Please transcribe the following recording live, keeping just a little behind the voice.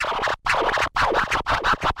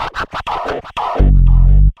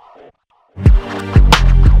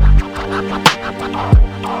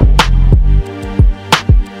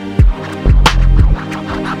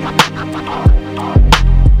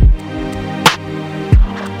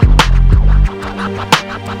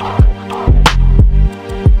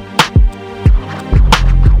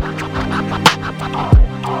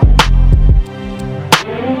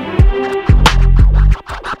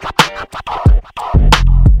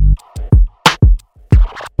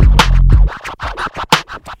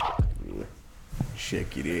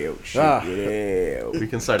We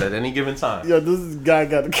can start at any given time. Yo, this guy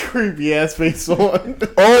got a creepy ass face on.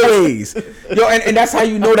 Always. Yo, and that's how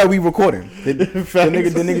you know that we recording. The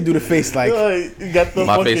nigga do the face like. You got the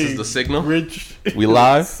My face is the signal. Rich. We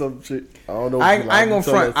live. Some shit. I don't know. I ain't gonna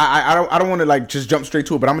front. I don't want to like just jump straight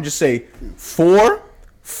to it, but I'm gonna just say four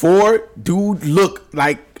dude look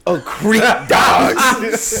like a creep dog.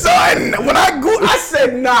 Son, when I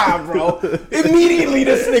said nah, bro. Immediately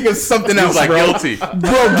this nigga's something else. Like bro. guilty.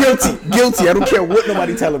 Bro, guilty. I don't care what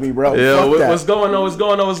nobody telling me, bro. Yeah, Fuck that. what's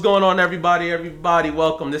going on, everybody?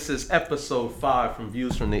 Welcome. This is episode 5 from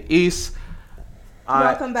Views from the East.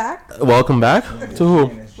 Welcome back. Welcome back to who?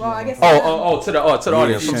 Well, I guess. To the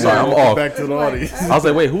audience. I'm sorry, I'm Welcome off. back to the audience. I was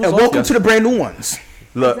like, wait, who's And off? welcome to the brand new ones.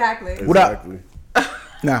 Look, Exactly. What up?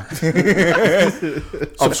 Nah.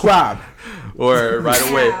 Subscribe. or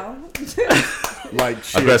right away. Like,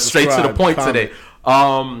 share, I got straight to the subscribe, point comment.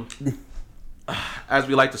 today. As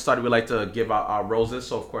we like to start, we like to give out our roses.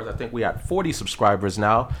 So, of course, I think we have 40 subscribers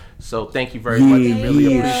now. So, thank you very much. Yeah,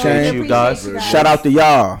 Really yeah. appreciate you guys. Shout out to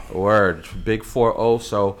y'all. Word. Big 4-0.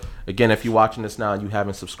 So, again, if you're watching this now and you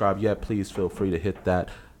haven't subscribed yet, please feel free to hit that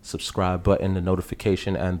subscribe button, the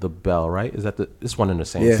notification, and the bell, right? Is that it's one and the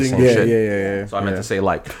same? Yeah, Same yeah, shit. yeah. So I meant to say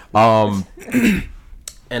like.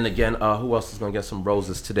 And again, who else is gonna get some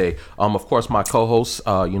roses today? Of course, my co-hosts.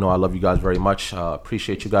 I love you guys very much.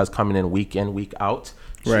 Appreciate you guys coming in, week out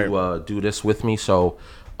to do this with me. So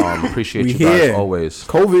appreciate you guys here. always.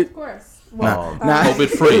 COVID. Of course. Well, COVID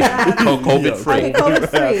free. COVID free. okay, COVID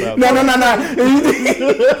free. No.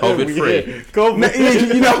 COVID free.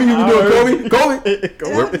 COVID. You know how you doing COVID?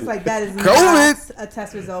 And I'm just like, that is COVID. not a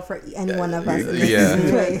test result for any one of us. Yeah,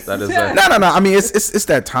 Place. that is. No. I mean, it's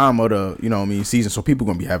that time of the season, so people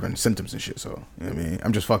gonna be having symptoms and shit. So I mean,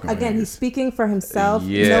 I'm just fucking. Again, with he's speaking for himself.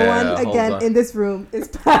 Yeah, No one, hold again, on. in this room is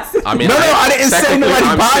positive. I mean, No, I didn't say technically, nobody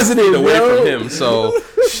I'm 6 positive, feet away bro. from him. So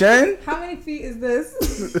Shen. How many feet is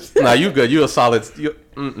this? nah, you good. You a solid.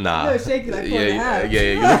 Nah. You're shaky like 4.5.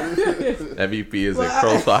 Yeah. MVP is in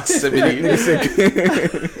close proximity.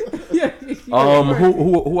 Yeah.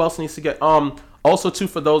 Who else needs to get? Also, too,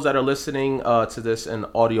 for those that are listening to this in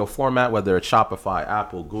audio format, whether it's Shopify,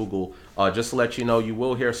 Apple, Google, just to let you know, you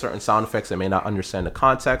will hear certain sound effects that may not understand the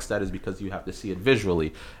context. That is because you have to see it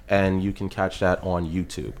visually, and you can catch that on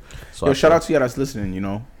YouTube. So Yo, shout out to y'all that's listening.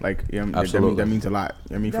 Absolutely. That means a lot.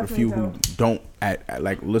 I mean, for the few who Definitely don't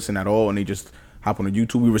like listen at all and they just hop on the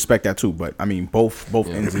YouTube, we respect that too. But I mean, both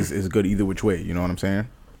ends is good either which way. You know what I'm saying?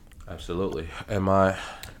 Absolutely. Am I?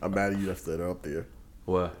 I'm mad at you left that out there.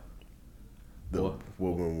 What? The What?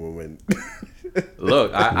 woman.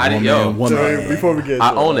 Look, I didn't. Yo, Sorry, before we get I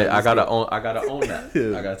into own that, it. I gotta own that.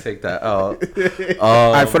 Yeah. I gotta take that.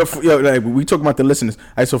 All right, we talking about the listeners. All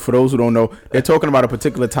right, so for those who don't know, they're talking about a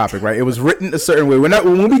particular topic, right? It was written a certain way.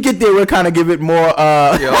 When we get there, we'll kind of give it more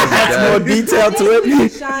more detail to it.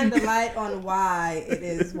 Shine the light on why it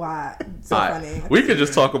is why. So funny. We could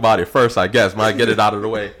just talk about it first, I guess. Might get it out of the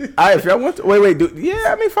way. All right, if y'all want to, wait, dude. Yeah,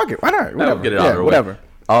 I mean, fuck it. Why not? Whatever. Get it out of the way. Whatever.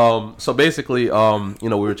 So basically, we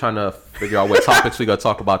were trying to figure out what topics we gonna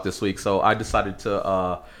talk about this week. So I decided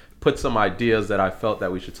to put some ideas that I felt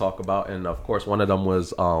that we should talk about, and of course, one of them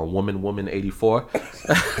was Woman 84.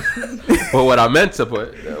 But what I meant to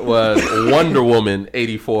put was Wonder Woman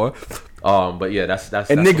 84. But yeah, that's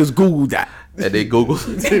And niggas Googled that. and they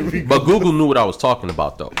Googled, but Google knew what I was talking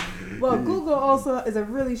about though. Well, Google also is a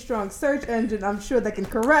really strong search engine. I'm sure that can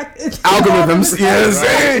correct its Algorithms. Yes.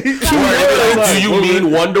 Do you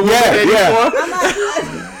mean Wonder Woman 84? Yeah.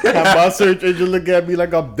 Have my search engine look at me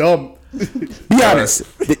like I'm dumb. Be honest.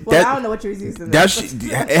 Well, I don't know what you're using.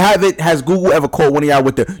 Has Google ever called one of y'all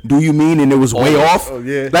with the "Do you mean?" and it was way off? Oh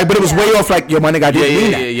yeah. Like, but it was way off. Like, yo, my nigga, I didn't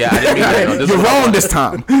mean that. Yeah. I didn't mean that. No, this You're is what I wrong wanted. this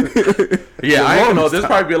time. Yeah, I don't know. There's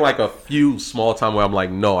probably been like a few small time where I'm like,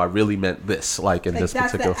 no, I really meant this, like in Like, this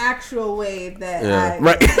that's particular. the actual way that Yeah. I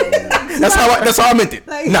Right. That's how I meant it.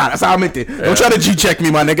 Like- Nah, that's how I meant it. Don't try to G-check me,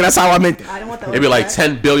 my nigga. That's how I meant it. I don't want that. It'd be like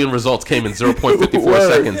 10 billion results came in 0.54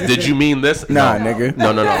 Word. seconds. Did you mean this? Nah, No. nigga.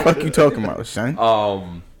 No. Fuck you talking about, son?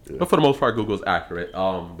 But for the most part, Google's accurate.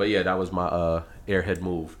 But yeah, that was my airhead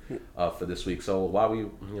move for this week. So while we,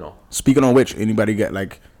 Speaking on which, anybody get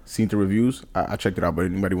like seen the reviews? I checked it out, but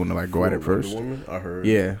anybody want to like go at it first? Wonder Woman? I heard.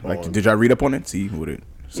 Yeah, like did y'all read up on it? See what it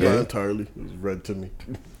Not said? entirely. It was read to me.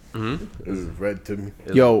 It was read to me.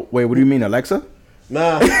 Yo, wait, what do you mean, Alexa?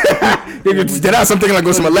 Nah. Did I something like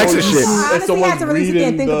with some Alexa shit? Honestly, you have to really sit there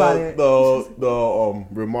and think about it. The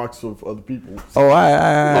remarks of other people. Oh,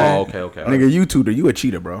 Oh, okay. Nigga, you tutor, you a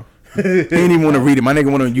cheater, bro. He didn't even want to read it. My nigga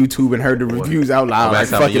went on YouTube and heard the reviews out loud. Like,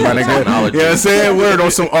 that's how fuck we it, my use nigga. technology. You know what I'm saying? Word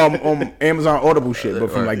on some on Amazon Audible shit, but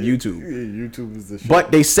from like YouTube. Yeah, YouTube is the shit.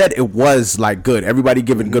 But they said it was like good. Everybody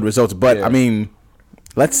giving good results. But Yeah. I mean,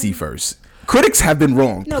 let's see first. Critics have been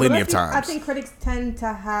wrong No, plenty but of times. I think critics tend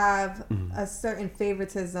to have a certain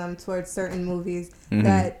favoritism towards certain movies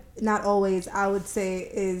that not always, I would say,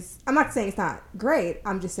 is. I'm not saying it's not great.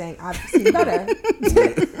 I'm just saying I've seen better,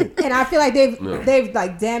 and I feel like they've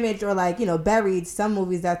like damaged or like buried some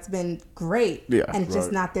movies that's been great, Yeah, and it's just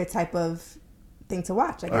right. not their type of thing to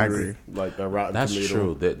watch. I guess. I agree. Like that Rotten That's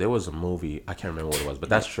Tomato. true. There was a movie. I can't remember what it was, but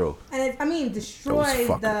that's true. And it, I mean, destroys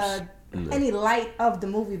fuckers. the any light of the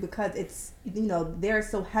movie because it's they're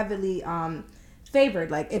so heavily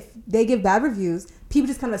favored. Like if they give bad reviews, people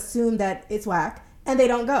just kind of assume that it's whack and they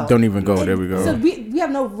don't go. Don't even go. And There we go. So we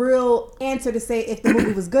have no real answer to say if the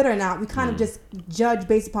movie was good or not. We kind of just judge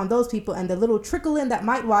based upon those people and the little trickle in that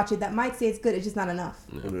might watch it, that might say it's good. It's just not enough.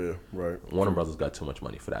 Yeah, right. Warner Brothers got too much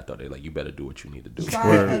money for that, though. They like, you better do what you need to do.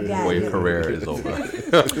 Try it again. Or your career is over.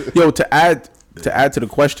 Yo, to add to the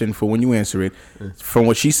question for when you answer it, from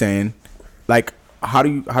what she's saying, like how do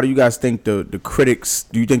you guys think the critics,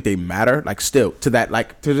 do you think they matter? Like still to that,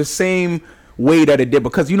 like to the same way that it did,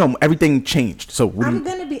 because everything changed. So what do I'm you,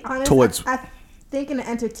 gonna be honest. towards- I think in the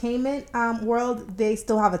entertainment world, they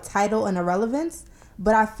still have a title and a relevance,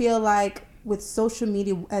 but I feel like with social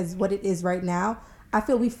media as what it is right now, I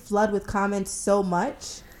feel we flood with comments so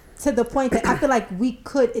much to the point that I feel like we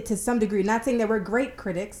could, to some degree, not saying that we're great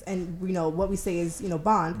critics and what we say is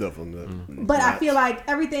Bond, Definitely. but I feel like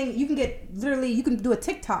everything you can get, literally you can do a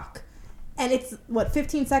TikTok and it's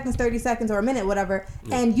 15 seconds, 30 seconds or a minute, whatever,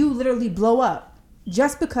 and you literally blow up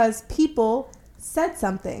just because people said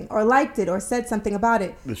something or liked it or said something about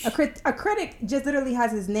it. A critic just literally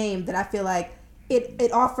has his name that I feel like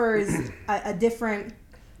it offers a different,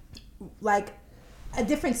 like a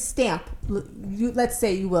different stamp, let's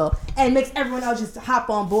say you will, and makes everyone else just hop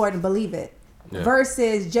on board and believe it. Yeah.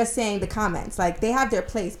 Versus just saying the comments. Like they have their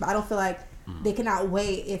place, but I don't feel like they can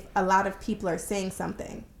outweigh if a lot of people are saying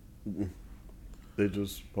something. They're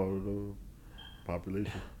just part of the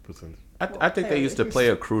population percentage. I think they used to play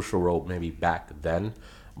a crucial role maybe back then,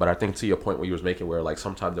 but I think to your point where you was making, where like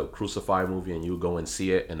sometimes they'll crucify a movie and you go and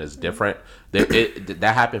see it and it's different.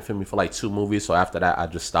 That happened for me for like 2 movies. So after that, I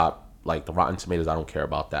just stopped. Like the Rotten Tomatoes, I don't care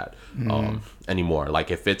about that anymore. Like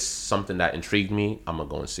if it's something that intrigued me, I'm gonna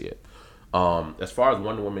go and see it. As far as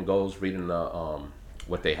Wonder Woman goes, reading the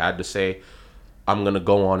what they had to say, I'm gonna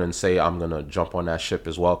go on and say I'm gonna jump on that ship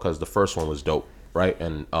as well, because the first one was dope, right?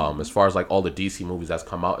 And as far as like all the DC movies that's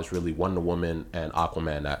come out, it's really Wonder Woman and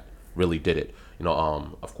Aquaman that really did it.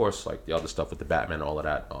 Of course, like the other stuff with the Batman and all of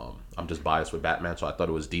that. I'm just biased with Batman, so I thought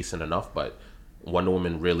it was decent enough, but Wonder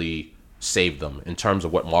Woman really saved them in terms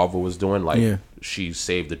of what Marvel was doing. Like she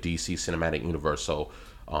saved the DC cinematic universe, so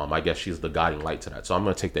I guess she's the guiding light to that. So I'm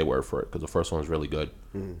gonna take their word for it because the first one was really good.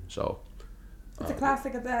 So It's a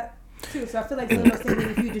classic of that too. So I feel like it's one of those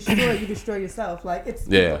things that if you destroy yourself. Like it's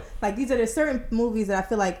like these are the certain movies that I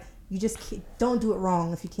feel like you just don't do it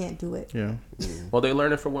wrong if you can't do it. yeah. well, they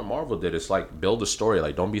learned it from what Marvel did. It's like build a story.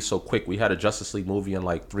 Like don't be so quick. We had a Justice League movie in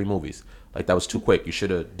like 3 movies. Like that was too quick. You should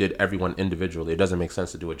have did everyone individually. It doesn't make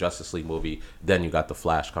sense to do a Justice League movie. Then you got the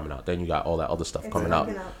Flash coming out. Then you got all that other stuff coming out.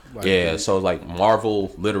 Yeah, so like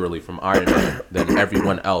Marvel literally from Iron Man, then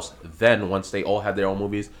everyone else. Then once they all had their own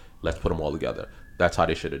movies, let's put them all together. That's how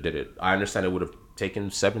they should have did it. I understand it would have taken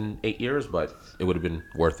 7-8 years, but it would have been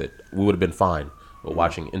worth it. We would have been fine with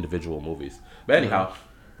watching individual movies. But anyhow,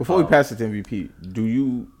 Before we pass it to MVP,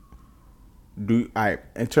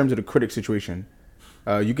 in terms of the critic situation,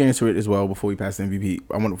 you can answer it as well before we pass the MVP.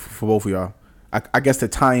 I want for both of y'all. I guess to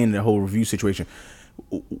tie in the whole review situation,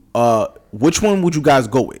 which one would you guys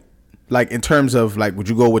go with? Like in terms of like, would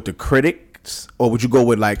you go with the critics or would you go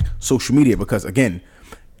with like social media? Because again,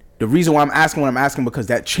 the reason why I'm asking what I'm asking, because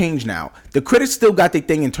that changed now. The critics still got their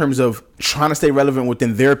thing in terms of trying to stay relevant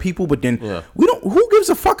within their people, but then we don't. Who gives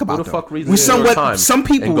a fuck about Who the them? fuck reads We the New York Times some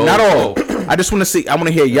people, and goes, not all. "Oh." I just want to see. I want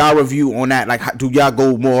to hear y'all review on that. Like, do y'all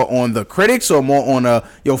go more on the critics or more on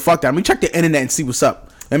fuck that? Let me check the internet and see what's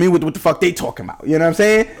up. I mean, what the fuck they talking about? You know what I'm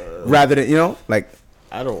saying? Rather than like,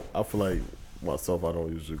 I feel like myself, I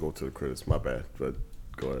don't usually go to the critics. My bad, but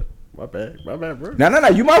go ahead. My bad, bro. no.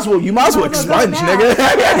 You might as well expunge,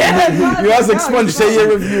 nigga. You might as well expunge. Say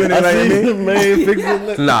your review and everything. Man, fixing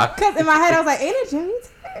it. nah, Because in my head I was like, ain't it Jimmy?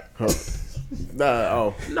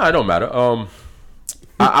 No, it don't matter.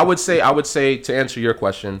 I would say to answer your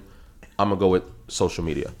question, I'm gonna go with social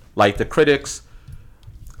media. Like the critics,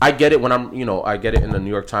 I get it when I get it in the New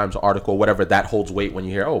York Times article, whatever, that holds weight when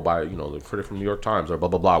you hear, by, the critic from New York Times or blah,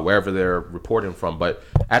 blah, blah, wherever they're reporting from. But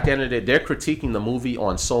at the end of the day, they're critiquing the movie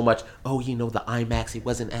on so much, the IMAX, it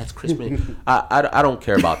wasn't as crisp. I don't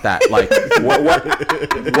care about that. Like, what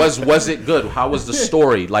was it good? How was the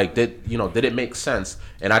story? Like, did it make sense?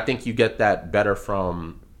 And I think you get that better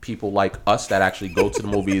from people like us that actually go to the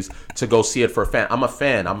movies to go see it for a fan. I'm a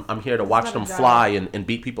fan. I'm here to watch them fly and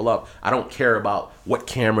beat people up. I don't care about what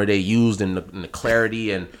camera they used and the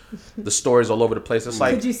clarity and the stories all over the place. It's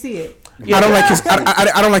like, did you see it? Yeah, I don't like his.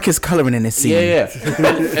 I don't like his coloring in this scene. Yeah.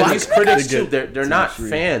 And these critics too, they're not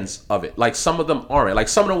fans of it. Like, some of them aren't. Like,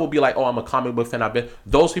 some of them will be like, I'm a comic book fan.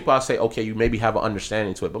 Those people, I say, okay, you maybe have an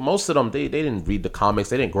understanding to it. But most of them, they didn't read the comics.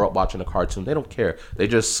 They didn't grow up watching the cartoon. They don't care. They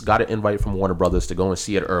just got an invite from Warner Brothers to go and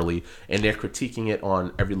see it early, and they're critiquing it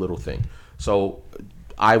on every little thing. So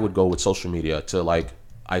I would go with social media to, like,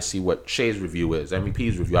 I see what Shay's review is,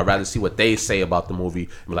 MVP's review. I'd rather see what they say about the movie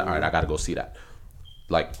and be like, all right, I got to go see that.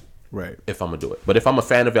 Like, right. If I'm going to do it. But if I'm a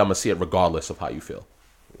fan of it, I'm going to see it regardless of how you feel.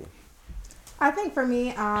 I think for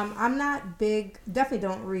me, I'm not big, definitely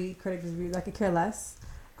don't read critics' reviews. I could care less.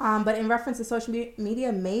 But in reference to social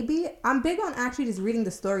media, maybe I'm big on actually just reading the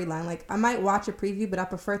storyline. Like, I might watch a preview, but I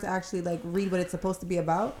prefer to actually like read what it's supposed to be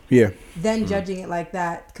about. Yeah. Then judging it like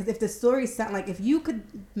that, because if the story sound like, if you could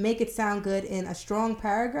make it sound good in a strong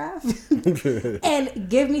paragraph and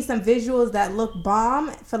give me some visuals that look bomb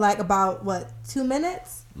for like about 2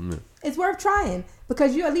 minutes, it's worth trying,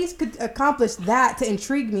 because you at least could accomplish that to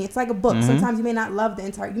intrigue me. It's like a book. Sometimes you may not love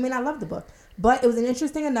the book. But it was an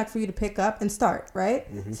interesting enough for you to pick up and start, right?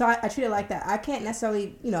 So I treat it like that. I can't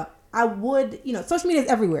necessarily, I would, social media is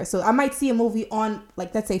everywhere. So I might see a movie on,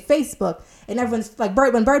 like, let's say Facebook, and everyone's like,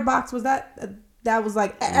 when Bird Box was that was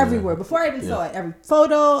like everywhere. Before I even saw it, every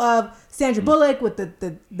photo of Sandra Bullock with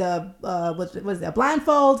the what was that,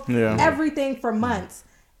 blindfold, everything for months.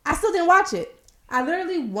 I still didn't watch it. I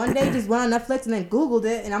literally one day just went on Netflix and then Googled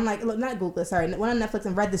it, and I'm like, look, not Googled it, sorry, went on Netflix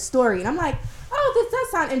and read the story, and I'm like, oh, this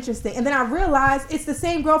does sound interesting. And then I realized it's the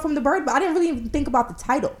same girl from The Bird, but I didn't really even think about the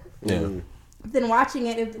title. Yeah. Then watching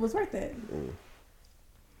it, it was worth it.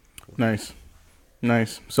 Nice.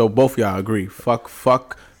 So both of y'all agree. Fuck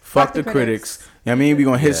the critics. You know what I mean? We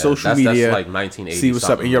gonna hit social media. That's like 1980. See what's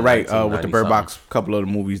up. And you're right. With the Bird Box, couple of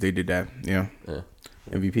the movies they did that. Yeah.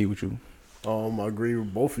 MVP with you. I agree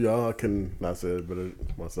with both of y'all. I can not say it better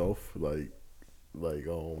myself. I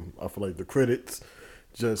feel like the critics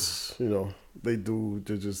just, they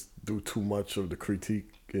just do too much of the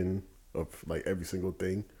critiquing of like every single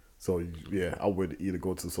thing. So yeah, I would either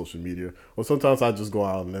go to social media, or sometimes I just go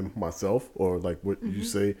out on them myself, or like what you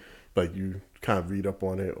say, like you kind of read up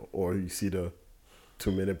on it, or you see the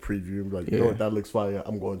 2-minute preview, like, that looks fire,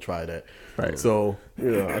 I'm going to try that. Right. So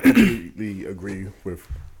I completely agree with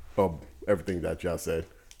everything that y'all said.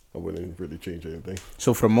 I wouldn't really change anything.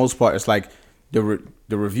 So for the most part, it's like the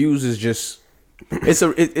reviews is just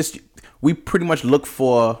we pretty much look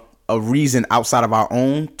for a reason outside of our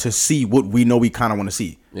own to see what we know we kind of want to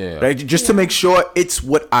see. Yeah. Right. Just to make sure it's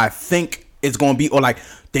what I think it's gonna be, or like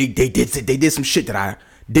they did some shit that I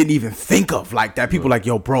didn't even think of, like that. People like,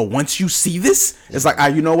 yo, bro, once you see this, it's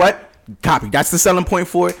like, you know what? Copy. That's the selling point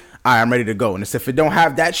for it. All right, I'm ready to go. And if it don't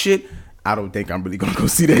have that shit, I don't think I'm really gonna go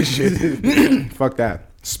see that shit. Fuck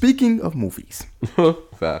that. Speaking of movies,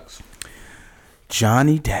 facts.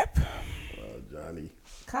 Johnny Depp. Johnny.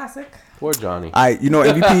 Classic. Poor Johnny.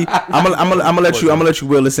 MVP. I'm gonna let you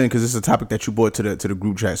will this in, because this is a topic that you brought to the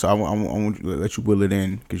group chat. So I want to let you will it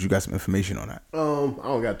in, because you got some information on that. I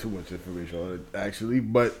don't got too much information on it actually,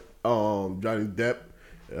 but Johnny Depp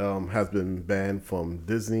has been banned from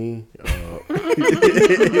Disney.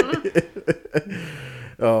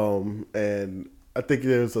 And I think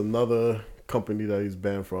there's another company that he's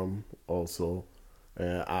banned from also,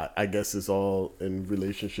 and I guess it's all in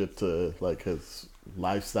relationship to like his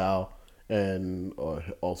lifestyle and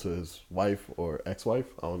also his wife or ex-wife.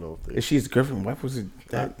 I don't know if is she his girlfriend, wife? Was it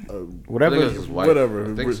that? Whatever, his wife.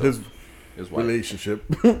 whatever. His relationship.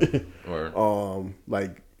 Or I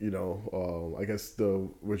guess the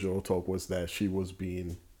original talk was that she was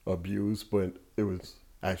being abused, but it was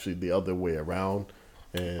actually the other way around.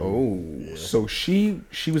 And so she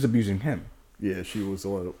was abusing him. Yeah, she was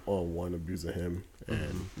on one abusing him,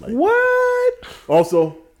 and like what?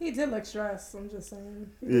 Also, he did look stressed. I'm just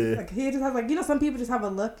saying. Yeah, He just has some people just have a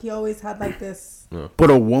look. He always had like this.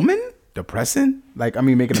 But a woman depressing,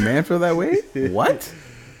 making a man feel that way. What?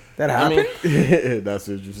 That happened? That's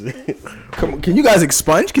interesting. Come on, can you guys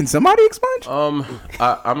expunge? Can somebody expunge? I'm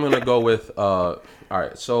gonna go with all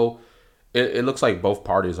right. So it looks like both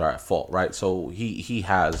parties are at fault, right? So he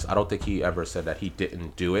has. I don't think he ever said that he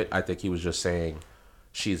didn't do it. I think he was just saying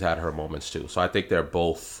she's had her moments too. So I think they're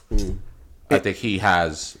both. I think he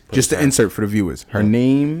has. Just to insert for the viewers, her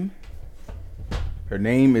name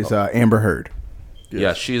is Amber Heard.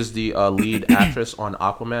 Yeah, she is the lead actress on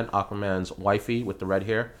Aquaman. Aquaman's wifey with the red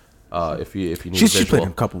hair. If you need She's visual. played in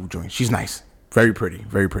a couple of joints. She's nice, very pretty,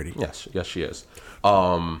 very pretty. Yes, she is.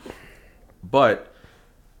 But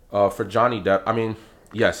for Johnny Depp, I mean,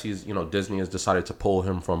 yes, he's Disney has decided to pull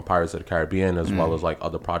him from Pirates of the Caribbean as well as like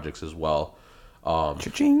other projects as well.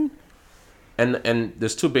 Cha-ching. And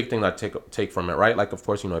there's two big things I take from it, right? Like, of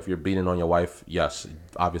course, if you're beating on your wife, yes,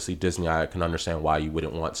 obviously Disney, I can understand why you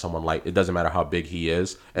wouldn't want someone like, it doesn't matter how big he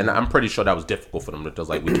is. And I'm pretty sure that was difficult for them because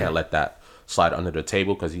like we can't let that slide under the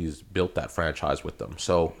table because he's built that franchise with them.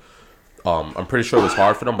 So I'm pretty sure it was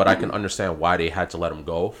hard for them, but I can understand why they had to let him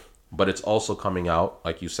go. But it's also coming out,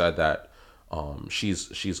 like you said, that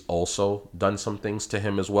she's also done some things to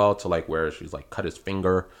him as well, to like where she's like cut his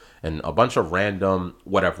finger and a bunch of random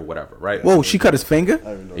whatever, right? Whoa, she cut his finger?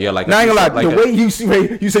 Yeah, like Now I ain't gonna lie, the way you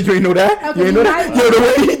said you ain't know that? Okay, You ain't know that? Yo, the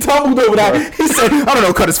way he tumbled over that, he said, I don't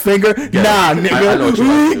know, cut his finger. Nah, nigga. I know what you He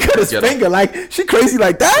like to do. cut his Get him. finger. Like, she crazy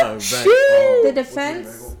like that? Shit. The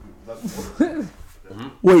defense.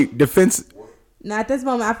 Wait, defense. Now at this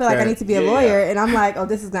moment, I feel like I need to be a Yeah. lawyer, and I'm like, oh,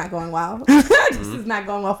 this is not going well. This is not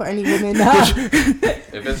going well for any woman. Even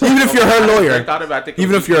if you're her lawyer.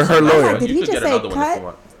 Even if you're her lawyer. Did he just say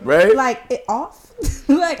cut? Right? Like it off?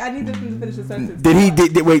 Like I need this to finish the sentence.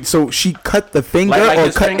 Did wait, so she cut the finger Like or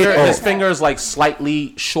his cut finger, it off? his finger is like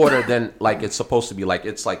slightly shorter than like it's supposed to be. Like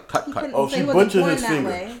it's like cut. Oh, she butchered his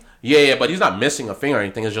finger. Yeah, but he's not missing a finger or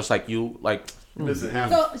anything. It's just like you like. Missing half.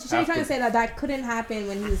 So she's trying to say that couldn't happen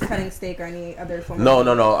when he was cutting steak or any other form. No.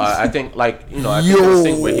 I think like I think this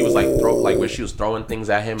thing where he was like where she was throwing things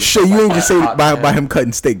at him. and Shay, stuff you like ain't just that. say Hot by pan. him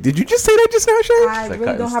cutting steak. Did you just say that just now, Shay? I like really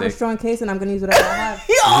cutting don't have a steak. strong case, and I'm gonna use whatever I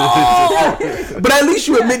have. But at least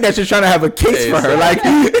you admit that you're trying to have a case for her. Like,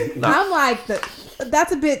 I'm like,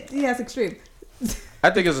 that's a bit, that's extreme. I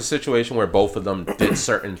think it's a situation where both of them did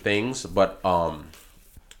certain things, but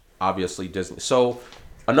obviously Disney. So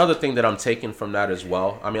another thing that I'm taking from that as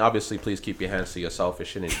well. I mean, obviously, please keep your hands to yourself. It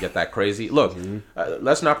shouldn't get that crazy. Look,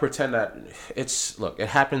 let's not pretend that it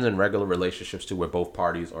happens in regular relationships too, where both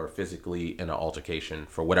parties are physically in an altercation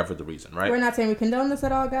for whatever the reason, right? We're not saying we condone this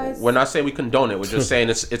at all, guys. We're not saying we condone it. We're just saying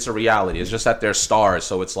it's a reality. It's just that they're stars,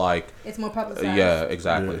 so it's like It's more publicized. yeah,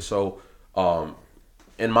 exactly. So,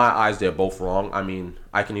 in my eyes, they're both wrong. I mean,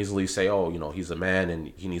 I can easily say, oh, he's a man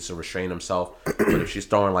and he needs to restrain himself. But if she's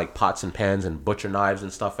throwing like pots and pans and butcher knives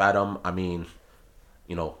and stuff at him, I mean,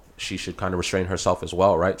 she should kind of restrain herself as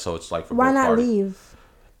well, right? So it's like for Why both not parties. leave?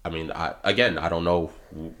 I mean, I don't know.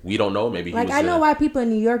 We don't know. Maybe he Like was I know why people in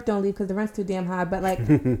New York don't leave because the rent's too damn high. But like,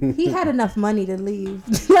 he had enough money to leave.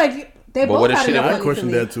 Like they But what both if had she enough didn't- money I to question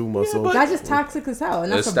leave. that too myself. That's just toxic as hell,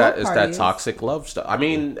 and that's It's for that both it's that parties. toxic love stuff. I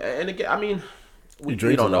mean, and again, I mean, we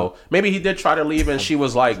drinks don't a know. lot. Maybe he did try to leave, and she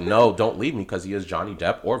was like, "No, don't leave me," because he is Johnny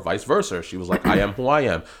Depp, or vice versa. She was like, "I am who I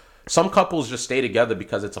am." Some couples just stay together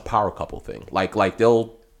because it's a power couple thing. Like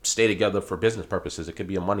they'll stay together for business purposes. It could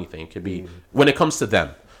be a money thing. It could be when it comes to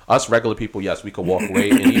them. Us regular people, yes, we could walk away,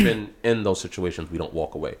 and even in those situations, we don't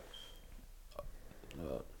walk away.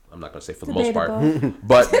 I'm not gonna say for the most part,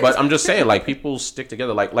 but I'm just saying, like, people stick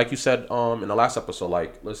together. Like you said in the last episode,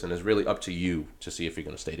 like, listen, it's really up to you to see if you're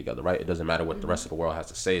gonna stay together, right? It doesn't matter what the rest of the world has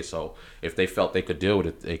to say. So if they felt they could deal with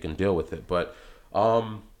it, they can deal with it. But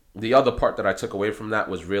the other part that I took away from that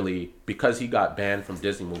was really because he got banned from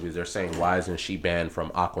Disney movies. They're saying, why isn't she banned from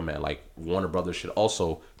Aquaman? Like, Warner Brothers should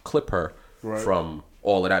also clip her from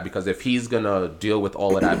all of that, because if he's gonna deal with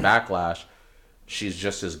all of that backlash, she's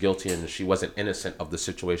just as guilty, and she wasn't innocent of the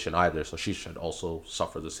situation either, so she should also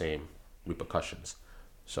suffer the same repercussions.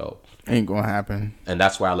 So ain't gonna happen. and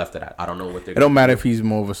that's where I left it at. I don't know what they're It don't matter if he's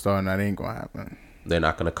more of a star or not. It ain't gonna happen. they're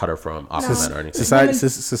not gonna cut her from Aquaman or anything.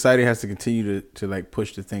 Society has to continue to like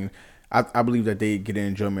push the thing. I believe that they get an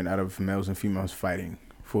enjoyment out of males and females fighting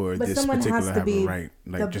for But this someone particular has to be right.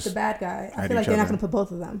 Like the bad guy. I at feel like each they're not other. going to put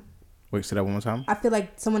both of them. Wait, say that one more time. I feel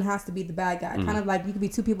like someone has to be the bad guy. Mm. Kind of like you could be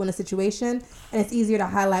two people in a situation, and it's easier to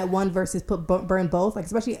highlight one versus burn both. Like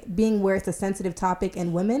especially being where it's a sensitive topic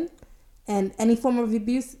in women, and any form of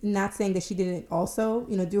abuse. Not saying that she didn't also,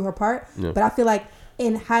 do her part, but I feel like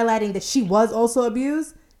in highlighting that she was also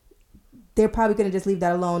abused, they're probably going to just leave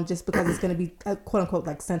that alone just because it's going to be a quote unquote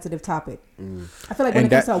like sensitive topic. I feel like when And it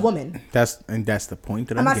comes to a woman, That's the point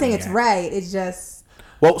that I'm not saying getting it's at. right. It's just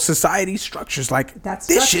Well, society structures like That's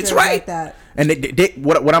this structured shit's right. like that. And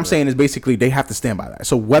what I'm saying is basically they have to stand by that.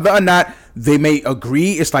 So whether or not they may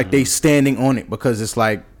agree, it's like they standing on it because it's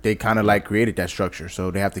like they kind of like created that structure.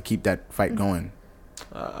 So they have to keep that fight going.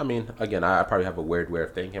 I mean, again, I probably have a weird way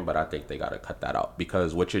of thinking, but I think they got to cut that out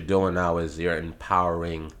because what you're doing now is you're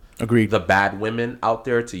empowering Agreed. the bad women out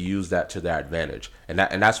there to use that to their advantage, and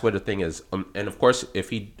that's where the thing is. And of course,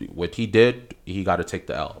 if what he did, he got to take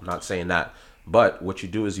the L. I'm not saying that, but what you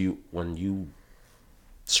do is when you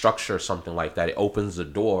structure something like that, it opens the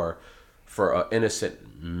door for an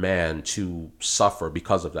innocent man to suffer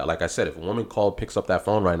because of that. Like I said, if a woman picks up that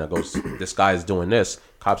phone right now, goes, "This guy is doing this,"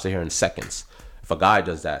 cops are here in seconds. If a guy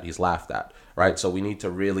does that, he's laughed at, right? So we need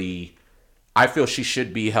to really. I feel she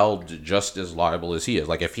should be held just as liable as he is.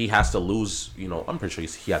 Like if he has to lose, I'm pretty sure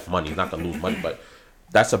he has money. He's not gonna lose money, but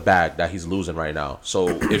that's a bag that he's losing right now. So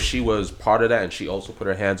if she was part of that and she also put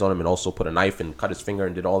her hands on him and also put a knife and cut his finger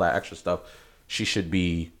and did all that extra stuff, she should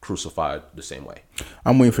be crucified the same way.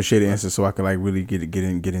 I'm waiting for Shay to answer so I can like really get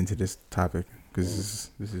into this topic because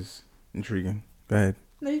this is intriguing. Go ahead.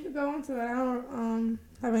 No, you could go on to that. I don't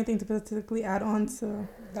have anything to specifically add on to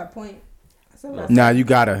that point. Nah, you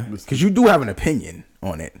gotta, because you do have an opinion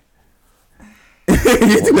on it.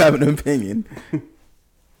 You do have an opinion.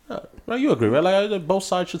 No, you agree, right? Like both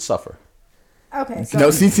sides should suffer. Okay. So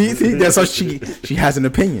No, see, that's how she has an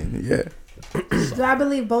opinion. Yeah. do I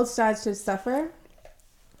believe both sides should suffer?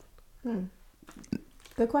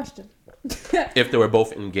 Good question. If they were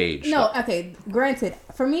both engaged. No, okay. Granted,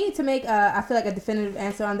 for me to make I feel like a definitive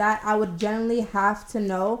answer on that, I would generally have to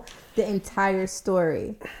know the entire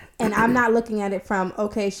story. And I'm not looking at it from,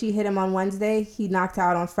 okay, she hit him on Wednesday, he knocked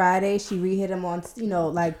out on Friday, she re-hit him on,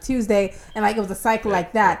 like Tuesday, and like it was a cycle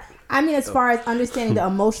like that. I mean, as far as understanding the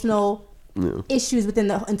emotional issues within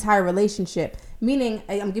the entire relationship. Meaning,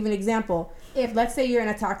 I'm giving an example. If, let's say you're in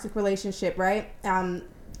a toxic relationship, right?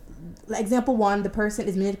 Example one, the person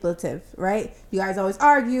is manipulative, right? You guys always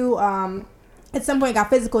argue. At some point it got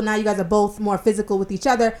physical. Now you guys are both more physical with each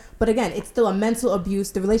other. But again, it's still a mental abuse.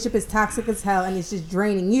 The relationship is toxic as hell and it's just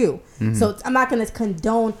draining you. Mm-hmm. So I'm not going to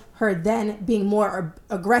condone her then being more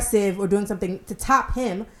aggressive or doing something to top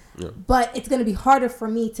him. Yeah. But it's going to be harder for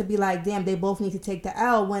me to be like, damn, they both need to take the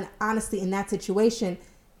L, when honestly in that situation,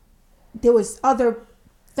 there was other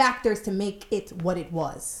factors to make it what it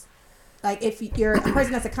was. Like if you're a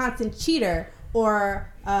person that's a constant cheater or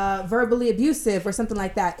verbally abusive or something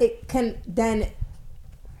like that, it can then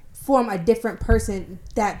form a different person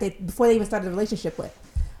that before they even started the relationship with.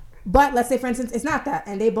 But let's say, for instance, it's not that,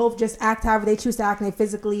 and they both just act however they choose to act, and they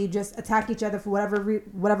physically just attack each other for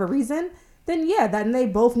whatever reason. Then then they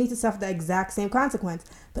both need to suffer the exact same consequence.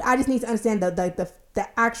 But I just need to understand the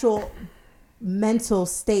actual mental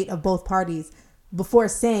state of both parties before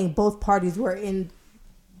saying both parties were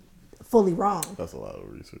fully wrong. That's a lot of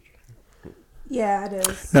research. Yeah, it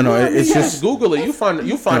is. No, it's just Google it. You find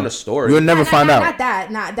the story. You'll never find out. Not that.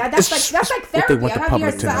 That's like therapy. I'd have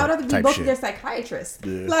to be both of their psychiatrists,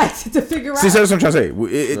 like to figure out. See, that's what I'm trying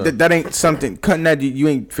to say. That ain't something. Cutting that, you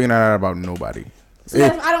ain't figuring that out about nobody. So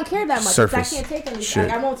I don't care that much. I can't take anything.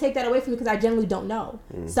 Like, I won't take that away from you because I generally don't know.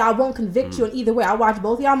 So I won't convict you in either way. I watch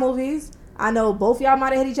both y'all movies. I know both y'all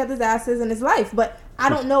might have hit each other's asses in his life, but I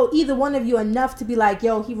don't know either one of you enough to be like,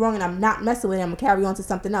 yo, he wrong and I'm not messing with him. I'm going to carry on to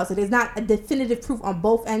something else. So there's not a definitive proof on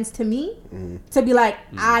both ends to me to be like,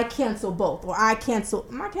 I cancel both or I'm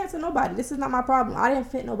not canceling nobody. This is not my problem. I didn't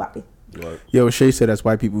fit nobody. Right. Yo, Shay said that's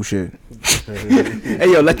white people shit.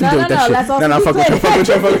 Hey, yo, let them do that shit. That's also fuck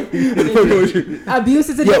with you. Abuse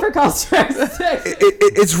is a different culture.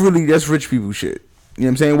 That's rich people shit. You know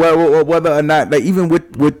what I'm saying? Well, whether or not, like, even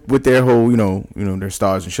with their whole, you know, their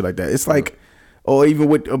stars and shit like that, it's like, or even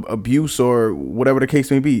with abuse or whatever the case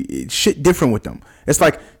may be, it's shit different with them. It's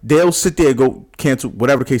like they'll sit there, go cancel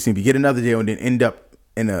whatever the case may be, get another deal, and then end up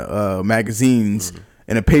in magazines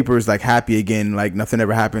and the papers like happy again, like nothing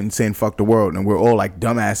ever happened, saying fuck the world, and we're all like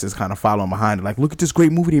dumbasses kind of following behind it, like, look at this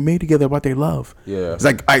great movie they made together about their love. Yeah, it's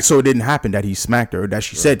like, so it didn't happen that he smacked her, or that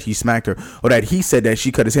she said he smacked her, or that he said that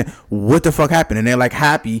she cut his hand. What the fuck happened? And they're like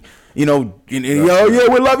happy, you know, and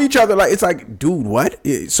we love each other. Like, it's like, dude, what?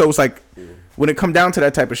 So it's like, when it come down to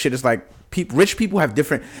that type of shit, it's like rich people have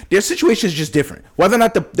different. Their situation is just different. Whether or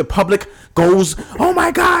not the public goes, oh my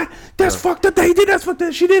god, that's fucked up. They did that's fucked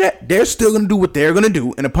up. She did it. They're still gonna do what they're gonna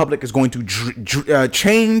do, and the public is going to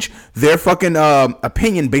change their fucking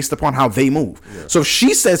opinion based upon how they move. Yeah. So if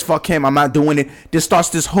she says fuck him, I'm not doing it. This starts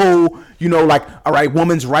this whole, like, all right,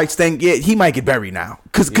 women's rights thing. Yeah, he might get buried now.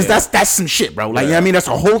 Cause that's some shit, bro. Like, you know what I mean? That's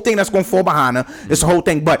a whole thing that's gonna fall behind her. It's a whole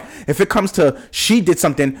thing. But if it comes to she did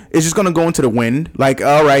something, it's just gonna go into the wind. Like,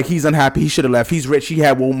 all right, he's unhappy. He should have left. He's rich. He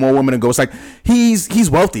had more women to go. It's like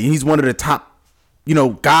he's wealthy. He's one of the top,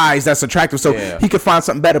 guys that's attractive. So he could find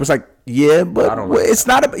something better. It's like, but it's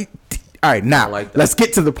not a. All right, now let's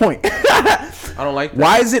get to the point. I don't like that.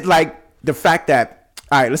 Why is it like the fact that,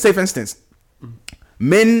 all right, let's say for instance,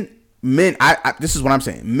 men, this is what I'm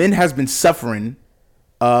saying. Men has been suffering,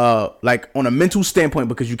 like on a mental standpoint,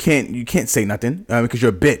 because you can't say nothing because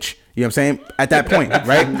you're a bitch. You know what I'm saying? At that point,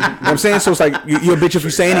 right? You know what I'm saying? So it's like you're a bitch if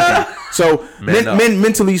you say anything. So men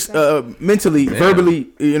mentally,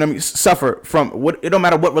 verbally, suffer from what. It don't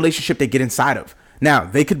matter what relationship they get inside of. Now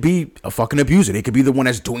they could be a fucking abuser. They could be the one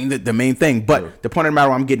that's doing the main thing. But the point of the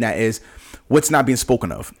matter I'm getting at is what's not being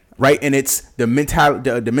spoken of, right? And it's the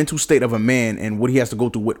mental state of a man and what he has to go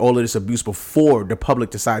through with all of this abuse before the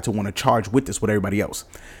public decide to want to charge with this with everybody else.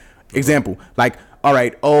 Example, like, all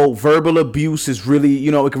right, verbal abuse is really,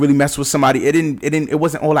 it can really mess with somebody. It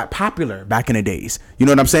wasn't all that popular back in the days. You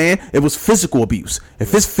know what I'm saying? It was physical abuse.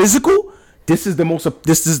 If it's physical, this is the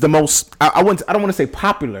most. I don't want to say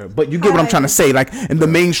popular, but you get what I'm trying to say. Like in the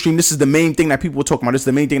mainstream, this is the main thing that people were talking about. This is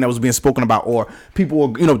the main thing that was being spoken about, or people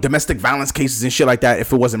were, domestic violence cases and shit like that.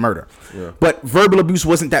 If it wasn't murder, but verbal abuse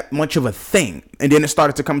wasn't that much of a thing, and then it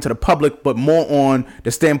started to come to the public, but more on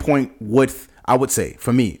the standpoint with, I would say,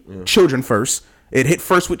 for me, children first. It hit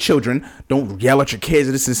first with children. Don't yell at your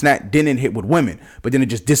kids, this and that. Then it hit with women, but then it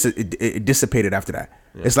just it dissipated after that.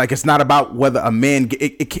 It's like it's not about whether a man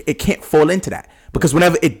it can't fall into that, because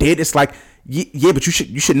whenever it did, it's like but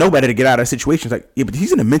you should know better to get out of that situation. It's like but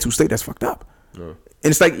he's in a mental state that's fucked up, and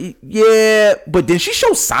it's like but then she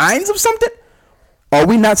shows signs of something. Are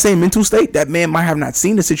we not saying mental state? That man might have not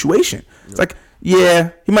seen the situation. It's like he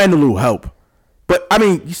might need a little help, but I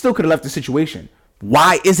mean he still could have left the situation.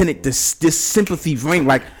 Why isn't it this sympathy ring?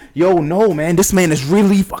 Like, no, man, this man is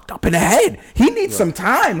really fucked up in the head. He needs some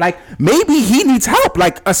time. Like, maybe he needs help.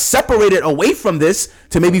 Like, separated away from this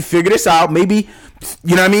to maybe figure this out. Maybe,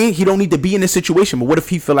 you know what I mean? He don't need to be in this situation. But what if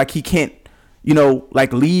he feel like he can't,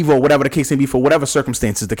 like leave or whatever the case may be for whatever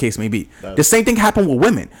circumstances the case may be? The same thing happened with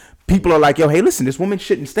women. People are like, hey, listen, this woman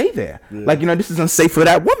shouldn't stay there. Like, this is unsafe for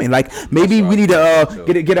that woman. Like, maybe we need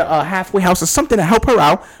to get a halfway house or something to help her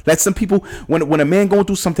out. Let some people, when a man going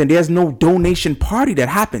through something, there's no donation party that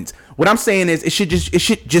happens. What I'm saying is it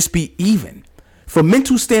should just be even. For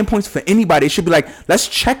mental standpoints, for anybody, it should be like, let's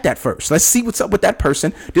check that first. Let's see what's up with that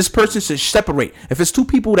person. This person should separate. If it's two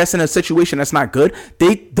people that's in a situation that's not good,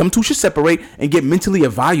 them two should separate and get mentally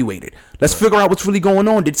evaluated. Let's figure out what's really going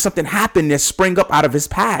on. Did something happen that sprang up out of his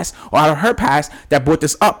past or out of her past that brought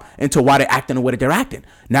this up into why they're acting the way that they're acting?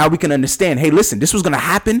 Now we can understand, hey, listen, this was going to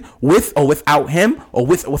happen with or without him or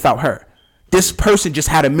with or without her. This person just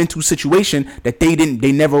had a mental situation that they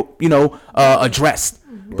never, addressed.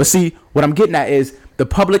 But see, what I'm getting at is the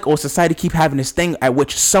public or society keep having this thing at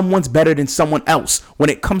which someone's better than someone else when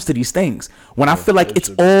it comes to these things. When I feel like it's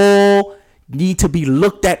all need to be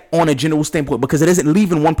looked at on a general standpoint, because it isn't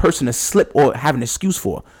leaving one person to slip or have an excuse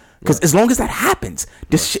for. Because as long as that happens,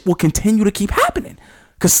 this shit will continue to keep happening.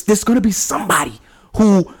 Because there's going to be somebody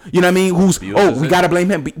who, who's, we got to blame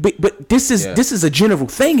him. But this is a general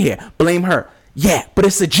thing here. Blame her. Yeah, but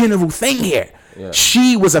it's a general thing here. Yeah.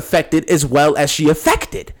 She was affected as well as she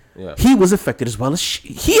affected. Yeah. He was affected as well as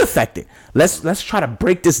he affected. Let's try to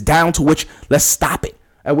break this down to which let's stop it.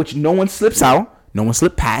 At which no one slips out, no one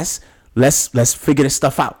slip past. Let's figure this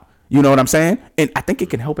stuff out. You know what I'm saying? And I think it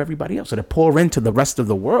can help everybody else. So to pour into the rest of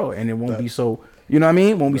the world, and it won't be so,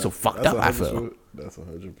 won't be so fucked up. I feel that's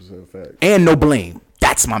 100% fact. And no blame.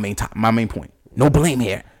 That's my main point. No blame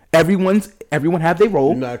here. Everyone have their role.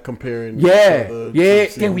 You're not comparing. Yeah.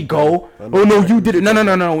 There we go. Oh no, you did it.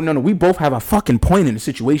 No. We both have a fucking point in the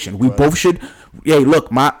situation. We both should. Hey,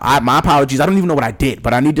 look, my apologies. I don't even know what I did,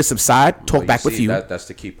 but I need to subside. Talk back with you. That's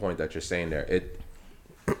the key point that you're saying there.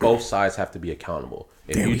 Both sides have to be accountable.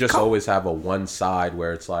 If you just always have a one side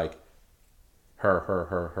where it's like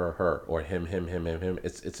her, or him,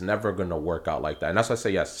 it's never gonna work out like that. And that's why I say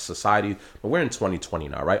yes, society. But we're in 2020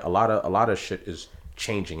 now, right? A lot of shit is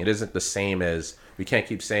changing. It isn't the same as, we can't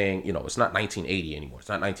keep saying, it's not 1980 anymore. It's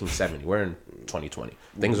not 1970. We're in 2020.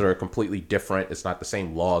 Things are completely different. It's not the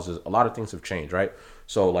same laws. A lot of things have changed, right?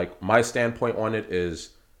 So like my standpoint on it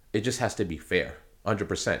is, it just has to be fair,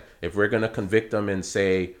 100%. If we're going to convict them and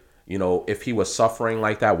say, if he was suffering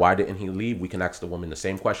like that, why didn't he leave? We can ask the woman the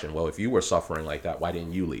same question. Well, if you were suffering like that, why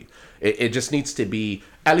didn't you leave? It just needs to be,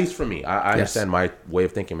 at least for me, I understand my way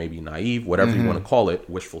of thinking, maybe naive, whatever you want to call it,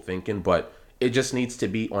 wishful thinking, but it just needs to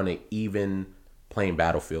be on an even playing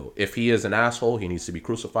battlefield. If he is an asshole, he needs to be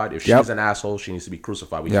crucified. If Yep. she's an asshole, she needs to be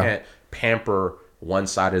crucified. We Yeah. can't pamper one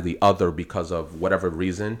side or the other because of whatever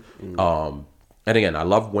reason. And again, I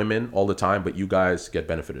love women all the time, but you guys get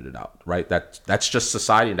benefited out, right? That's just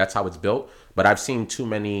society, and that's how it's built. But I've seen too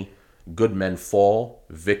many good men fall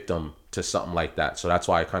victim to something like that. So that's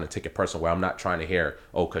why I kind of take it personal, where I'm not trying to hear,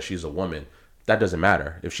 oh, because she's a woman. That doesn't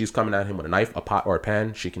matter. If she's coming at him with a knife, a pot, or a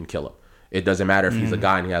pan, she can kill him. It doesn't matter if he's a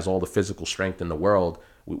guy and he has all the physical strength in the world.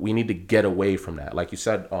 We need to get away from that. Like you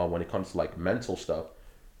said, when it comes to like mental stuff,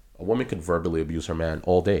 a woman could verbally abuse her man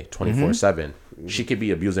all day, 24/7. She could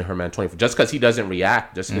be abusing her man 24 just because he doesn't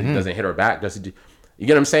react, just because he doesn't hit her back. You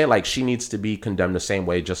get what I'm saying? Like, she needs to be condemned the same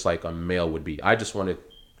way, just like a male would be. I just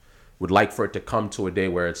would like for it to come to a day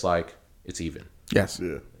where it's like it's even. Yes.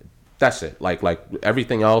 Yeah. That's it. Like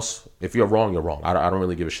everything else, if you're wrong, you're wrong. I don't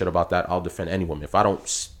really give a shit about that. I'll defend any woman. If I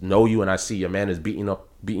don't know you and I see your man is beating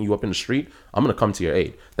you up in the street, I'm gonna come to your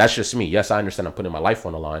aid. That's just me. Yes, I understand I'm putting my life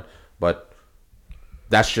on the line, but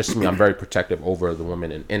that's just me. I'm very protective over the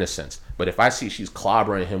woman in innocence. But if I see she's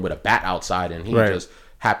clobbering him with a bat outside and he just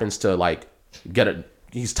happens to like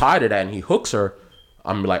he's tied to that and he hooks her,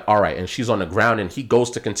 I'm like, all right. And she's on the ground and he goes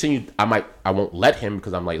to continue. I won't let him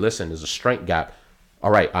because I'm like, listen, there's a strength gap. All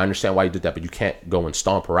right, I understand why you did that, but you can't go and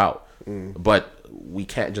stomp her out. But we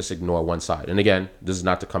can't just ignore one side. And again, this is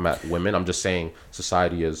not to come at women. I'm just saying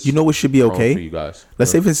society is. You know what should be wrong okay? for you guys. Let's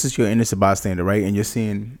say, for instance, you're an innocent bystander, right? And you're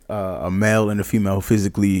seeing a male and a female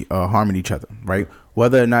physically harming each other, right?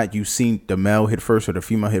 Whether or not you've seen the male hit first or the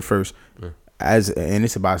female hit first, as an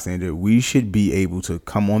innocent bystander, we should be able to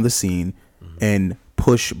come on the scene and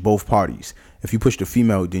push both parties. If you push the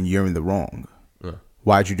female, then you're in the wrong.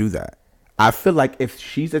 Why'd you do that? I feel like if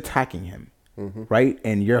she's attacking him, right,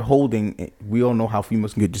 and you're holding, we all know how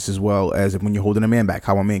females can get just as well as when you're holding a man back,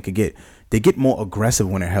 how a man can get. They get more aggressive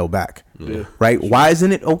when they're held back, right? Why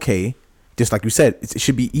isn't it okay, just like you said, it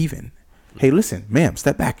should be even. Hey, listen, ma'am,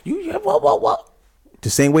 step back. Whoa. The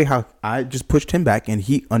same way how I just pushed him back and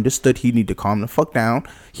he understood he needed to calm the fuck down.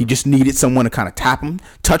 He just needed someone to kind of tap him,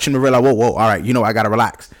 touch him to realize, whoa, all right, I got to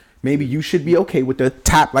relax. Maybe you should be okay with the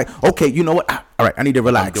tap, like, okay, you know what? All right, I need to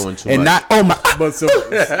relax. doing too and much. not, oh my. But so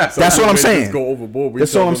That's what I'm saying. Just go overboard.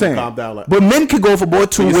 That's what I'm saying. Calm down. Like, But men can go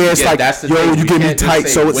overboard too, where it's like, that's the yo, thing. you We get me can't just tight, say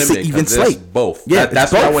so it's women, even 'cause there's slate. both. Yeah,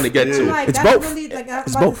 That's both. what I want to get to. Like, It's that's both. really, like, I'm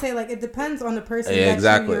It's about both. to say, like, it depends on the person Yeah, that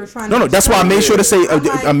exactly. you're trying No, to that's why I made sure to say I'm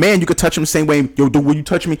like, a man, you could touch him the same way. Yo, when you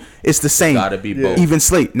touch me, it's the same. Gotta be both. Even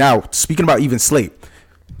slate. Now, speaking about even slate,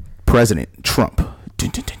 President Trump,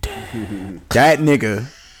 that nigga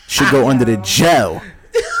should go under the jail.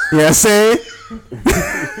 You know what I'm saying?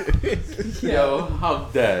 Yo,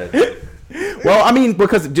 I'm dead. Well, I mean,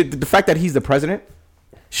 because the fact that he's the president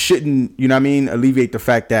shouldn't, alleviate the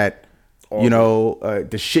fact that,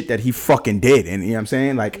 the shit that he fucking did. And you know what I'm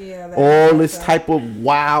saying? Like, Yeah, that all makes this sense. type of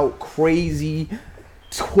wild, crazy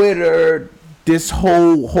Twitter, this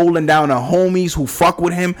whole holding down the homies who fuck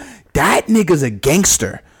with him. That nigga's a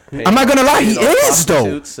gangster. I'm not gonna lie, he is though.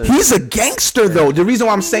 prostitutes and- He's a gangster though. The reason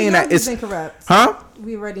why I'm saying that is, been corrupt. huh?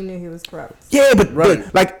 We already knew he was corrupt. Yeah, but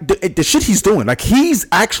like the shit he's doing, like he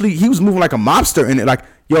was moving like a mobster in it. Like,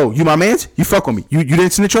 yo, you my mans, you fuck with me. You didn't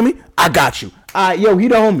snitch on me, I got you. Yo, he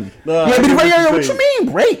the homie. Nah, Yeah, I but get what yo, you're what you saying.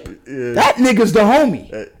 mean rape? That nigga's the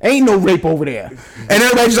homie. Ain't no rape over there. And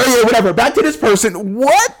everybody's like, yeah, whatever. Back to this person.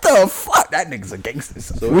 What the fuck? That nigga's a gangster.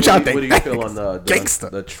 So What y'all what think? do you That feel on nigga's a the gangster?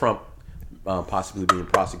 the Trump possibly being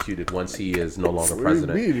prosecuted once he is no longer what do you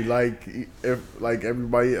president? mean? Like, if like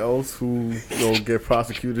everybody else who get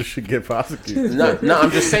prosecuted should get prosecuted. No, I'm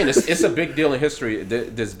just saying it's a big deal in history.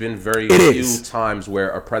 There's been very It few is. times where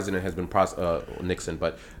a president has been Nixon,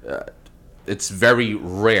 but it's very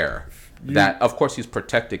rare. That of course he's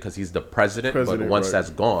protected because he's the president, but once right. that's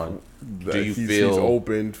gone, do you he's feel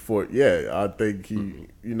open for? Yeah, I think he.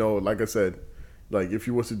 Like I said, like if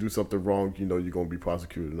you was to do something wrong, you're gonna be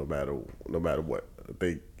prosecuted no matter what. I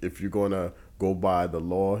think if you're gonna go by the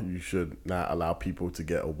law, you should not allow people to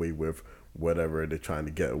get away with whatever they're trying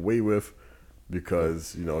to get away with,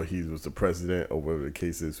 because he was the president or whatever the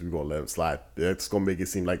case is. We're gonna let him slide. That's gonna make it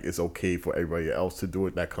seem like it's okay for everybody else to do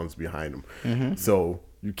it that comes behind him. So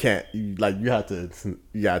you can't. You have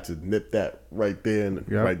to nip that right there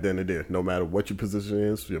and right then and there. No matter what your position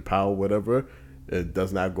is, your power, whatever. It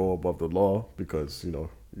does not go above the law, because you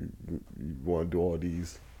want to do all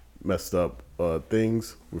these messed up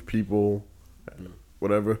things with people,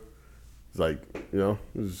 whatever. It's like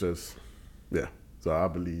it's just So I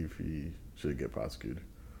believe he should get prosecuted.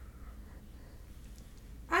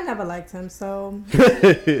 I never liked him, so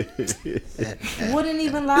wouldn't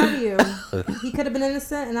even lie to you. He could have been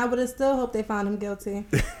innocent, and I would have still hoped they found him guilty.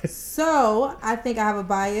 So I think I have a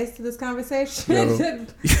bias to this conversation.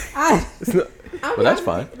 But that's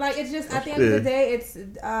fine. Like, it's just at the end of the day, it's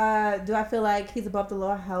do I feel like he's above the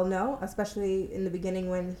law? Hell no. Especially in the beginning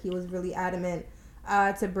when he was really adamant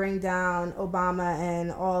to bring down Obama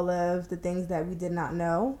and all of the things that we did not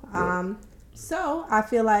know. So I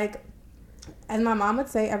feel like, as my mom would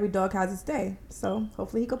say, every dog has its day. So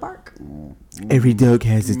hopefully he could bark. Every dog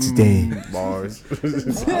has its day. Bars.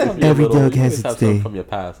 Every dog has its day. From your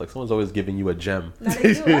past, like someone's always giving you a gem. Now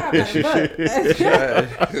they do. I have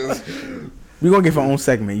that book. We gonna give our own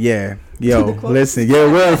segment, yeah. Yo, listen, yeah,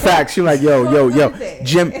 real facts. She like, yo,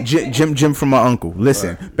 Jim from my uncle.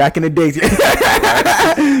 Listen, back in the days,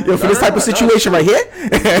 yo, for this type of situation right here,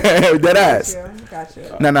 that ass.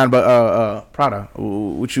 Gotcha. Nah, but Prada,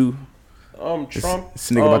 what you? Trump. This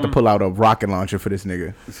nigga about to pull out a rocket launcher for this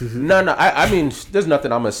nigga. No. I mean, there's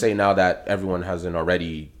nothing I'm gonna say now that everyone hasn't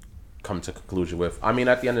already come to conclusion with. I mean,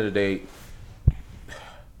 at the end of the day,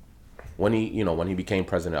 when he became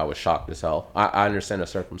president, I was shocked as hell. I understand the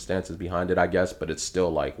circumstances behind it, I guess, but it's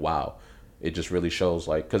still like, wow. It just really shows,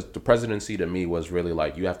 like, because the presidency to me was really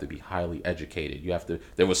like, you have to be highly educated.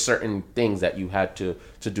 There was certain things that you had to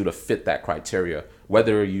do to fit that criteria,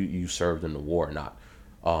 whether you served in the war or not.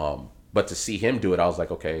 But to see him do it, I was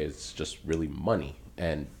like, okay, it's just really money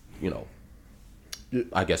and,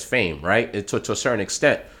 I guess fame, right? To a certain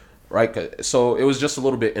extent, right? So it was just a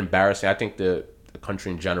little bit embarrassing. I think the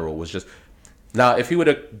country in general was just... Now, if he would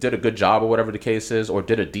have did a good job or whatever the case is, or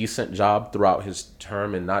did a decent job throughout his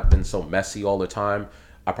term and not been so messy all the time,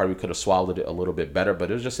 I probably could have swallowed it a little bit better, but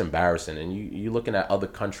it was just embarrassing. And you're looking at other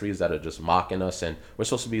countries that are just mocking us, and we're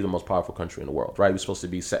supposed to be the most powerful country in the world, right? We're supposed to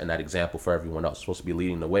be setting that example for everyone else. We're supposed to be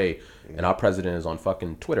leading the way, and our president is on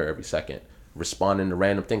fucking Twitter every second, responding to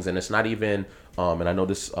random things, and it's not even, and I know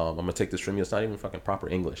this, I'm gonna take this from you, it's not even fucking proper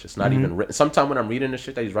English. It's not even written. Sometimes when I'm reading the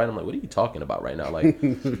shit that he's writing, I'm like, what are you talking about right now? Like,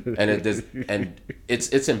 and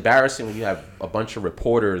it's embarrassing when you have a bunch of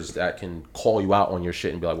reporters that can call you out on your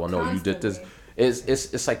shit and be like, well, no, you did this.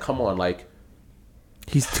 It's like, come on, like,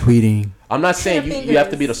 he's tweeting. I'm not saying you have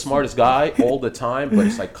to be the smartest guy all the time, but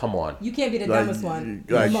it's like, come on. You can't be the dumbest one.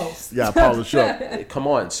 Like, most. Yeah, polish up. Come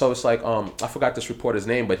on. So it's like, I forgot this reporter's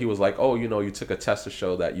name, but he was like, oh, you took a test to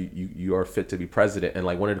show that you are fit to be president. And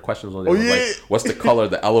like one of the questions was like, what's the color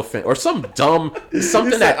of the elephant? Or something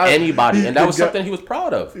that anybody, and that was something he was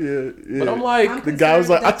proud of. Yeah. But I'm like, the guy was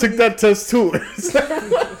like, I took that test too.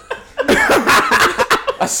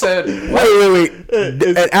 I said, wait.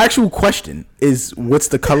 An actual question is, what's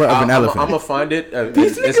the color of an elephant? I'm gonna find it.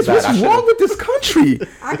 These niggas, what's wrong with this country?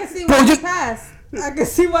 I can see why he passed. I can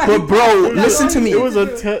see why. But bro, listen to me. It was a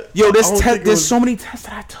test. Yo, there's so many tests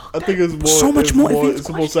that I took. I think it's more. So much more. It's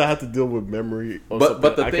supposed to have to deal with memory. But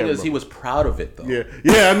the thing is, he was proud of it though.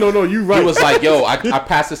 Yeah. No, you're right. He was like, yo, I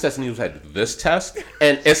passed this test, and he was like, this test,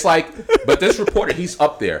 and it's like, but this reporter, he's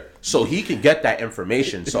up there, so he can get that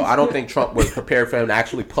information. So I don't think Trump was prepared for him to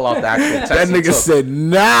actually pull out the actual test. That nigga said,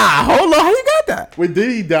 nah, hold on, how you got that? Wait,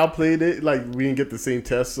 did he downplay it? Like we didn't get the same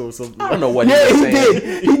test or something? I don't know what he was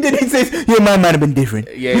saying. He did. He says, your mind might have been different.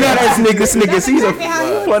 Yeah. You know that nigga. He's a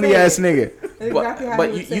funny ass nigga.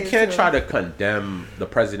 But you can't try to condemn the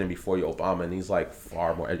president before you Obama, and he's like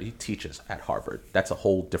far more. He teaches at Harvard. That's a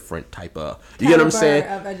whole different type of. You get what I'm saying?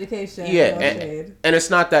 Of education. Yeah, and it's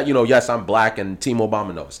not that yes, I'm black and Team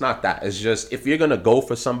Obama. No, it's not that. It's just if you're gonna go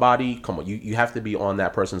for somebody, come on, you have to be on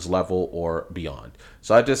that person's level or beyond.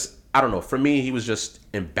 So I don't know. For me, he was just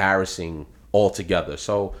embarrassing altogether.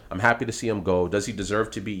 So I'm happy to see him go. Does he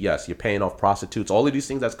deserve to be? Yes. You're paying off prostitutes. All of these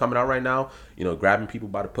things that's coming out right now, grabbing people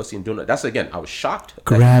by the pussy and doing that. That's, again, I was shocked.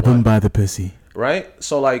 Grab him by the pussy. Right?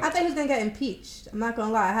 So, like, I thought he was going to get impeached. I'm not going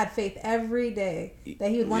to lie. I had faith every day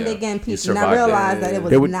that he would one day get impeached. And I realized that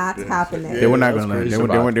it was not happening. They were not going to let it. They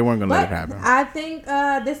weren't going to let it happen. I think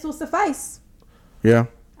this will suffice. Yeah.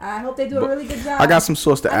 I hope they do a really good job. I got some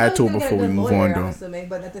sauce to add to it before we move on, though. I'm assuming,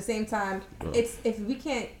 but at the same time, it's if we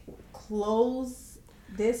can't close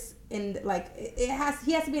this in he has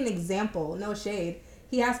to be an example. No shade.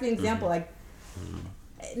 He has to be an example. Like,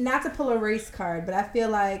 not to pull a race card, but I feel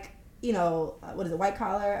like what is it? White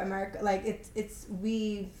collar America. Like it's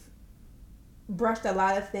we've brushed a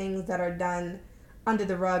lot of things that are done under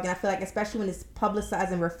the rug, and I feel like especially when it's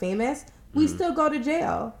publicized and we're famous, we still go to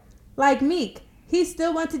jail. Like Meek. He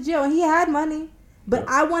still went to jail and he had money. But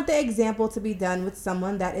I want the example to be done with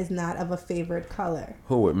someone that is not of a favored color.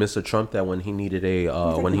 Who, with Mr. Trump, that when he needed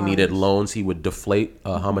needed loans, he would deflate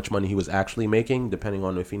how much money he was actually making, depending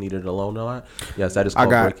on if he needed a loan or not. Yes, that is called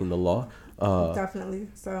breaking the law. Definitely.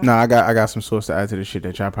 So No, I got some source to add to this shit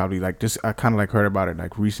that y'all probably like. Just I kind of like heard about it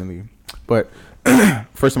like recently, but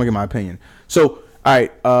first I'm gonna get my opinion. So, all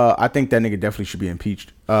right, I think that nigga definitely should be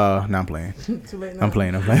impeached. No, I'm playing. too late now. I'm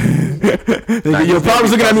playing. Nigga, your probably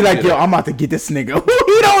looking at me like, yo, I'm about to get this nigga.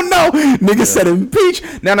 You don't know. Nigga said impeach.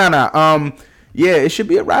 No. Yeah, it should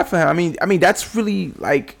be a wrap for him. I mean, that's really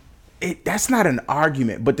like. That's not an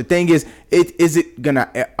argument, but the thing is,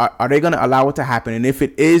 are they gonna allow it to happen? And if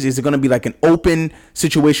it is it gonna be like an open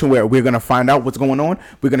situation where we're gonna find out what's going on?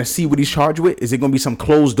 We're gonna see what he's charged with. Is it gonna be some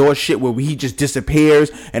closed door shit where he just disappears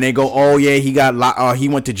and they go, oh yeah, he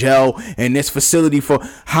went to jail in this facility for?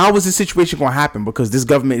 How is this situation gonna happen? Because this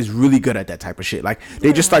government is really good at that type of shit. Like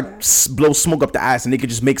they just like blow smoke up the ass and they could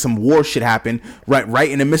just make some war shit happen right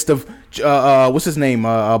in the midst of what's his name,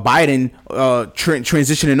 Biden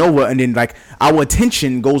transitioning over. And then like our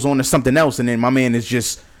attention goes on to something else, and then my man is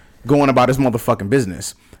just going about his motherfucking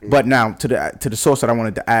business. But now to the source that I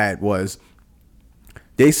wanted to add was,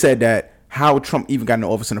 they said that how Trump even got in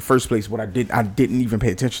office in the first place. I didn't even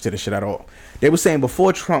pay attention to this shit at all. They were saying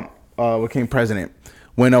before Trump became president,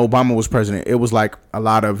 when Obama was president, it was like a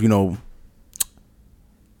lot of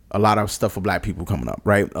stuff for black people coming up,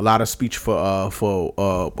 right? A lot of speech for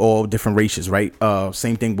all different races, right?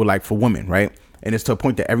 Same thing with like for women, right? And it's to a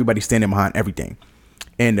point that everybody's standing behind everything.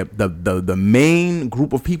 And the main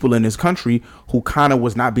group of people in this country who kind of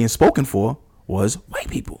was not being spoken for was white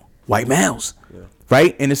people, white males,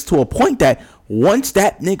 right? And it's to a point that once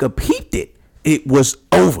that nigga peeped it, it was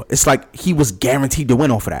over. It's like he was guaranteed to win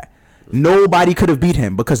off of that. Nobody could have beat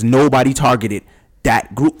him because nobody targeted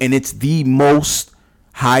that group. And it's the most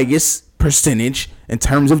highest percentage in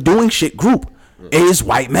terms of doing shit group is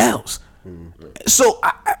white males. So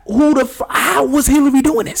how was Hillary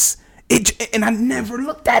doing this? And I never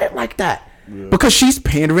looked at it like that. Because she's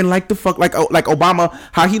pandering like the fuck, like Obama,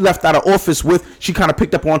 how he left out of office with, she kind of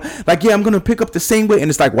picked up on, like, yeah, I'm gonna pick up the same way, and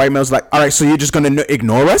it's like white males like, all right, so you're just gonna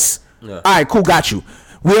ignore us? All right, cool, got you.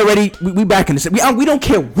 We back in this. We don't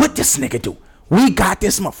care what this nigga do. We got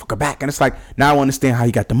this motherfucker back. And it's like, now I understand how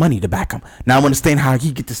he got the money to back him. Now I understand how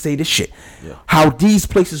he get to say this shit. How these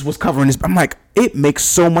places was covering this. I'm like, it makes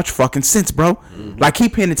so much fucking sense, bro. Like he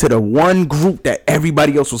pinned it to the one group that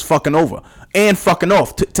everybody else was fucking over and fucking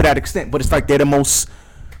off to that extent. But it's like they're the most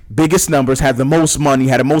biggest numbers, have the most money,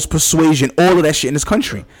 had the most persuasion, all of that shit in this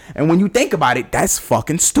country. And when you think about it, that's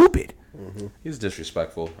fucking stupid. He's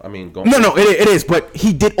disrespectful. I mean, no, it is. But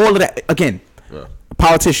he did all of that again.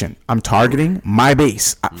 Politician, I'm targeting my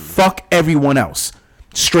base. Fuck everyone else.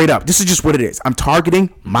 Straight up. This is just what it is. I'm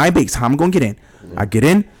targeting my base. How I'm gonna get in. I get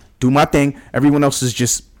in, do my thing. Everyone else is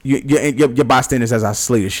just your bystanders as I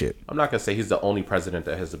slay this shit. I'm not gonna say he's the only president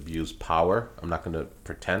that has abused power. I'm not gonna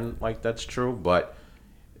pretend like that's true, but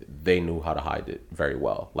they knew how to hide it very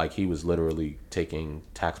well. Like he was literally taking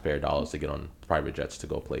taxpayer dollars to get on private jets to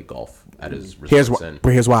go play golf at his resorts.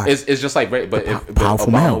 Here's why. It's just like, but if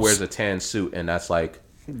Obama males wears a tan suit and that's like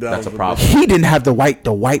that's a problem. He didn't have the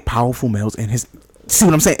white powerful males in his. See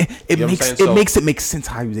what I'm saying? It makes it make sense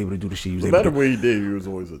how he was able to do the shit he was able to do. No matter what he did, he was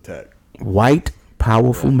always attacked. White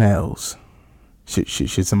powerful males.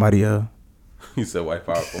 Should somebody He said white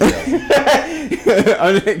powerful males.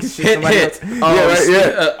 hit.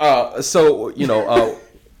 So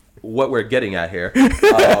what we're getting at here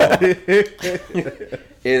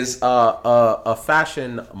is a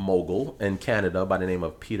fashion mogul in Canada by the name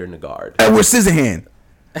of Peter Nygard. Edward Scissorhand.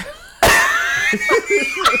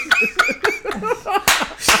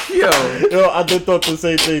 Yo, I did thought the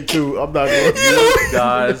same thing too. I'm not going to. You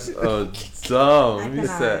guys are dumb. He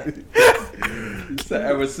said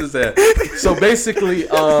Edward Scissorhand. So basically,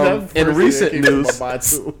 in recent news,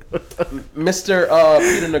 Mr.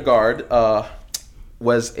 Peter Nygard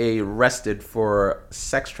was arrested for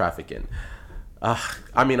sex trafficking.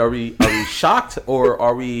 I mean, are we shocked, or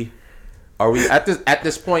are we at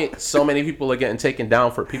this point? So many people are getting taken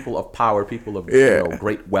down for people of power, people of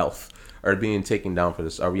great wealth are being taken down for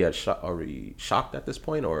this. Are we shocked at this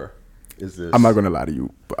point, or is this? I'm not gonna lie to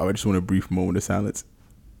you, but I just want a brief moment of silence,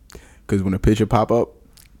 because when a picture pop up,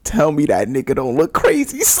 tell me that nigga don't look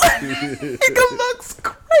crazy, son. Nigga looks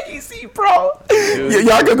crazy, bro.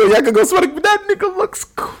 Y'all can go sweat it, but that nigga looks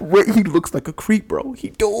crazy. He looks like a creep, bro.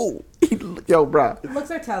 Yo, bro.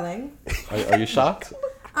 Looks are telling. Are you shocked?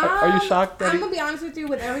 Are you shocked that I'm gonna be honest with you,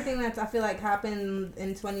 with everything that I feel like happened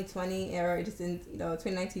in 2020 or just in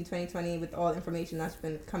 2019, 2020, with all the information that's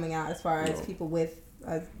been coming out as far as people with,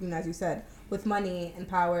 as you said, with money and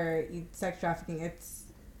power, sex trafficking, it's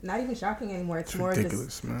not even shocking anymore. It's more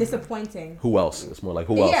just disappointing. Who else? It's more like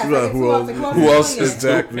who else? Yeah, who else?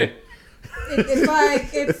 Exactly. It's like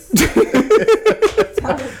it's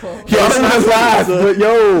Terrible. Yo, I don't want to laugh, but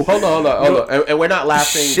yo. Hold on. And we're not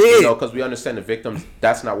laughing, Shit. because we understand the victims.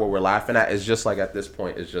 That's not what we're laughing at. It's just like at this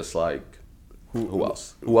point, it's just like, who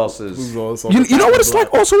else? Who else is? You know what it's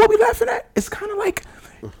like? Also, what we laughing at? It's kind of like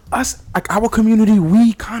us, like our community.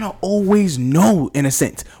 We kind of always know, in a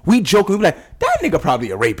sense. We joke and we be like, that nigga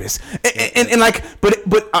probably a rapist, and like, but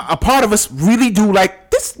a part of us really do like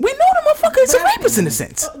this. We know the motherfucker is a rapist in a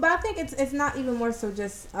sense. But I think it's not even more so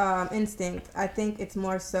just instinct. I think it's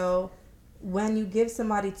more so when you give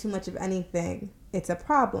somebody too much of anything, it's a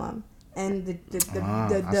problem. And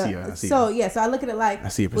I see so I look at it like, I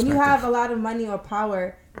see your when you perspective. have a lot of money or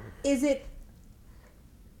power, is it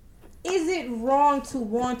wrong to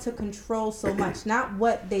want to control so much? Not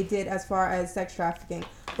what they did as far as sex trafficking,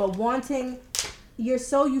 but wanting. You're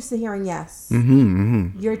so used to hearing yes.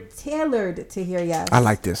 You're tailored to hear yes. I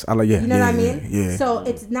like this. I like You know what I mean? Yeah. So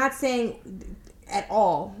it's not saying at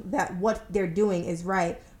all that what they're doing is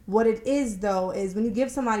right. What it is, though, is when you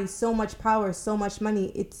give somebody so much power, so much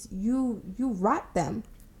money, it's you rot them.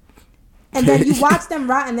 And then you watch them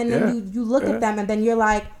rot, and then you look at them, and then you're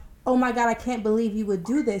like, oh my God, I can't believe you would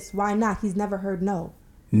do this. Why not? He's never heard no.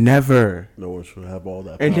 Never. No one should have all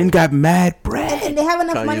that. And power. then got mad bread. And they have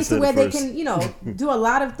enough Kanye money to said where it they first. can, do a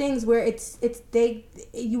lot of things where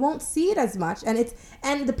you won't see it as much,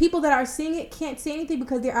 and the people that are seeing it can't say anything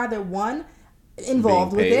because they're either one,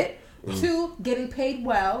 involved with it, two, getting paid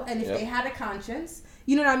well, and if they had a conscience,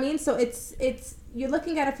 you know what I mean. So it's you're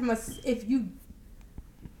looking at it from if you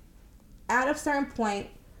at a certain point,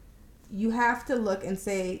 you have to look and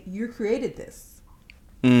say you created this.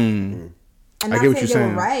 And I not get what saying you're they were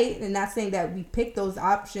saying. right, and not saying that we picked those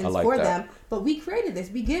options like for that. them, but we created this.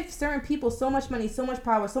 We give certain people so much money, so much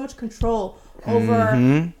power, so much control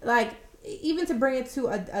over, like, even to bring it to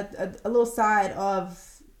a little side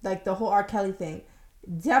of, like, the whole R. Kelly thing.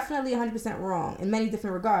 Definitely 100% wrong in many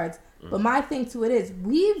different regards. But my thing to it is,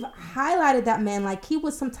 we've highlighted that man like he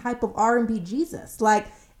was some type of R&B Jesus. Like,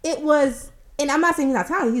 it was, and I'm not saying he's not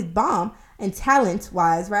talented, he's bomb and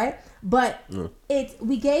talent-wise, right? But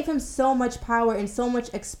we gave him so much power and so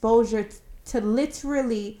much exposure to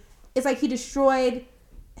literally, it's like he destroyed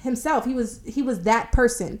himself. He was that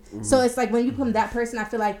person. So it's like when you become that person, I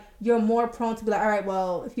feel like you're more prone to be like, all right,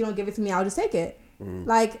 well, if you don't give it to me, I'll just take it.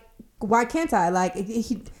 Like, why can't I? Like,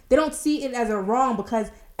 they don't see it as a wrong because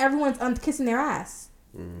everyone's kissing their ass.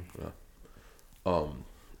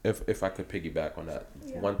 If I could piggyback on that,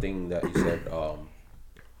 one thing that you said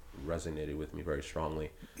resonated with me very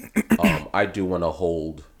strongly. I do want to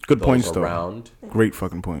hold Good those points, though. around Great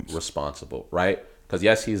fucking points. responsible, right? Because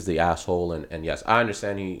yes, he's the asshole, and yes, I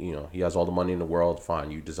understand he has all the money in the world.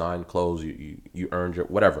 Fine, you design clothes, you earned your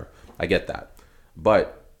whatever. I get that,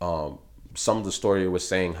 but some of the story was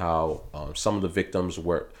saying how some of the victims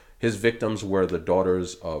were the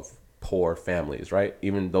daughters of poor families, right?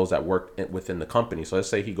 Even those that work within the company. So let's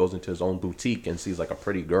say he goes into his own boutique and sees like a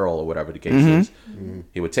pretty girl or whatever the case is,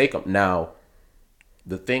 he would take them. Now,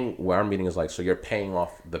 the thing where I'm meeting is like, so you're paying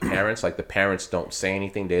off the parents. Like the parents don't say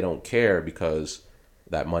anything, they don't care because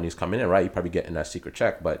that money's coming in, right? You're probably getting that secret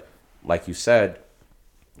check. But like you said,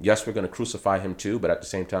 yes, we're going to crucify him too, but at the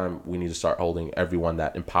same time, we need to start holding everyone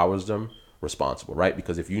that empowers them responsible, right?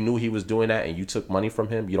 Because if you knew he was doing that and you took money from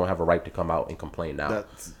him, you don't have a right to come out and complain now.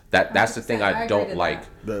 That's the thing I don't like.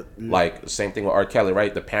 Like same thing with R. Kelly,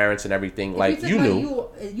 right? The parents and everything. Like you knew,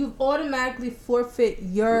 you automatically forfeit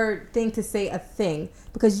your thing to say a thing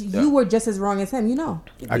because you were just as wrong as him.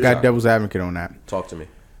 I got devil's advocate on that. Talk to me.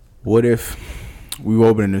 What if we were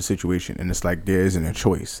open in this situation and it's like there isn't a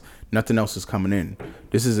choice? Nothing else is coming in.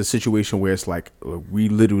 This is a situation where it's like we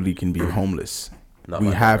literally can be homeless.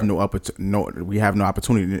 We have no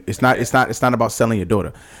opportunity. It's not about selling your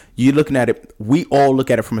daughter. You're looking at it. We all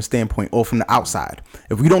look at it from a standpoint or from the outside.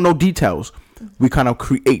 If we don't know details, we kind of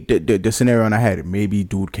create the scenario in our head. Maybe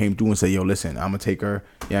dude came through and said, "Yo, listen, I'm gonna take her.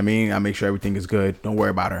 You know what I mean? I make sure everything is good. Don't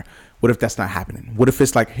worry about her." What if that's not happening? What if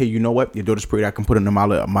it's like, "Hey, you know what? Your daughter's pretty. I can put in a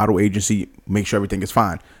model agency. Make sure everything is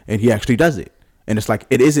fine." And he actually does it. And it's like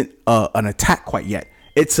it isn't an attack quite yet.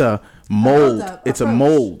 It's a mold. It's a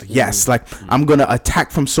mold. Yes, like I'm gonna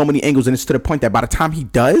attack from so many angles, and it's to the point that by the time he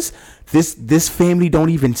does, this family don't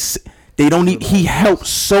even. They don't need. He helped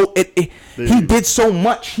so he did so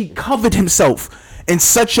much. He covered himself in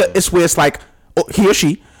such a. It's where it's like he or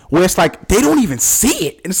she. Where it's like they don't even see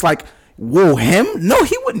it, and it's like. Whoa, him? No,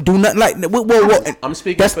 he wouldn't do nothing like. Whoa. I'm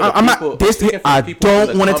speaking for the people. I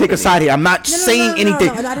don't want to take a side here. I'm not saying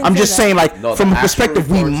anything. I'm just saying, like, from a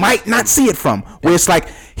perspective we might not see it from, where it's like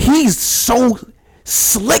he's so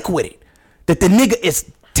slick with it that the nigga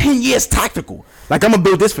is 10 years tactical. Like, I'm gonna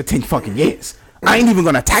build this for 10 fucking years. I ain't even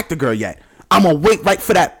gonna attack the girl yet. I'm gonna wait right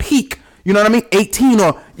for that peak. You know what I mean? 18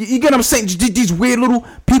 or you get what I'm saying? These weird little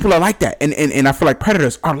people are like that, and I feel like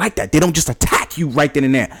predators are like that. They don't just attack you right then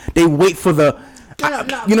and there. They wait for the. No,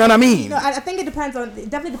 you know what I mean? No, I think it definitely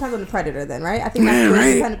depends on the predator then, right? I think that's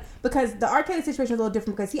really dependent, because the R. Kelly situation is a little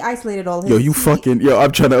different because he isolated all his.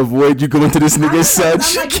 I'm trying to avoid you going to this nigga's side.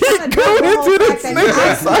 You can't go into this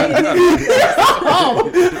nigga's side.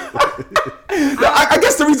 I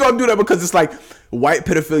guess the reason I'm doing that because it's like white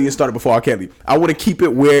pedophilia started before R. Kelly. I want to keep it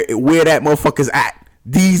where that motherfucker's at.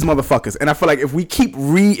 These motherfuckers, and I feel like if we keep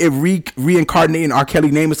reincarnating R.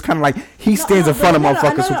 Kelly name, it's kind of like he stands in front of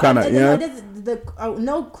motherfuckers who kind of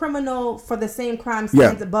no criminal for the same crime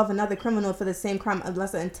stands above another criminal for the same crime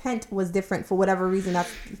unless the intent was different for whatever reason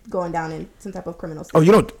that's going down in some type of criminal system. Oh,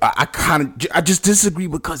 you know, I just disagree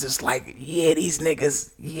because it's like, these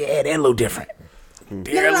niggas, they're a little different.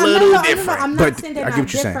 They're a little different. I'm not saying they're not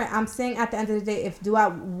different. I'm saying at the end of the day,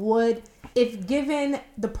 if given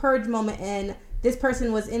the purge moment and this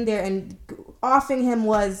person was in there and offing him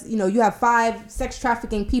was, you have 5 sex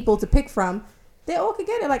trafficking people to pick from, they all could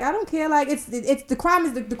get it. Like, I don't care. Like, it's the crime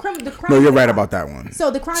is the crime. No, you're right about that one. So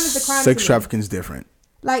the crime is the crime. Sex trafficking is different.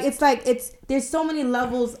 Like, there's so many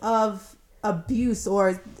levels of abuse,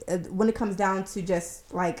 or when it comes down to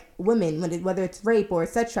just like women, whether it's rape or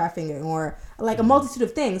sex trafficking or like a multitude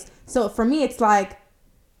of things. So for me, it's like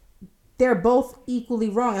they're both equally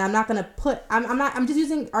wrong, and I'm not gonna put. I'm just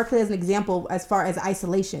using R. Kelly as an example as far as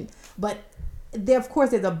isolation, but. Of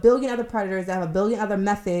course, there's a billion other predators that have a billion other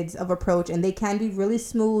methods of approach, and they can be really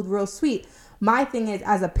smooth, real sweet. My thing is,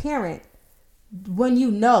 as a parent, when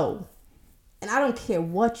and I don't care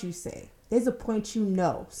what you say, there's a point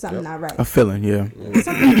something not right. A feeling,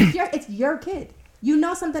 It's your kid.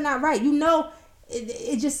 Something not right.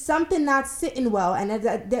 It's just something not sitting well. And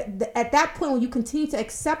at that point, when you continue to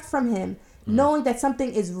accept from him, knowing that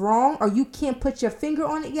something is wrong or you can't put your finger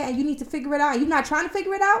on it yet and you need to figure it out and you're not trying to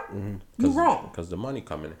figure it out, you're wrong. Because the money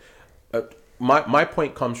coming in. My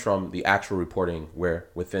point comes from the actual reporting where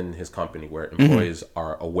within his company where employees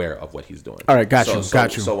are aware of what he's doing. All right, got you.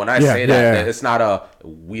 So when I say that, it's not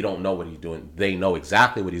we don't know what he's doing. They know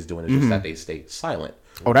exactly what he's doing. It's just that they stay silent.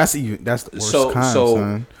 Oh, that's the worst kind,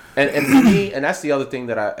 son. And for me, and that's the other thing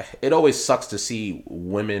that it always sucks to see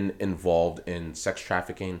women involved in sex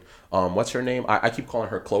trafficking. What's her name? I keep calling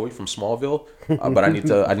her Chloe from Smallville, but I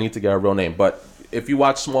need to get her real name. But if you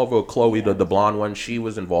watch Smallville, Chloe, the blonde one, she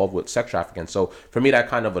was involved with sex trafficking. So for me, that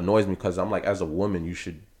kind of annoys me because I'm like, as a woman, you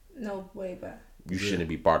should. No way back. You shouldn't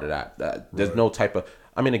be part of that. There's no type of.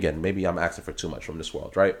 I mean, again, maybe I'm asking for too much from this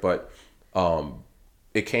world, right? But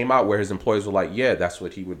it came out where his employees were like, yeah, that's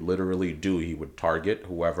what he would literally do. He would target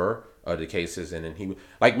whoever the case is, and then he would,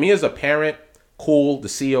 like me as a parent, cool. The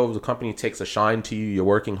CEO of the company takes a shine to you. You're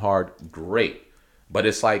working hard, great. But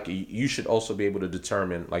it's like you should also be able to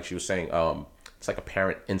determine, like she was saying, it's like a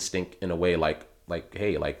parent instinct in a way, like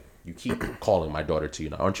hey, like you keep calling my daughter to you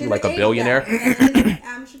now. Aren't you like a billionaire?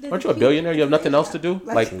 Aren't you a billionaire? You have nothing else to do?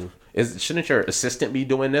 Like, shouldn't your assistant be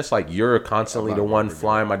doing this? Like, you're constantly the one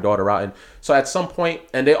flying my daughter out. And so at some point,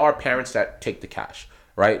 and there are parents that take the cash,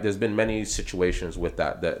 right? There's been many situations with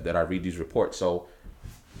that I read these reports. So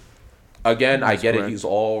again, I get it. He's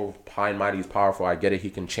all high and mighty. He's powerful. I get it.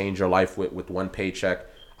 He can change your life with one paycheck.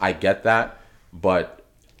 I get that. But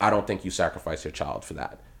I don't think you sacrifice your child for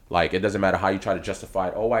that. Like, it doesn't matter how you try to justify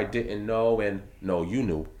it. Oh, I didn't know. And no, you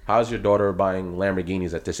knew. How's your daughter buying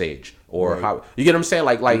Lamborghinis at this age? Or how, you get what I'm saying?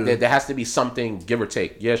 Like there has to be something, give or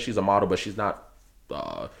take. Yeah, she's a model, but she's not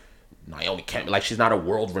Naomi Campbell. Like, she's not a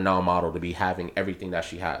world-renowned model to be having everything that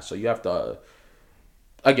she has. So you have to,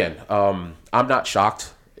 again, I'm not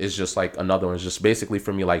shocked. It's just like another one. It's just basically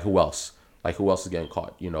for me, like, who else? Like, who else is getting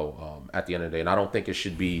caught, at the end of the day? And I don't think it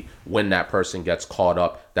should be when that person gets caught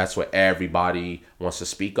up, that's where everybody wants to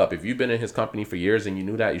speak up. If you've been in his company for years and you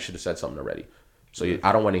knew that, you should have said something already. So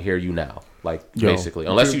I don't want to hear you now, basically.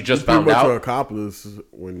 Unless you just found out. You're accomplice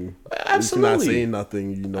when you're not saying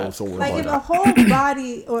nothing, someone. Like, if a whole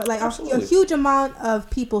body or like a huge amount of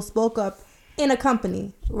people spoke up in a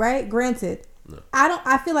company, right? Granted. No.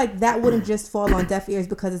 I feel like that wouldn't just fall on deaf ears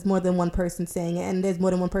because it's more than one person saying it and there's more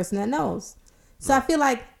than one person that knows. So I feel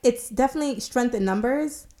like it's definitely strength in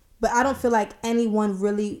numbers, but I don't feel like anyone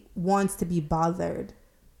really wants to be bothered.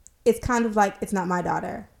 It's kind of like, it's not my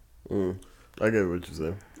daughter. I get what you're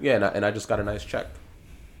saying. Yeah, and I just got a nice check.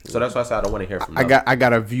 So that's why I said I don't want to hear from them. I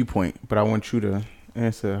got a viewpoint, but I want you to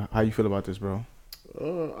answer how you feel about this, bro.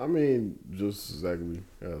 I mean, just exactly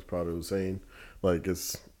as Prada was saying. Like,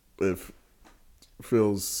 if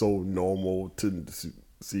feels so normal to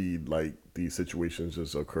see like these situations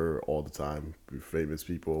just occur all the time with famous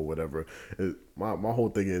people or whatever. My whole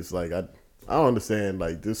thing is like I don't understand.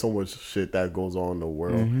 Like, there's so much shit that goes on in the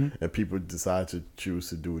world, and people decide to choose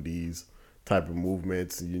to do these type of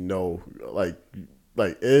movements. You know, like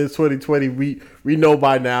it's 2020. We know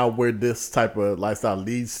by now where this type of lifestyle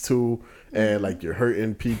leads to, and like you're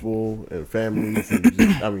hurting people and families, and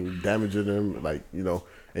just, damaging them. Like, you know,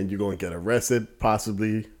 and you're going to get arrested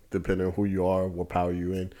possibly, depending on who you are, what power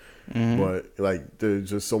you in. But like, there's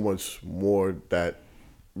just so much more that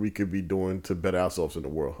we could be doing to better ourselves in the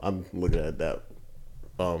world. I'm looking at that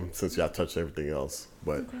since y'all touched everything else.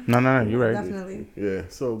 But No, you're right. Definitely. yeah,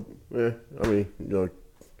 so yeah, you know,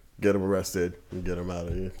 get them arrested and get them out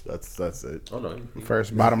of here. That's it. Oh no.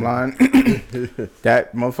 First, bottom line,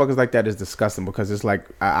 that motherfuckers like that is disgusting because it's like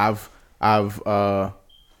I've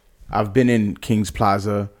been in King's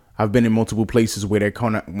Plaza. I've been in multiple places where they're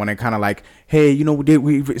kind of like, hey, you know,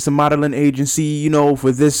 it's a modeling agency, you know,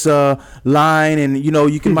 for this line, and you know,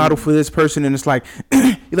 you can model for this person, and it's like,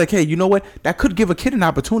 you're like, hey, you know what? That could give a kid an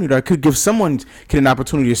opportunity, or it could give kid an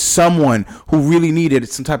opportunity, or someone who really needed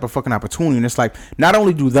some type of fucking opportunity. And it's like, not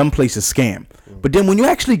only do them places scam, but then when you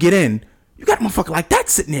actually get in, you got a motherfucker like that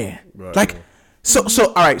sitting there, right, like, so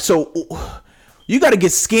all right, so. You got to get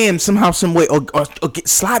scammed somehow, some way, or get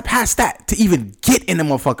slide past that to even get in the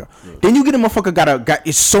motherfucker. Yeah. Then you get a motherfucker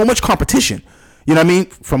it's so much competition. You know what I mean?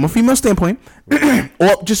 From a female standpoint,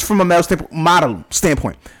 or just from a male standpoint, model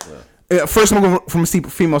standpoint. Yeah. First, I'm going from a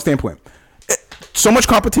female standpoint. So much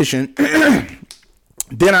competition.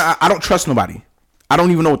 Then I don't trust nobody. I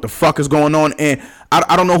don't even know what the fuck is going on, and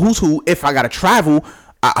I don't know who's who. If I gotta travel,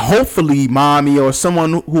 hopefully mommy or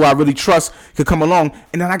someone who I really trust could come along,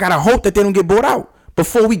 and then I gotta hope that they don't get bought out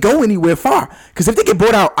before we go anywhere far, because if they get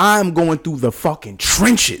bought out, I'm going through the fucking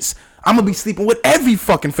trenches. I'm gonna be sleeping with every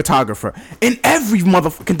fucking photographer and every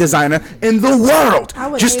motherfucking designer in the world. I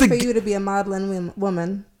would hate for you to be a modeling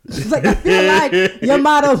woman. Like, I feel like your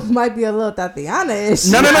model might be a little Tatiana-ish.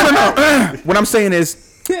 No. What I'm saying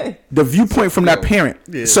is the viewpoint from that parent.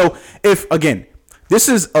 Yeah. So if this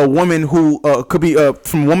is a woman who could be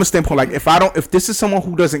from a woman's standpoint, like if this is someone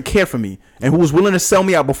who doesn't care for me and who is willing to sell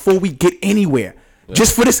me out before we get anywhere,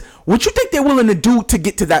 just for this, what you think they're willing to do to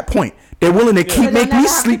get to that point? They're willing to make me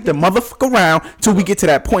sleep the motherfucker around till we get to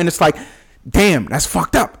that point. It's like, damn, that's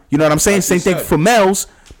fucked up. You know what I'm saying? Like, same thing for males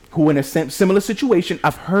who in a similar situation.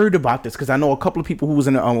 I've heard about this because I know a couple of people who was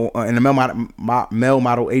in the male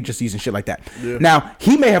model agencies and shit like that. Yeah. Now,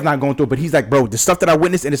 he may have not gone through it, but he's like, bro, the stuff that I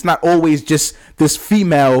witnessed, and it's not always just this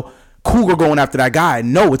female cougar going after that guy.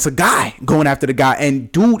 No, it's a guy going after the guy,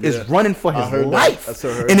 and dude is running for his life.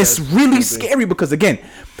 And it's really scary because, again,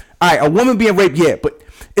 all right, a woman being raped, yeah, but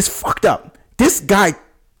it's fucked up. This guy,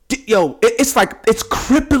 it's like, it's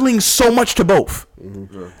crippling so much to both.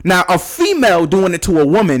 Mm-hmm. Now, a female doing it to a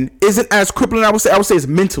woman isn't as crippling. I would say it's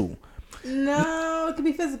mental. No, it could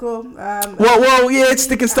be physical. Well, yeah, it's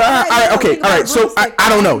sticking stuff. All right. So I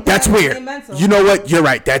don't know. That's weird. You know what? You're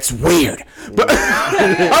right. That's weird. But all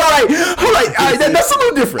right. That's a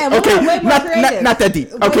little different. Okay, not that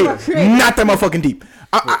deep. Okay, not that motherfucking deep.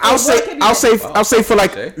 I'll say for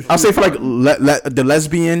the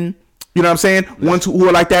lesbian. You know what I'm saying? Ones who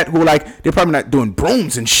are like that, who are like, they're probably not doing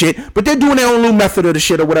brooms and shit, but they're doing their own little method of the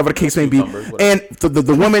shit or whatever the case may be. And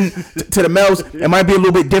the women to the males, it might be a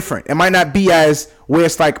little bit different. It might not be as where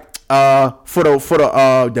it's like for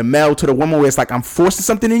the male to the woman where it's like I'm forcing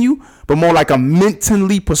something in you, but more like I'm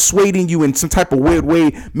mentally persuading you in some type of weird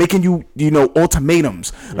way, making you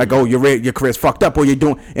ultimatums like, oh, your career's fucked up, or you're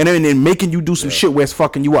doing, and then making you do some shit where it's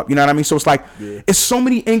fucking you up. You know what I mean? So it's like it's so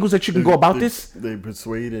many angles that you can go about this. They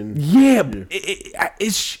persuade and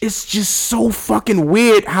it's just so fucking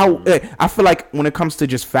weird how I feel like when it comes to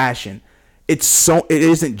just fashion, it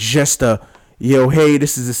isn't just a hey,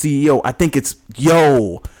 this is the CEO. I think it's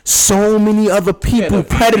so many other people,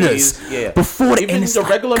 predators before the even the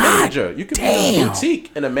regular manager. You could be a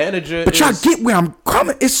boutique and a manager. But y'all get where I'm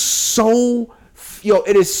coming. It's so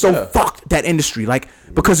it is so fucked, that industry, like,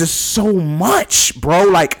 because it's so much, bro.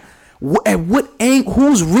 Like, at what angle?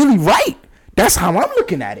 Who's really right? That's how I'm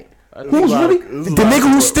looking at it. Who's really the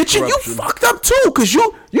nigga who's stitching you? Fucked up too, because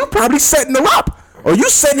you probably setting her up, or you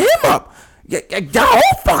setting him up. Y'all all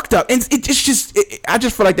fucked up, and it's just I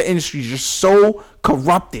just feel like the industry is just so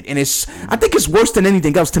corrupted, and I think it's worse than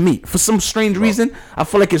anything else to me. For some strange reason, I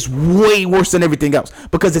feel like it's way worse than everything else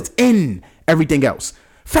because it's in everything else.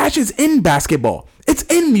 Fashion's in basketball. It's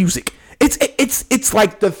in music. It's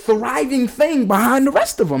like the thriving thing behind the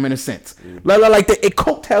rest of them in a sense. Like it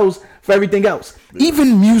coattails for everything else.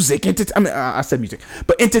 Even music, I said music,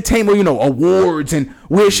 but entertainment, awards and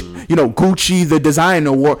Gucci, the design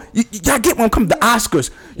award. Y'all get when it comes to the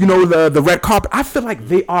Oscars, the red carpet. I feel like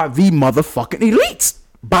they are the motherfucking elites.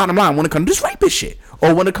 Bottom line, when it comes to this rapist shit,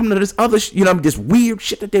 or when it comes to this other, this weird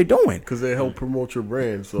shit that they're doing, because they help promote your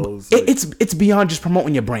brand. So it's beyond just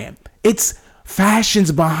promoting your brand. It's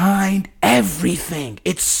fashion's behind everything.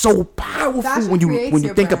 It's so powerful Fashion when you creates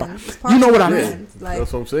your think brand. about. It's part You know of what your I mean? brand. Like,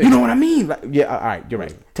 that's what I'm saying. You know what I mean? Like, yeah, all right, you're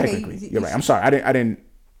right. Technically, Okay, you're right. I'm sorry. I didn't.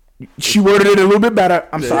 She worded it a little bit better.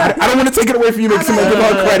 I'm sorry. I don't want to take it away from you. Make somebody give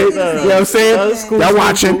her credit. You know what I'm saying? That's cool. Y'all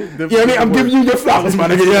watching? You know what I mean? I'm giving you your flowers, my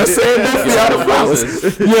nigga. You know what I'm saying? Both of y'all the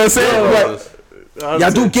flowers. You know what I'm saying? But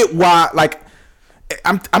y'all do get why, like,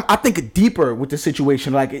 I think deeper with the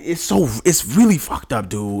situation. Like, it's really fucked up,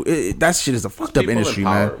 dude. That shit is a fucked up People in industry,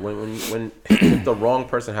 power. man. When if the wrong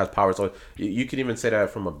person has power, so you can even say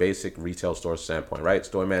that from a basic retail store standpoint, right?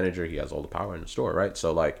 Store manager, he has all the power in the store, right?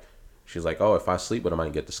 So like, she's like, oh, if I sleep with him, I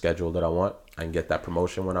can get the schedule that I want. I can get that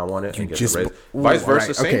promotion when I want it. And get the raise. Vice versa,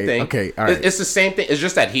 right, same thing. Okay, all right. It's the same thing. It's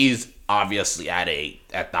just that he's obviously at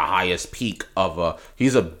the highest peak of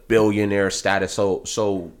he's a billionaire status.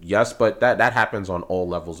 So yes, but that happens on all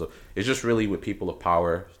levels of. It's just really with people of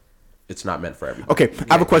power. It's not meant for everybody. Okay,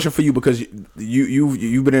 I have a question for you because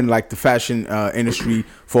you've been in like the fashion industry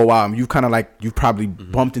for a while. And you've kind of like you've probably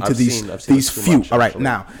bumped into I've these seen few. much, All right, actually.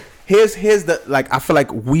 now here's the like I feel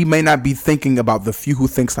like we may not be thinking about the few who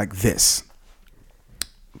thinks like this,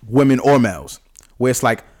 women or males, where it's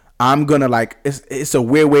like I'm gonna like it's a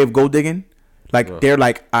weird way of gold digging. Like they're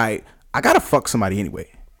like I gotta fuck somebody anyway.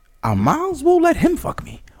 I might as well let him fuck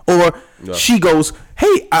me. Or she goes,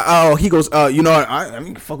 hey, he goes, I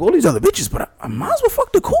mean, fuck all these other bitches, but I might as well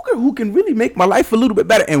fuck the cougar who can really make my life a little bit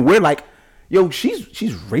better. And we're like, yo,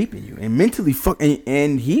 she's raping you and mentally fucking.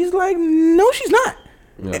 And he's like, no, she's not.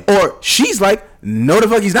 Yeah. Or she's like, no, the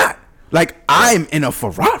fuck he's not. Like, I'm in a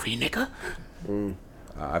Ferrari, nigga.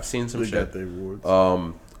 I've seen some They shit. got their awards.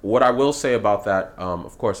 What I will say about that,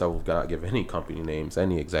 of course, I will not give any company names,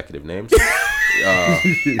 any executive names. The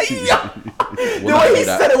way he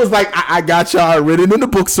said it was like, I got y'all written in the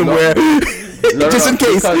book somewhere, just in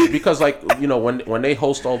case. Because like, when they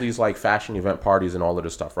host all these like fashion event parties and all of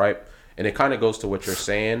this stuff, right? And it kind of goes to what you're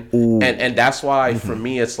saying. And that's why for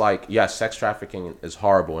me, it's like, yes, sex trafficking is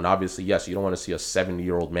horrible. And obviously, yes, you don't want to see a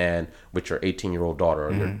 70-year-old man with your 18-year-old daughter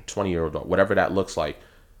or your 20-year-old daughter, whatever that looks like.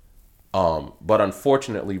 But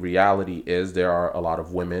unfortunately, reality is there are a lot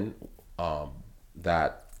of women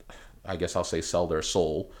that I guess I'll say sell their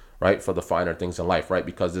soul, right, for the finer things in life, right?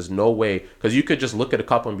 Because there's no way, because you could just look at a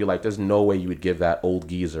couple and be like, there's no way you would give that old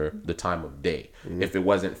geezer the time of day if it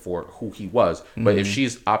wasn't for who he was. But if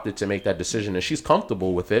she's opted to make that decision and she's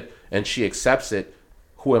comfortable with it and she accepts it,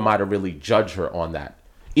 who am I to really judge her on that?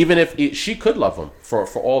 Even if she could love him, for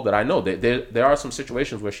all that I know, there are some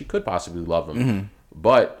situations where she could possibly love him,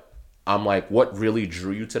 but I'm like, what really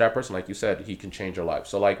drew you to that person? Like you said, he can change your life.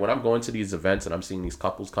 So like when I'm going to these events and I'm seeing these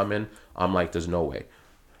couples come in, I'm like, there's no way,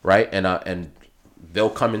 right? And they'll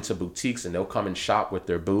come into boutiques and they'll come and shop with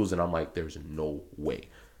their booze, and I'm like, there's no way.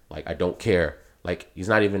 Like, I don't care. Like, he's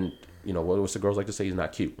not even, what's the girls like to say? He's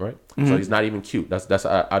not cute, right? So he's not even cute.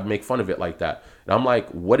 I'd make fun of it like that. And I'm like,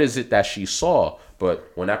 what is it that she saw?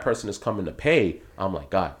 But when that person is coming to pay, I'm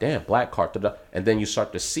like, God damn, black card. And then you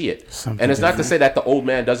start to see it. Something and it's not different. to say that the old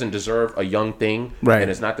man doesn't deserve a young thing. Right.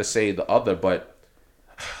 And it's not to say the other, but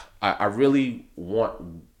I really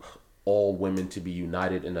want all women to be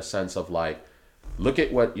united in a sense of like, look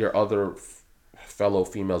at what your other fellow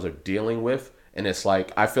females are dealing with. And it's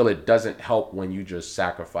like, I feel it doesn't help when you just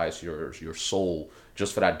sacrifice your soul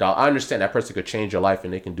just for that dollar. I understand that person could change your life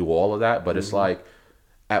and they can do all of that, but it's like,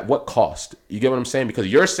 at what cost? You get what I'm saying? Because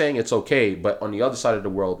you're saying it's okay, but on the other side of the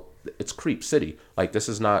world, it's creep city. Like, this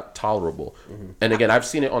is not tolerable. And again, I've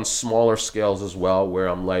seen it on smaller scales as well, where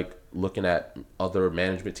I'm like looking at other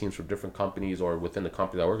management teams from different companies or within the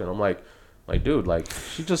company that I work in. I'm like, dude, like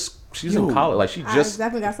she's in college. Like she I just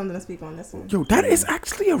definitely got something to speak on this one. Yo, that is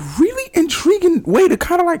actually a really intriguing way to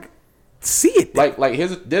kind of like see it. like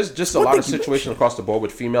there's just a One lot of thing you situations across the board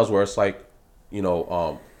with females where it's like,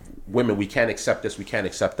 women, we can't accept this, we can't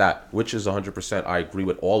accept that, which is 100%. I agree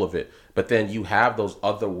with all of it. But then you have those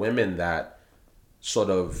other women that sort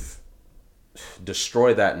of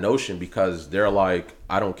destroy that notion because they're like,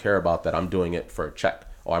 I don't care about that. I'm doing it for a check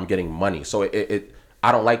or I'm getting money. So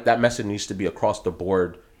I don't like that message. Needs to be across the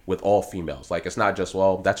board with all females. Like, it's not just,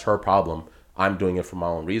 well, that's her problem. I'm doing it for my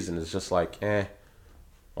own reason. It's just like, I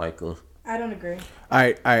don't agree.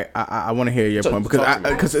 I want to hear your point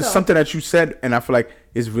because it's something that you said, and I feel like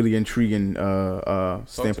it's really intriguing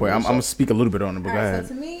standpoint. I'm gonna speak a little bit on it, but go ahead.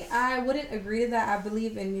 So to me, I wouldn't agree to that. I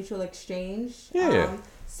believe in mutual exchange. Yeah.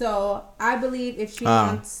 So I believe if she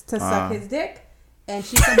wants to suck his dick and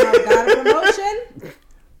she somehow got a promotion,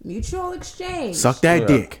 mutual exchange. Suck that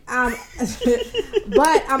dick.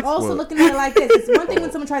 But I'm also looking at it like this. It's one thing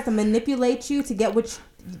when someone tries to manipulate you to get what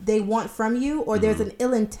they want from you, or there's an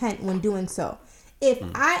ill intent when doing so. If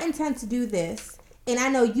I intend to do this, and I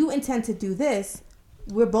know you intend to do this,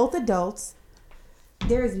 we're both adults.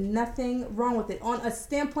 There is nothing wrong with it. On a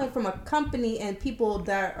standpoint from a company and people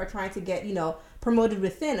that are trying to get, promoted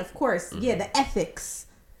within, of course, the ethics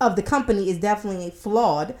of the company is definitely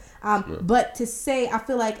flawed. But to say, I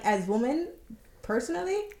feel like as women,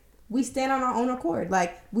 personally, we stand on our own accord.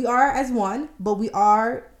 Like, we are as one, but we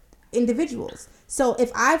are individuals. So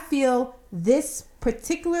if I feel this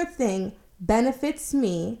particular thing benefits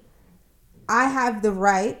me, I have the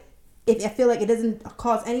right, if I feel like it doesn't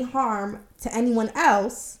cause any harm to anyone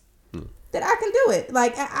else, then I can do it.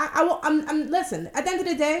 Like, listen, at the end of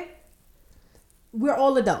the day, we're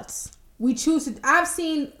all adults. We choose to. I've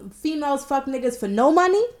seen females fuck niggas for no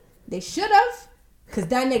money. They should have, because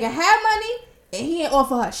that nigga had money and he ain't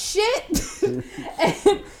offer her shit.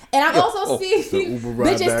 and I've also seen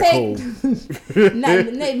bitches take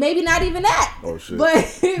maybe not even that. Oh shit!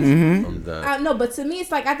 But no, but to me,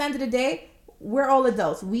 it's like at the end of the day, we're all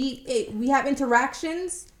adults. We have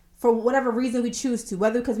interactions for whatever reason we choose to,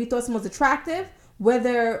 whether because we thought someone was attractive,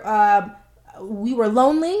 whether we were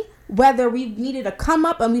lonely, whether we needed a come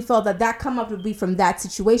up and we felt that come up would be from that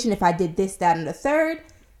situation if I did this, that, and the third.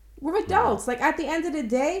 We're adults. Like, at the end of the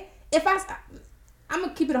day, I'm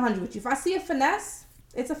gonna keep it 100 with you. If I see a finesse,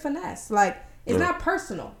 it's a finesse. Like, it's not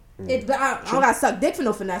personal. I don't gotta suck dick for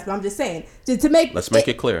no finesse, but I'm just saying to make. Let's make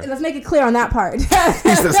it clear. Let's make it clear on that part. Let's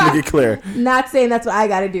make it clear. Not saying that's what I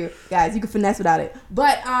gotta do, guys. You can finesse without it.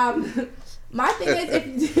 But my thing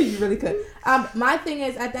is, if you really could. My thing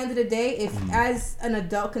is, at the end of the day, if as an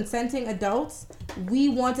adult, consenting adults, we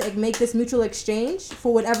want to make this mutual exchange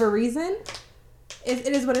for whatever reason, it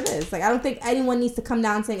is what it is. Like, I don't think anyone needs to come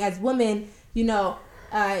down saying, as women, Sarah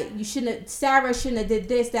shouldn't have did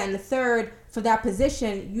this, that, and the third for that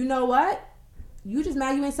position. You know what? You just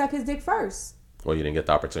mad you ain't suck his dick first. Well, you didn't get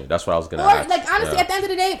the opportunity. That's what I was gonna ask. Like, honestly, at the end of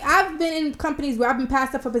the day, I've been in companies where I've been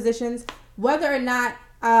passed up for positions, whether or not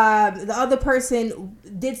the other person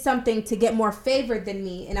did something to get more favored than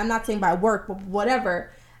me, and I'm not saying by work, but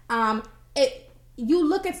whatever. You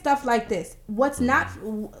look at stuff like this. What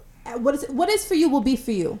is for you will be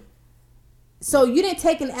for you. So you didn't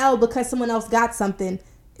take an L because someone else got something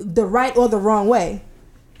the right or the wrong way.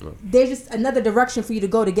 There's just another direction for you to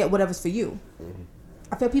go to get whatever's for you.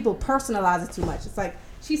 I feel people personalize it too much. It's like,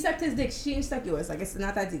 she sucked his dick, she ain't suck yours. Like, it's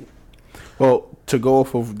not that deep. Well, to go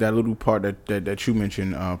off of that little part that you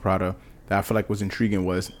mentioned, Prada, that I feel like was intriguing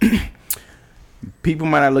was people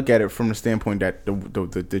might not look at it from the standpoint that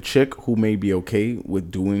the chick who may be okay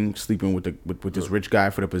with sleeping with this rich guy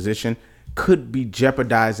for the position could be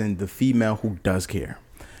jeopardizing the female who does care.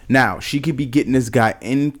 Now, she could be getting this guy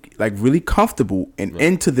in, like, really comfortable and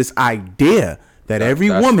into this idea that every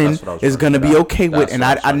woman is going to be okay with. And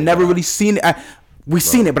I never really seen it. We've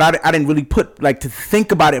seen it, but I didn't really put, like, to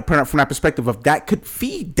think about it from that perspective of that could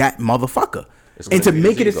feed that motherfucker. And to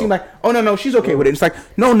make it seem like, oh, no, she's okay with it. It's like,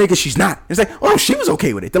 no, nigga, she's not. It's like, oh, no, she was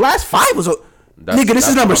okay with it. The last 5 was nigga, this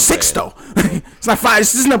is number 6, though. It's not 5.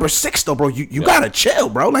 This is number 6, though, bro. You gotta chill,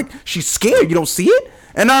 bro. Like, she's scared. You don't see it?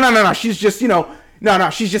 And no. She's just,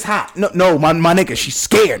 she's just hot. No, my nigga, she's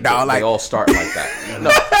scared, dog. Like, they all start like that. No.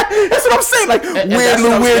 That's what I'm saying. Like,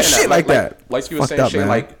 weird shit like that. Like you were saying, shit,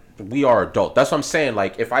 like, we are adult. That's what I'm saying.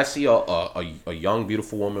 Like, if I see a young,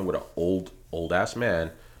 beautiful woman with an old ass man,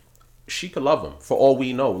 she could love him for all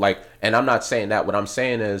we know. Like, and I'm not saying that. What I'm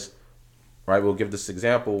saying is, right, we'll give this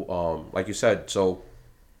example. Like you said, so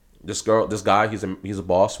this guy, he's a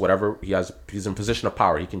boss, whatever. He's in a position of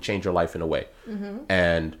power. He can change your life in a way.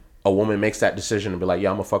 And a woman makes that decision and be like,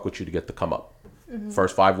 yeah, I'm gonna fuck with you to get the come up.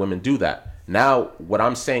 First 5 women do that. Now, what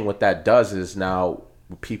I'm saying, what that does is, now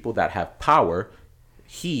people that have power,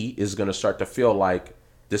 he is gonna start to feel like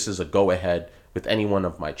this is a go ahead with anyone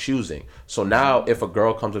of my choosing. So now if a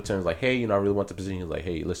girl comes up to him and is like, hey, I really want the position, he's like,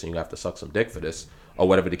 hey, listen, you have to suck some dick for this, or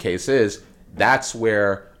whatever the case is. That's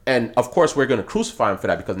where, and of course we're going to crucify him for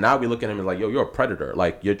that, because now we look at him and like, yo, you're a predator.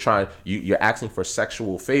 Like, you're asking for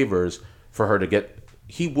sexual favors for her to get,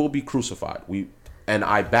 he will be crucified. And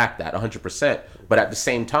I back that 100%. But at the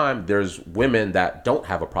same time, there's women that don't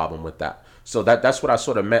have a problem with that. So that's what I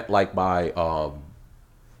sort of meant, like, by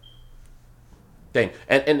thing.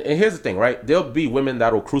 And here's the thing, right? There'll be women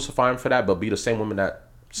that will crucify him for that, but be the same women that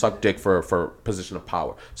suck dick for position of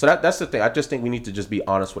power. So that's the thing. I just think we need to just be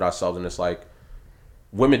honest with ourselves, and it's like,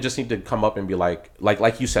 women just need to come up and be like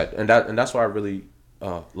you said, and that's why I really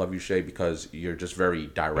love you, Shay, because you're just very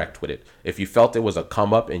direct with it. If you felt it was a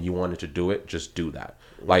come up and you wanted to do it, just do that.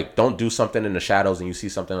 Like, don't do something in the shadows and you see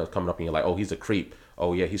something that's coming up and you're like, oh, he's a creep.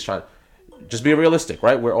 Oh yeah, he's trying. Just be realistic,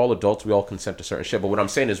 right? We're all adults. We all consent to certain shit. But what I'm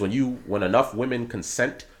saying is, when enough women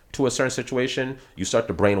consent to a certain situation, you start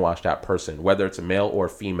to brainwash that person, whether it's a male or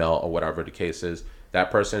female or whatever the case is. That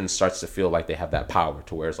person starts to feel like they have that power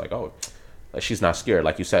to where it's like, oh, she's not scared.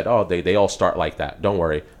 Like you said, oh, they all start like that. Don't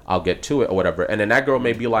worry, I'll get to it or whatever. And then that girl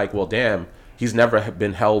may be like, well, damn, he's never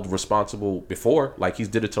been held responsible before. Like, he's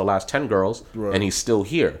did it to the last 10 girls, right, and he's still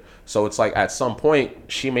here. So it's like, at some point,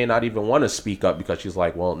 she may not even want to speak up because she's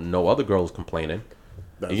like, well, no other girl is complaining.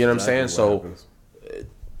 That's, you know what I'm saying? So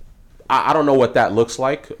I don't know what that looks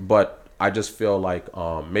like, but I just feel like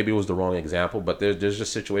maybe it was the wrong example. But there's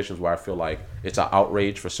just situations where I feel like it's an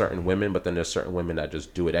outrage for certain women, but then there's certain women that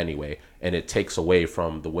just do it anyway. And it takes away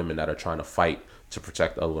from the women that are trying to fight to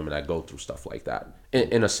protect other women that go through stuff like that,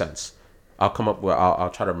 in a sense. I'll come up with,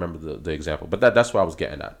 I'll try to remember the example, but that's what I was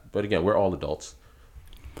getting at. But again, we're all adults.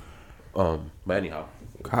 But anyhow,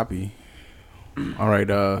 copy. All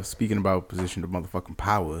right. Speaking about position of motherfucking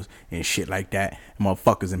powers and shit like that,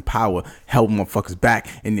 motherfuckers in power help motherfuckers back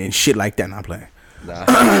and shit like that. Not playing. Nah.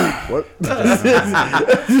 What?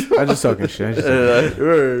 I'm just talking shit.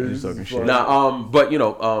 Just talking shit. Nah. But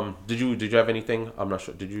did you have anything? I'm not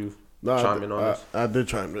sure. Did you chime in on this? I did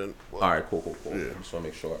chime in. All right. Cool. Yeah. Just want to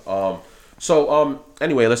make sure. So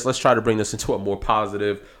anyway, let's try to bring this into a more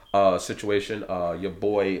positive situation. Your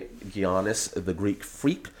boy Giannis, the Greek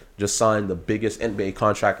Freak, just signed the biggest NBA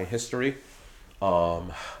contract in history.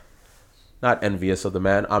 Not envious of the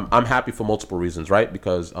man. I'm happy for multiple reasons, right?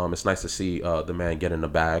 Because it's nice to see the man get in the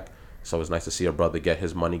bag. So it's nice to see a brother get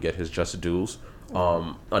his money, get his just dues.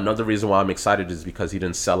 Another reason why I'm excited is because he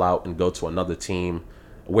didn't sell out and go to another team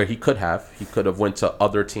where he could have. He could have went to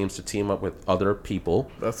other teams to team up with other people.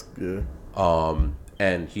 That's good.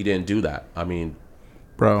 And he didn't do that. I mean,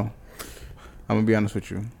 bro, I'm gonna be honest with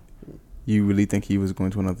you. You really think he was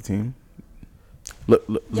going to another team? Look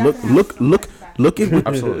at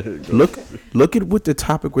absolutely. Look at what the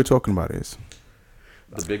topic we're talking about is.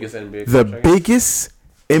 The biggest NBA the contract? biggest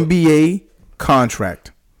NBA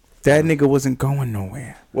contract. That nigga wasn't going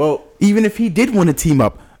nowhere. Well, even if he did want to team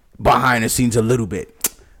up behind the scenes a little bit,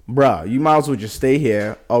 bruh, you might as well just stay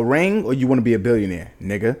here. A ring, or you want to be a billionaire,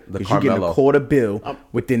 nigga? Because you getting a quarter bill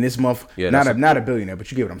within this month. Yeah, not a billionaire,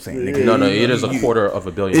 but you get what I'm saying, nigga. No, it is a quarter of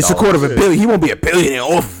 $1 billion. It's a quarter of $1 billion. He won't be a billionaire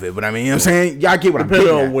off of it, but I mean, you know what I'm saying? Y'all get what I'm getting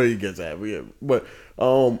depending on at. where he gets at. But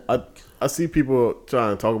I see people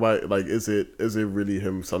trying to talk about it, like, is it really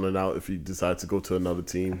him selling out if he decides to go to another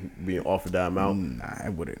team, being offered that amount? Nah, I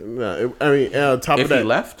wouldn't. Nah, I mean, on top If of that, he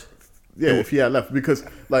left? Yeah, if he had left, because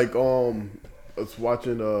like I was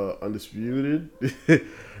watching Undisputed.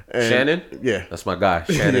 And, Shannon? Yeah. That's my guy.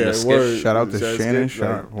 Shannon the Skip. word. Shout out to Shannon.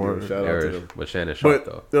 Shout out to him. But Shannon sharp,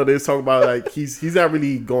 But though. they talk about, like, he's not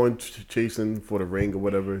really going chasing for the ring or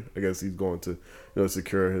whatever. I guess he's going to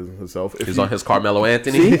secure himself. He's on his Carmelo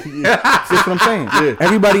Anthony. See? That's what I'm saying. Yeah.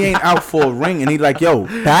 Everybody ain't out for a ring, and he like, yo,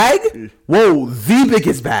 bag? Whoa, the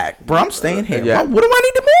biggest bag. Bro, I'm staying here. Yeah. What do I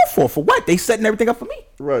need to move for? For what? They setting everything up for me.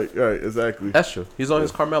 Right, exactly. That's true. He's on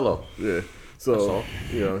his Carmelo. Yeah. So,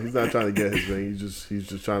 he's not trying to get his ring. He's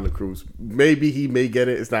just trying to cruise. Maybe he may get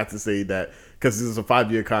it. It's not to say that, because this is a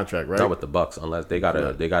 5-year contract, right? Not with the Bucks, unless they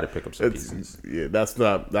gotta pick up some pieces. Yeah, that's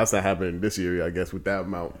not happening this year, I guess, with that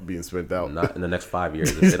amount being spent out. Not in the next 5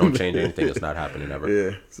 years. If they don't change anything, it's not happening ever.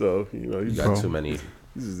 Yeah. So You got too many.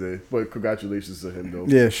 This is it. But congratulations to him, though.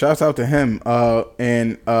 Yeah, shouts out to him.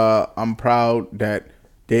 And I'm proud that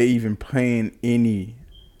they're even paying any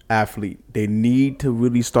athlete. They need to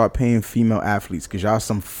really start paying female athletes, because y'all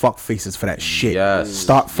some fuck faces for that shit. Yes.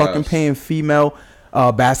 Start fucking paying female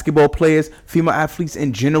basketball players, female athletes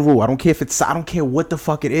in general. I don't care I don't care what the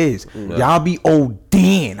fuck it is. Yeah. Y'all be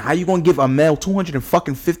ODing. How you gonna give a male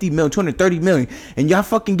 250 million, 230 million, and y'all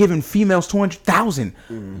fucking giving females 200,000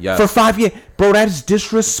 Yes. for 5 years? Bro, that is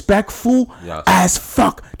disrespectful as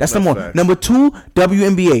fuck. That's number one. facts. Number two,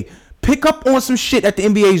 WNBA. Pick up on some shit that the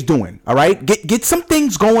NBA is doing. All right, get some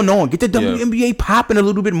things going on. Get the WNBA popping a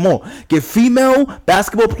little bit more. Get female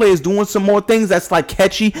basketball players doing some more things that's like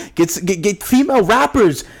catchy. Get female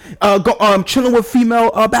rappers chilling with female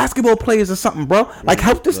basketball players or something, bro. Like,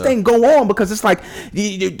 help this thing go on, because it's like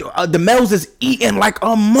the males is eating like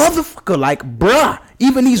a motherfucker. Like, bruh.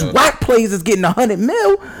 Even these white players is getting 100 mil.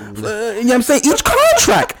 You know what I'm saying? Each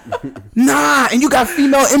contract. Nah, and you got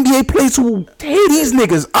female NBA players who tear these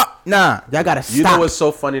niggas up. Nah, y'all gotta stop. You know what's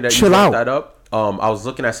so funny that Chill you brought out. that up? I was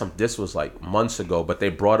looking at this was like months ago, but they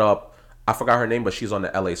brought up, I forgot her name, but she's on the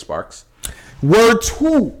LA Sparks. Word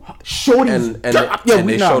two, Shorty. And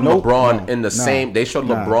they showed LeBron in the same. They showed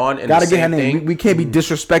LeBron in the same thing. We can't be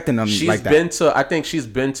disrespecting them like that. I think she's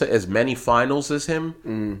been to as many finals as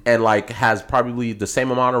him, and like has probably the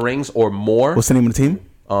same amount of rings or more. What's the name of the team?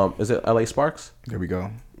 Is it LA Sparks? There we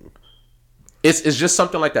go. It's just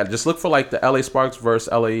something like that. Just look for like the LA Sparks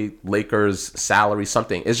versus LA Lakers salary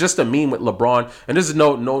something. It's just a meme with LeBron, and this is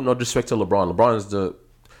no disrespect to LeBron.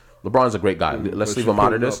 LeBron's a great guy. Let's leave him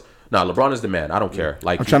out of this. Nah, LeBron is the man. I don't care.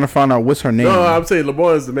 Like I'm trying to find out what's her name. No, I'm saying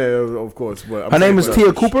LeBron is the man, of course. But her name is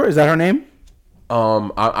Tia Cooper. Is that her name?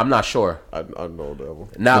 I'm not sure. I know that one.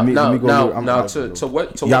 Now, to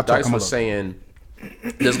what Dice was saying,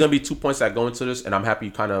 there's gonna be 2 points that go into this, and I'm happy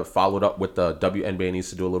you kind of followed up with the WNBA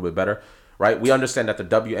needs to do a little bit better. Right? We understand that the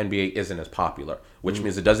WNBA isn't as popular, which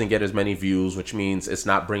means it doesn't get as many views, which means it's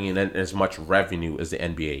not bringing in as much revenue as the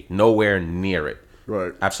NBA. Nowhere near it.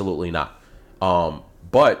 Right. Absolutely not.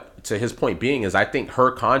 But to his point being is I think her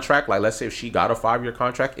contract, like let's say if she got a 5-year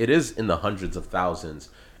contract, it is in the hundreds of thousands.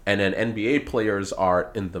 And then NBA players are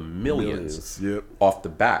in the millions. Yep. Off the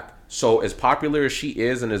bat. So as popular as she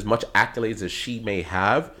is and as much accolades as she may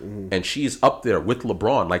have, and she's up there with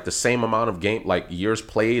LeBron, like the same amount of game, like years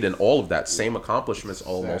played and all of that, same accomplishments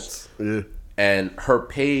almost. Yeah. And her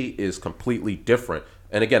pay is completely different.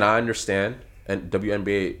 And again, I understand, and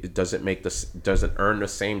WNBA doesn't earn the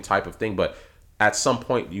same type of thing, but at some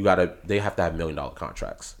point they have to have $1 million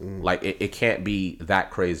contracts. Like it can't be that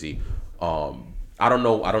crazy. I don't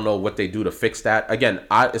know what they do to fix that. Again,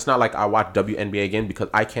 it's not like I watch WNBA again because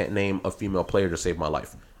I can't name a female player to save my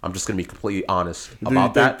life. I'm just gonna be completely honest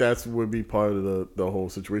about that. Do you think that would be part of the whole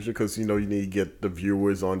situation? Because you need to get the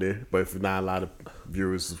viewers on there, but if not a lot of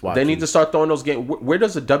viewers is watching, they need to start throwing those games. Where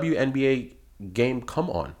does a WNBA game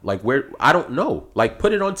come on? Like where? I don't know. Like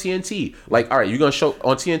put it on TNT. Like all right, you're gonna show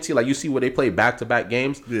on TNT. Like you see where they play back-to-back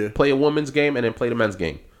games. Yeah. Play a women's game and then play the men's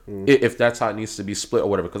game. If that's how it needs to be split or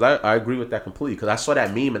whatever, because I agree with that completely. Because I saw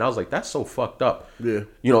that meme and I was like, that's so fucked up. Yeah.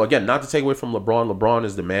 Again, not to take away from LeBron. LeBron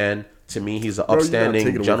is the man. To me, he's an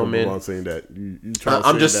upstanding gentleman. I'm saying that.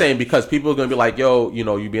 I'm just saying because people are gonna be like, yo,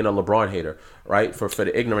 you being a LeBron hater, right? For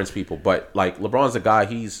the ignorance people, but like LeBron's a guy.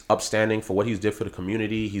 He's upstanding for what he's did for the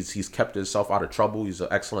community. He's kept himself out of trouble. He's an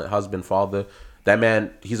excellent husband, father. That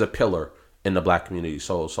man, he's a pillar in the black community,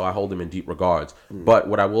 so I hold him in deep regards. But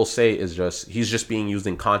what I will say is he's just being used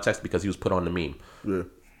in context because he was put on the meme. Yeah.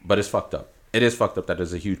 But it's fucked up. It is fucked up that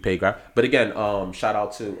there's a huge pay grab. But again, shout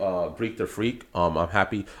out to Greek the Freak. I'm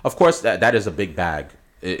happy. Of course, that is a big bag.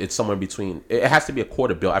 It's somewhere between. It has to be a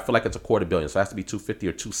 $250 million. I feel like it's a $250 million, so it has to be 250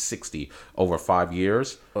 or 260 over 5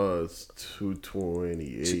 years. It's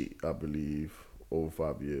 228, I believe, over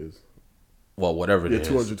 5 years. Well, whatever it is.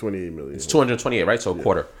 228 million. It's 228, right? So a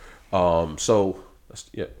quarter.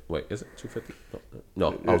 Wait, is it 250?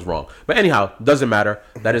 No, I was wrong. But anyhow, doesn't matter.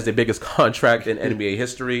 That is the biggest contract in NBA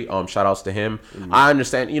history. Shout outs to him. I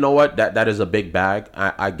understand. You know what? That is a big bag.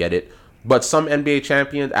 I get it. But some NBA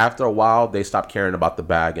champions, after a while, they stop caring about the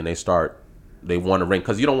bag and they want to ring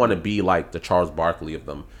because you don't want to be like the Charles Barkley of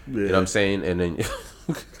them. Yeah. You know what I'm saying? And then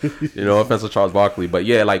offense to Charles Barkley, but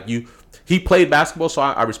yeah, like he played basketball, so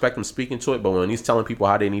I respect him speaking to it. But when he's telling people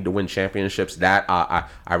how they need to win championships, I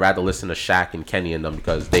rather listen to Shaq and Kenny and them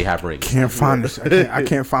because they have rings. Can't find this. I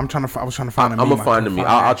can't find. I was trying to find. I'm gonna find them.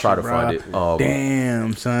 I'll try to find it.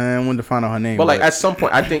 Damn, son, I wanted to find out her name. But like at some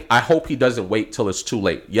point, I hope he doesn't wait till it's too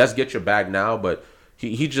late. Yes, get your bag now, but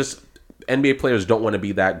he just NBA players don't want to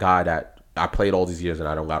be that guy that I played all these years and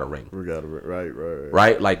I don't got a ring. We got a ring, right.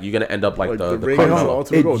 Right, like you're gonna end up like the ring.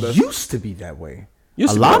 It used to be that way. A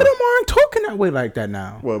lot of them aren't talking that way like that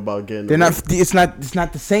now. What about getting? They're not. It's not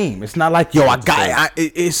the same. It's not like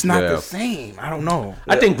it's not the same. I don't know.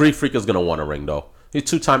 I think Greek Freak is gonna want a ring though. He's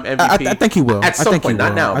 2-time MVP. I think he will. At some point,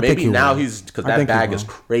 not now. Maybe now he's because that bag is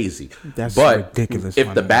crazy. That's ridiculous.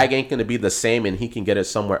 If the bag ain't gonna be the same and he can get it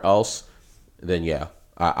somewhere else, then yeah,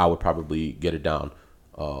 I would probably get it down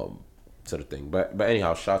to the thing. But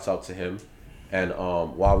anyhow, shouts out to him. And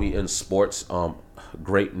while we in sports,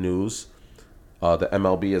 great news. The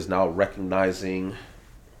MLB is now recognizing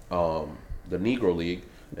the Negro League,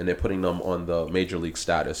 and they're putting them on the Major League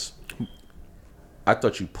status. I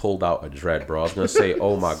thought you pulled out a dread, bro. I was gonna say,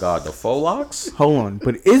 oh my God, the faux locks. Hold on,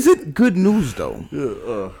 but is it good news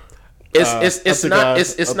though? It's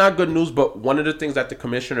not good news. But one of the things that the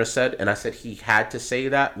commissioner said, and I said he had to say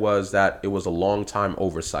that, was that it was a long time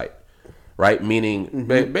oversight. Right, meaning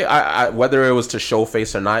whether it was to show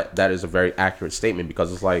face or not, that is a very accurate statement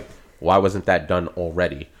because it's like Why wasn't that done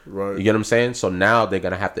already? Right. You get what I'm saying? So now they're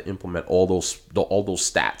gonna have to implement all those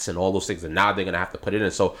stats and all those things, and now they're gonna have to put it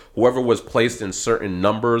in. So whoever was placed in certain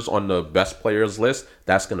numbers on the best players list,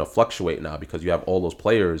 that's gonna fluctuate now because you have all those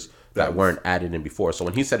players that weren't added in before. So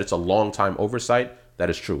when he said it's a long time oversight, that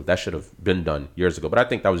is true. That should have been done years ago. But I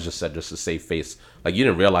think that was just said just to save face. Like, you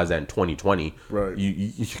didn't realize that in 2020. Right.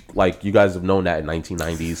 You guys have known that in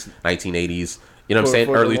 1990s, 1980s. You know what I'm saying?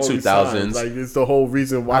 For Early the longest 2000s. time. Like, it's the whole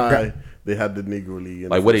reason why they had the Negro League.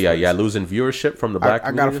 Like, what are you? Yeah, losing viewership from the black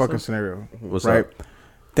I got a community or fucking something? scenario. What's right? up?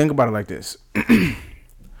 Think about it like this.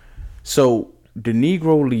 So the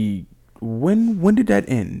Negro League, when did that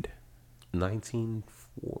end?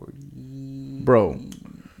 1940. Bro,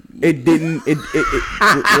 it didn't.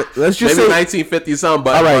 Let's just Maybe say 1950 something,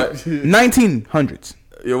 but all right, but 1900s.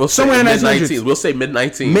 yeah, we'll say Somewhere in the mid 1900s. 19s. We'll say mid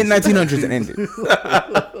 19s. Mid 1900s it ended.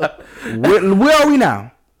 Where are we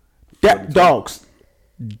now? That dogs.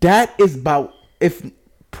 That is about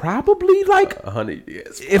probably like 100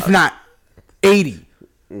 years. if not 80.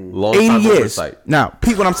 Long 80 time years. oversight. Now,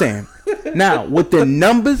 peep what I'm saying. Now, with the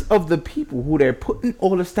numbers of the people who they're putting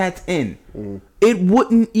all the stats in, it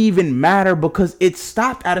wouldn't even matter because it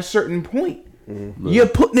stopped at a certain point. You're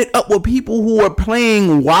putting it up with people who are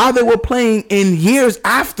playing while they were playing in years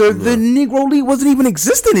after the Negro League wasn't even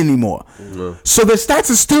existing anymore. So the stats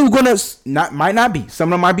are still gonna might not be. Some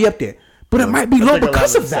of them might be up there, but it might be low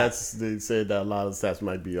because of that. They said that a lot of stats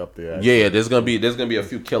might be up there. Yeah, there's gonna be a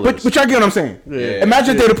few killers. But y'all get what I'm saying. Yeah.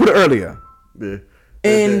 Imagine if they'd have put it earlier. Yeah.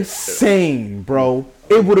 Insane, bro.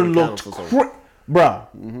 It would have looked, bro.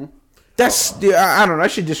 That's I don't know.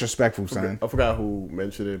 That shit disrespectful, son. I forgot who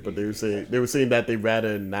mentioned it, but they were saying that they'd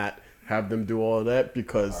rather not have them do all that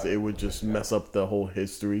because it would just mess up the whole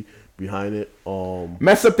history behind it.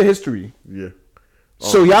 Mess up the history. Yeah.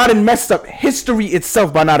 So y'all done messed up history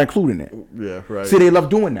itself by not including it. Yeah, right. See, they love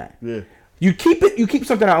doing that. Yeah. You keep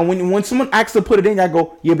something out, and when someone asks to put it in, I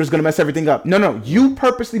go, yeah, but it's gonna mess everything up. No, you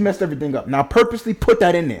purposely messed everything up. Now purposely put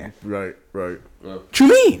that in there. Right. What you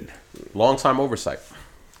mean? Long time oversight.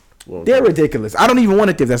 Well, They're ridiculous. I don't even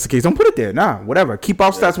want it if that's the case. Don't put it there. Nah, whatever. Keep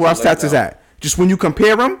our stats where our stats is at. Just when you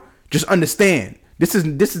compare them, just understand. This is the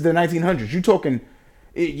 1900s. You talking?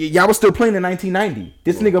 Y'all was still playing in 1990.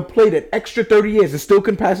 This nigga played an extra 30 years and still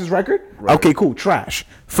couldn't pass his record. Right. Okay, cool. Trash.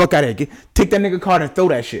 Fuck out of here. Take that nigga card and throw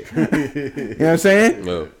that shit. You know what I'm saying?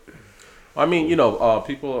 No. I mean,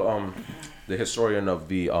 people. The historian of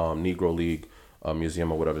the Negro League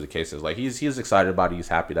museum or whatever the case is, like he's excited about it. He's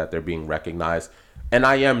happy that they're being recognized, and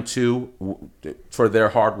I am too, for their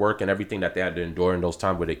hard work and everything that they had to endure in those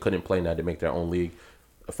times where they couldn't play and had to make their own league.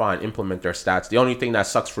 Fine, implement their stats. The only thing that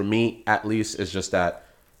sucks for me, at least, is just that,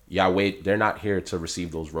 they're not here to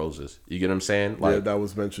receive those roses. You get what I'm saying? Like, yeah, that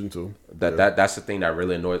was mentioned too. That's the thing that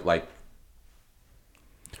really annoys. Like,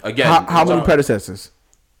 again, how many predecessors?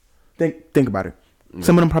 Think about it.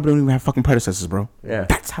 Some of them probably don't even have fucking predecessors, bro. Yeah,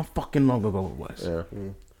 that's how fucking long ago it was. Yeah.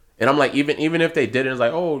 And I'm like, even if they did it, it's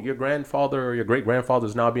like, oh, your grandfather or your great grandfather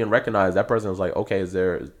is now being recognized. That person was like, okay, is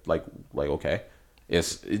there like okay?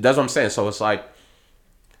 That's what I'm saying. So it's like,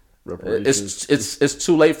 it's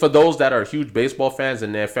too late for those that are huge baseball fans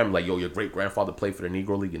and their family. Like, yo, your great grandfather played for the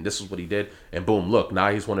Negro League and this is what he did. And boom, look,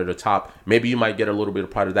 now he's one of the top. Maybe you might get a little bit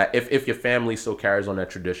of part of that if your family still carries on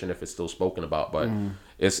that tradition, if it's still spoken about. But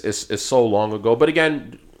it's so long ago. But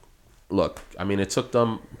again, look, I mean, it took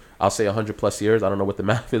them, I'll say 100+ years. I don't know what the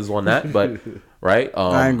math is on that, but right.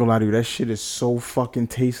 I ain't gonna lie to you. That shit is so fucking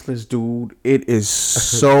tasteless, dude. It is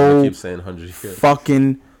so I keep saying 100 years.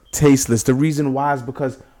 Fucking tasteless. The reason why is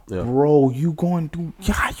because, bro, you going to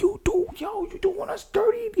you doing us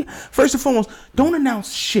dirty. First and foremost, don't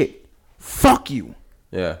announce shit. Fuck you.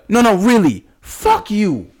 Yeah. No, really. Fuck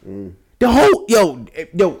you. The whole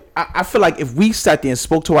I feel like if we sat there and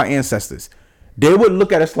spoke to our ancestors, they would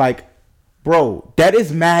look at us like, bro, that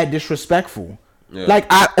is mad disrespectful. Yeah. Like,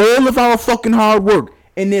 all of our fucking hard work,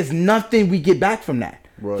 and there's nothing we get back from that.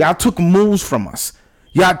 Right. Y'all took moves from us.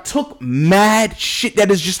 Y'all took mad shit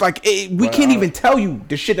that is just like, we can't even tell you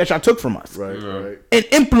the shit that y'all took from us. Right. And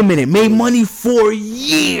implemented, made money for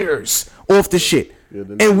years off the shit. Yeah,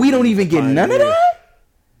 and we don't even get none of that?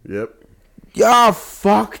 Yep. Y'all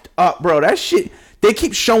fucked up, bro. That shit, they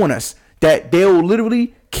keep showing us that they'll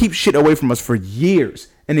literally keep shit away from us for years.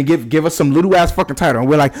 And then give us some little ass fucking title. And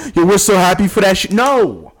we're like, yo, we're so happy for that shit.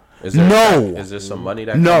 No. Is there some money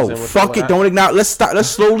that comes in with fuck it. Don't acknowledge. Let's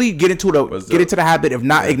slowly get into the habit of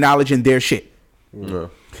not acknowledging their shit. Yeah.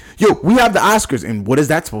 Yo, we have the Oscars, and what is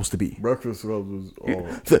that supposed to be? Breakfast Club was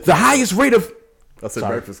the highest rate of I said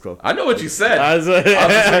Sorry. Breakfast Club. I know what you said. I I was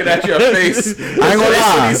just looking at your face. I ain't gonna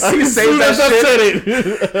lie. He says that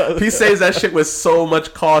shit. He says that shit with so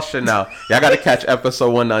much caution now. Y'all gotta catch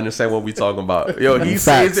episode 1 to understand what we talking about. Yo, he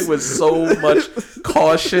Facts. says it with so much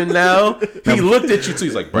caution now. He looked at you too.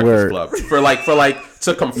 He's like Breakfast Word. Club for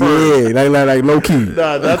to confirm. Yeah, like low key.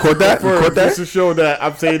 Nah, that's caught that? You caught that? Just to show that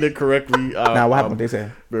I'm saying it correctly. Now what happened? What they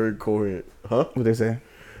say? Very coherent, huh? What they say?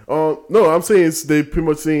 No, I'm saying they pretty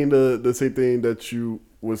much saying the same thing that you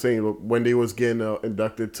were saying when they was getting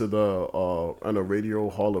inducted to the on the Radio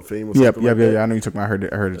Hall of Fame. Or something like that. Yeah. I know you took my. I heard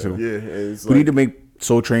it too. Yeah, and it's We need to make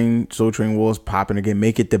Soul Train Wars popping again.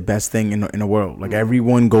 Make it the best thing in the world. Like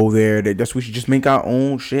everyone go there. That's we should just make our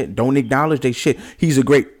own shit. Don't acknowledge they shit. He's a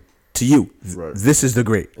great to you. Right. This is the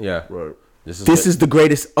great. Yeah. right. This Is the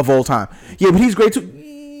greatest of all time. Yeah, but he's great too.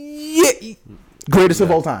 Yeah, greatest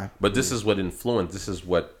of all time. But this is what influenced. This is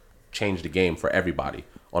what changed the game for everybody.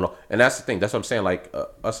 And that's the thing. That's what I'm saying. Like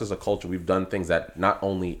us as a culture, we've done things that not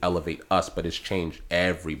only elevate us, but it's changed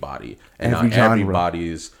everybody. And Every now genre.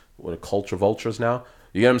 everybody's culture vultures now.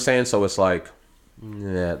 You get what I'm saying? So it's like,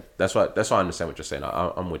 yeah, that's why I understand what you're saying.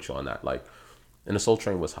 I'm with you on that. Like, and the Soul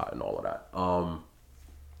Train was hot and all of that.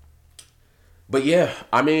 But yeah,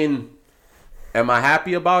 I mean, am I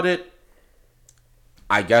happy about it?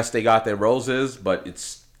 I guess they got their roses, but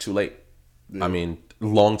it's too late. Yeah. I mean,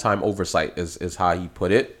 long time oversight is how he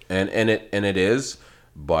put it, and it is.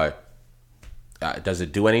 But does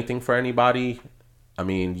it do anything for anybody? I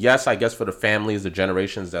mean, yes, I guess for the families, the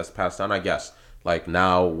generations that's passed down. I guess like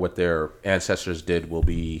now what their ancestors did will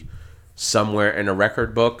be somewhere in a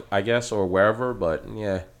record book, I guess, or wherever. But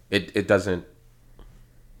yeah, it doesn't.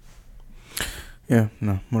 Yeah,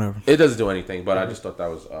 no, whatever. It doesn't do anything, but I just thought that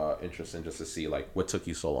was interesting just to see like what took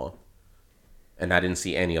you so long. And I didn't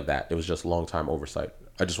see any of that. It was just long time oversight.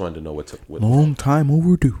 I just wanted to know what took. Long time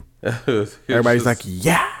overdue. Everybody's just, like,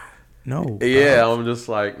 yeah, no. Yeah, I'm just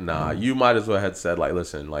like, nah. You might as well have said like,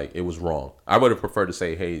 listen, like it was wrong. I would have preferred to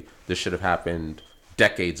say, hey, this should have happened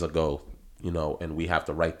decades ago, and we have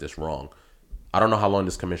to right this wrong. I don't know how long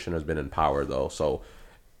this commissioner has been in power though, so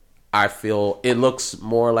I feel it looks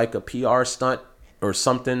more like a PR stunt or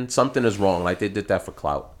something. Something is wrong. Like they did that for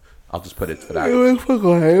clout. I'll just put it for that.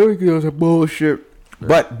 It was a bullshit.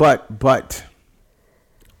 But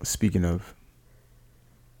speaking of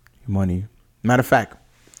money, matter of fact,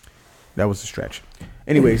 that was a stretch.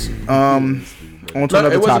 Anyways, on to another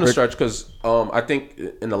topic. It wasn't a stretch because I think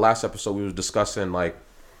in the last episode we were discussing like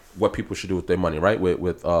what people should do with their money, right?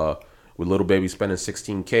 With Little Baby spending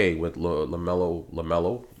 $16K with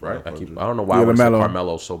LaMelo, right? I don't know why I want to say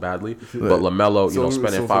Carmelo so badly, but LaMelo,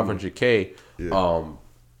 spending $500K. Yeah.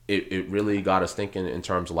 It really got us thinking in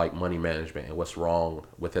terms of like money management and what's wrong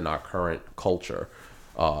within our current culture,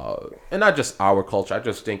 and not just our culture. I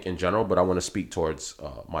just think in general, but I want to speak towards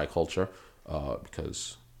my culture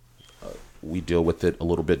because we deal with it a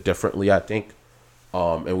little bit differently, I think,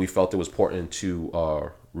 and we felt it was important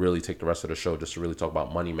to really take the rest of the show just to really talk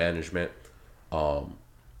about money management,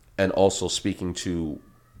 and also speaking to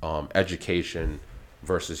education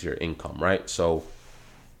versus your income, right? So.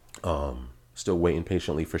 Still waiting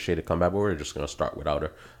patiently for Shay to come back, but we're just gonna start without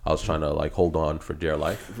her. I was trying to like hold on for dear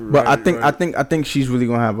life. But I think she's really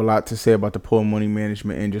gonna have a lot to say about the poor money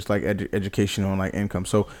management and just like education on like income.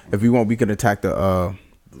 So if we want, we can attack the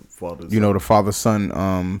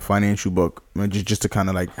father-son financial book, just to kind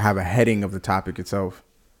of like have a heading of the topic itself.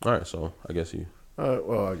 All right, so I guess you.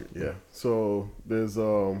 Yeah. So there's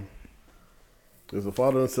a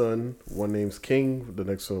father and son. One name's King. The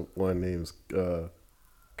next one name's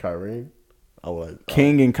Kyrene.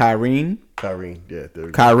 King and Kyrene. Kyrene, yeah.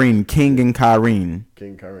 Kyrene, King and Kyrene.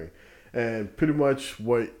 King Kyrene. And pretty much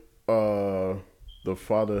what the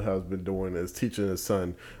father has been doing is teaching his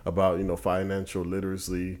son about, financial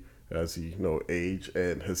literacy as he, age.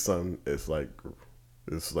 And his son is like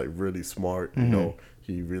really smart. Mm-hmm.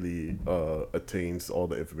 He really attains all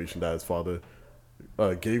the information that his father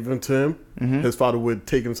gave him to him. Mm-hmm. His father would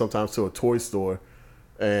take him sometimes to a toy store.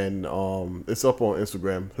 And it's up on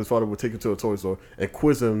Instagram. His father would take him to a toy store and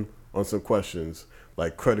quiz him on some questions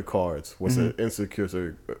like credit cards. What's an insecure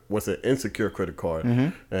credit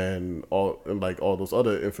card, and all those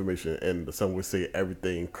other information. And the son would say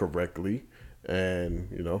everything correctly, and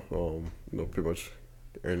pretty much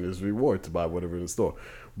earn his reward to buy whatever in the store.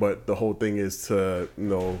 But the whole thing is to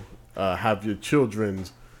have your children.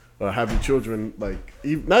 Like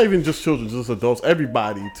not even just children, just adults,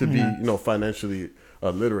 everybody to be financially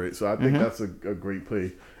literate. So I think that's a great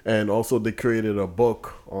play. And also they created a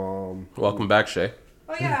book. Welcome back, Shay.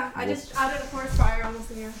 Oh yeah, I just added a forest fire almost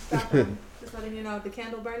in your bathroom. Just letting you know the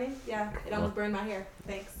candle burning. Yeah, it almost burned my hair.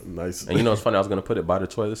 Thanks. Nice. And you know, it's funny. I was gonna put it by the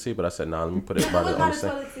toilet seat, but I said, "Nah, let me put it by the Not a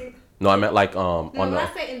sink." toilet seat. No, I meant like No, on when the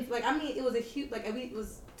I say I mean it was a huge it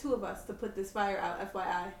was two of us to put this fire out.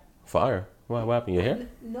 FYI. fire. What happened? Your hair?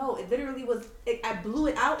 No, it literally was. I blew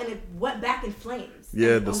it out and it went back in flames.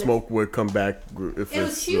 Yeah, And the on smoke would come back if It was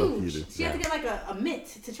it's huge. heated. She had to get like a mitt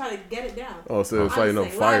to try to get it down. Oh, so it's like no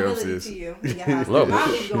Honestly, fire liability upstairs. to you. Yeah, Look. mine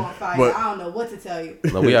would go on fire. But- I don't know what to tell you.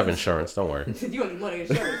 No, we have insurance. Don't worry. You don't need money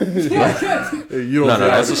insurance. Yeah, Hey, you don't No, get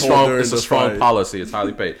that's a cold strong. during It's a the strong fire. policy. It's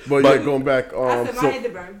highly paid. But yeah, going back, I said my head to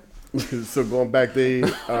burn. so going back, they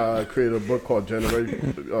created a book called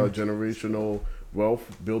Generational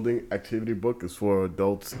Wealth Building Activity Book. It's for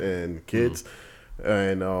adults and kids.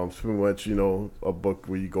 And it's pretty much, a book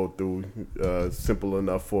where you go through simple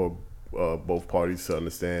enough for both parties to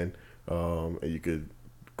understand. And you could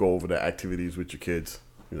go over the activities with your kids,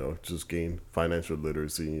 just gain financial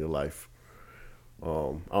literacy in your life. I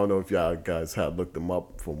don't know if y'all guys have looked them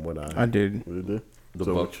up from what I did. You did? The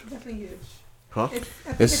So book. Definitely huge. Huh? I think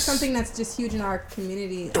It's- it's something that's just huge in our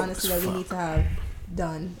community, honestly, that we need to have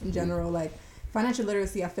done in general. Like, financial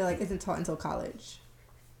literacy, I feel like, isn't taught until college.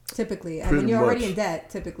 Typically. And when Pretty you're already much. in debt,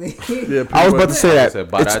 typically. Yeah, I was about to say that said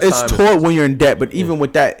by it's, that it's time, taught when you're in debt, but even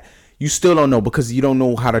with that, you still don't know because you don't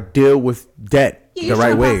know how to deal with debt Yeah, the you're right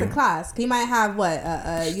trying to way. pass a class. You might have what?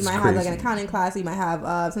 You might have like an crazy. accounting class. You might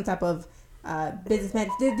have some type of business man.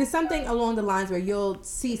 There's something along the lines where you'll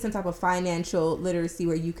see some type of financial literacy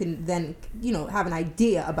where you can then have an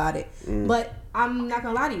idea about it. But I'm not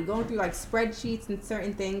gonna lie to you, going through like spreadsheets and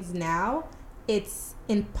certain things now, it's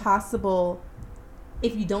impossible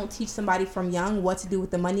if you don't teach somebody from young what to do with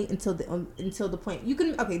the money until the point you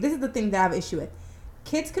can. Okay, this is the thing that I have an issue with.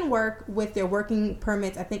 Kids can work with their working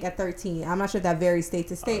permits, I think, at 13. I'm not sure if that varies state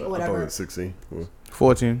to state or I thought whatever. it was 16. Yeah.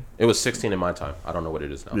 14. It was 16 in my time. I don't know what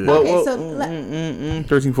it is now. Yeah. Well, Okay, well, so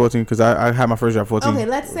 13, 14, because I had my first job 14. Okay,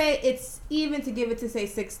 let's say it's even to give it to say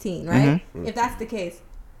 16, right? If that's the case,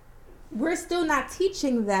 we're still not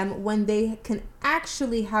teaching them when they can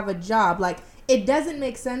actually have a job. Like, it doesn't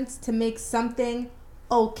make sense to make something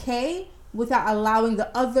okay without allowing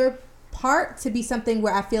the other part to be something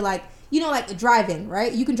where I feel like, like driving,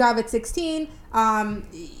 right? You can drive at 16.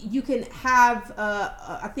 You can have,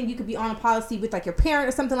 I think you could be on a policy with like your parent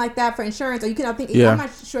or something like that for insurance. Or you can, Yeah. I'm not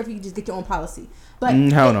sure if you can just get your own policy. But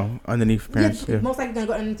Hell no. Underneath parents. yeah, Yeah. most likely gonna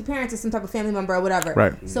go underneath the parents or some type of family member or whatever.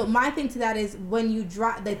 Right. So my thing to that is when you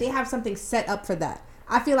drive, that they have something set up for that.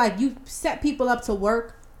 I feel like you set people up to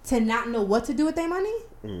work to not know what to do with their money.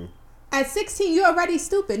 At 16, you're already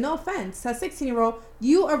stupid. No offense. As a 16-year-old,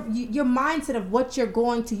 your mindset of what you're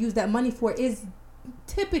going to use that money for is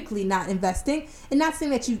typically not investing. And not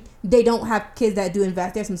saying that they don't have kids that do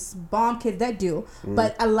invest. There's some bomb kids that do,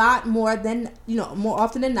 but a lot more than more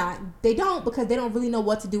often than not, they don't, because they don't really know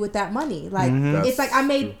what to do with that money. Like it's like I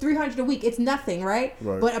made $300 a week. It's nothing, right?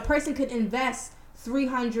 But a person could invest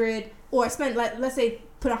 $300 or spend, let's say,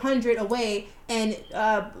 put 100 away and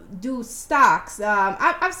do stocks. I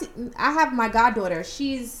have my goddaughter.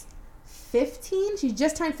 She's 15. She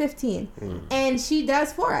just turned 15, and she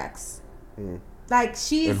does forex. Like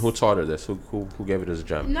she's. And who taught her this? Who gave her this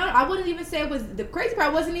gem? No, I wouldn't even say it was the crazy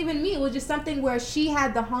part. Wasn't even me. It was just something where she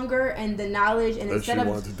had the hunger and the knowledge, and That instead she of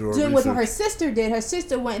wanted to do her doing what her research. sister did, her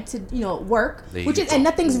sister went to work, There which you is go. and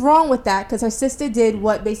nothing's wrong with that, because her sister did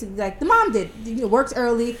what basically like the mom did. Works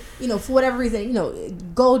early, for whatever reason,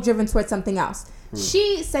 goal driven towards something else.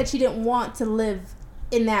 She said she didn't want to live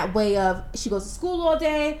in that way of she goes to school all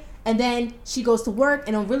day and then she goes to work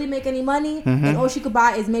and don't really make any money, and all she could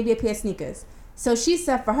buy is maybe a pair of sneakers. So she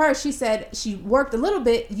said for her, she said she worked a little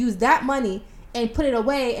bit, used that money and put it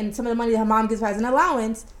away, and some of the money that her mom gives her as an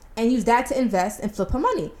allowance, and use that to invest and flip her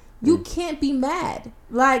money. You can't be mad.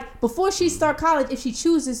 Like, before she start college, if she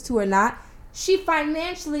chooses to or not, she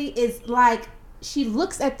financially is like, she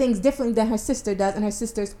looks at things differently than her sister does, and her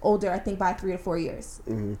sister's older, I think, by 3 to 4 years.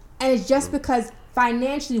 And it's just because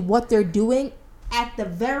financially what they're doing at the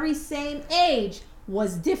very same age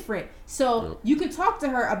was different. So you can talk to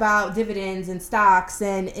her about dividends and stocks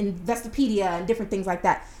and Investopedia and different things like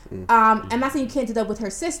that. I'm not saying you can't do that with her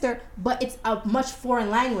sister, but it's a much foreign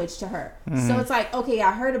language to her. So it's like, okay,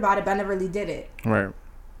 I heard about it, but I never really did it. Right.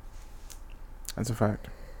 That's a fact.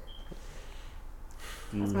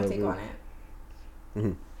 That's my take on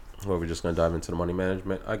it. Well, we're just gonna dive into the money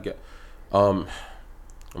management. I'm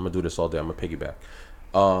gonna do this all day. I'm gonna piggyback.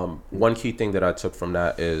 One key thing that I took from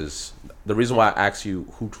that is the reason why I asked you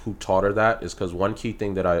who taught her that is because one key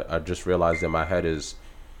thing that I just realized in my head is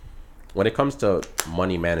when it comes to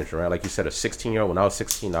money management, right? Like you said, a 16-year-old. When I was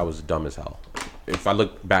 16, I was dumb as hell. if I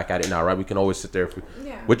look back at it now, right, we can always sit there.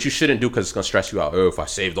 Yeah. What you shouldn't do because it's gonna stress you out. Oh, if I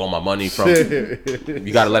saved all my money from,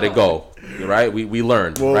 you gotta let it go, right? We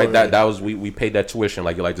learned, right? That was we paid that tuition,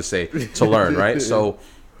 like you like to say, to learn, right? So,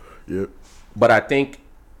 Yep. but I think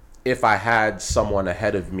if I had someone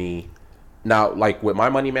ahead of me, now like with my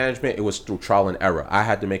money management, it was through trial and error. I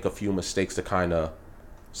had to make a few mistakes to kind of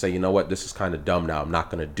say, you know what, this is kind of dumb now. I'm not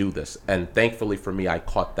going to do this. And thankfully for me, I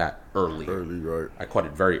caught that early. Right. I caught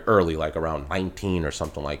it very early, like around 19 or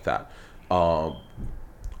something like that.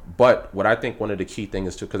 But what I think one of the key things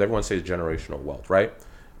is too, because everyone says generational wealth, right?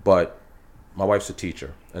 But my wife's a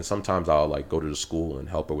teacher, and sometimes I'll like go to the school and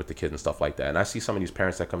help her with the kids and stuff like that. And I see some of these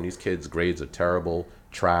parents that come, these kids' grades are terrible,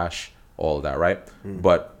 trash, all of that, right?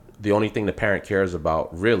 But the only thing the parent cares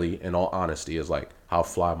about, really, in all honesty, is like how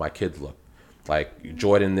fly my kids look. Like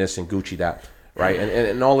Jordan this and Gucci that, right?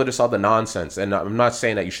 And all of this other nonsense. And I'm not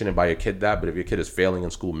saying that you shouldn't buy your kid that, but if your kid is failing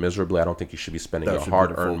in school miserably, I don't think you should be spending That your should be the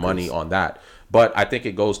hard-earned focus. money on that. But I think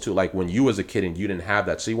it goes to like when you was a kid and you didn't have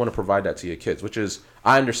that, so you want to provide that to your kids, which is,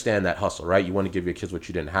 I understand that hustle, right? You want to give your kids what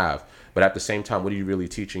you didn't have. But at the same time, what are you really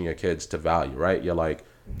teaching your kids to value, right? You're like,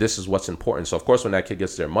 this is what's important. So of course, when that kid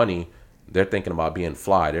gets their money, they're thinking about being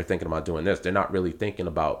fly. They're thinking about doing this. They're not really thinking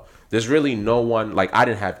about, there's really no one, like I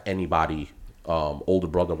didn't have anybody, older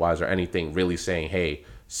brother wise or anything, really saying, hey,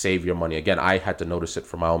 save your money. Again, I had to notice it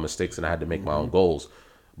for my own mistakes and I had to make my own goals.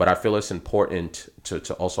 But I feel it's important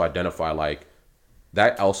to also identify like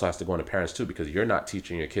that also has to go into parents too, because you're not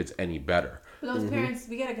teaching your kids any better. For those parents,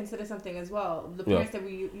 we gotta consider something as well. The parents that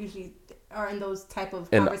we usually are in those type of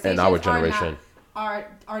In conversations our generation. are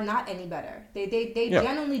not any better. They Yeah.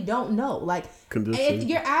 genuinely don't know. Like Condition. if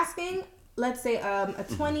you're asking, let's say a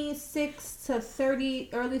 26 to 30,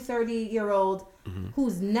 early 30-year-old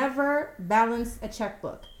who's never balanced a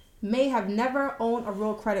checkbook, may have never owned a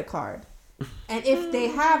real credit card, and if they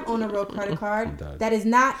have owned a real credit card that is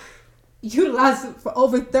not utilized for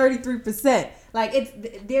over 33%,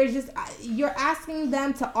 like there's just, you're asking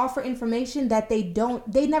them to offer information that they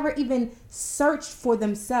never even searched for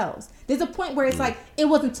themselves. There's a point where it's like it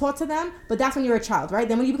wasn't taught to them, but that's when you're a child, right?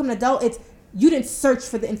 Then when you become an adult, it's you didn't search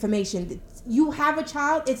for the information. You have a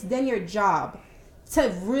child, it's then your job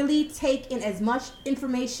to really take in as much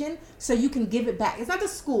information so you can give it back. It's not the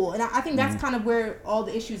school, and I think that's kind of where all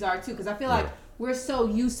the issues are too, because I feel like we're so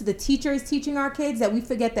used to the teachers teaching our kids that we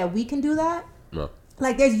forget that we can do that. No.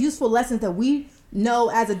 Like there's useful lessons that we know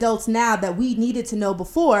as adults now that we needed to know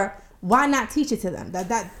before. Why not teach it to them?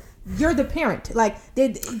 That you're the parent. Like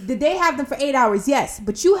did they have them for 8 hours? Yes,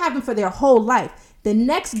 but you have them for their whole life. The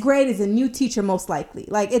next grade is a new teacher, most likely.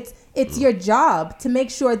 Like it's your job to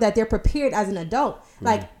make sure that they're prepared as an adult.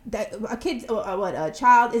 Like that a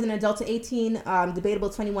child is an adult to 18, debatable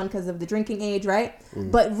 21 because of the drinking age, right?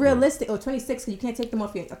 But realistic, or 26 because you can't take them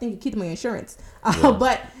off your. I think you keep them on your insurance.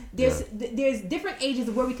 But there's different ages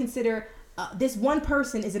of where we consider this one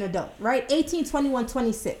person is an adult, right? 18, 21,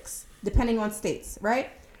 26, depending on states,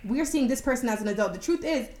 right? We're seeing this person as an adult. The truth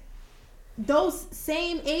is, those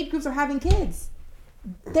same age groups are having kids.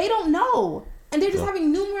 They don't know, and they're just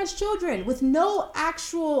having numerous children with no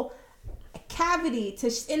actual cavity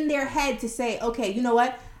in their head to say, okay, you know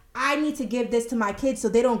what, I need to give this to my kids so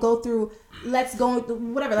they don't go through, let's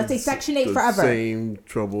say Section 8 forever. Same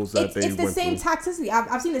troubles that It's the same toxicity.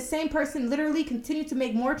 I've seen the same person literally continue to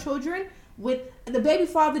make more children with the baby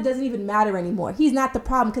father. Doesn't even matter anymore. He's not the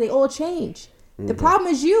problem because they all change. The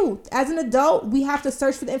problem is you. As an adult, we have to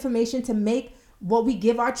search for the information to make what we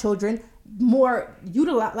give our children more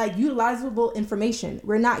utilizable information.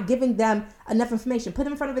 We're not giving them enough information. Put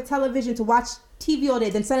them in front of a television to watch TV all day,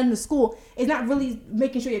 then send them to school. It's not really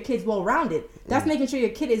making sure your kid's well-rounded. That's making sure your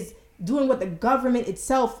kid is doing what the government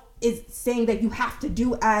itself is saying that you have to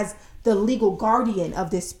do as the legal guardian of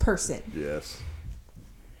this person. Yes.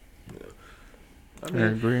 I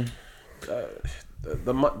agree.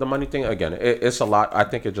 The money thing, again, it's a lot. I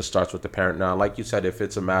think it just starts with the parent now. Like you said, if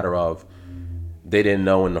it's a matter of they didn't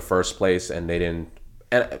know in the first place and they didn't,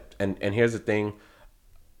 and here's the thing,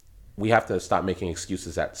 we have to stop making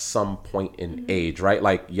excuses at some point in age, right?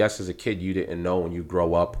 Like, yes, as a kid, you didn't know. When you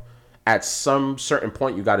grow up, at some certain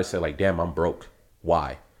point, you got to say like, damn, I'm broke.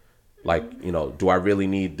 Why? Like, you know, do I really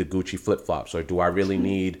need the Gucci flip-flops, or do I really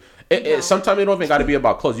need sometimes it don't even got to be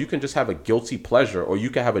about clothes. You can just have a guilty pleasure, or you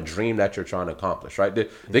can have a dream that you're trying to accomplish, right?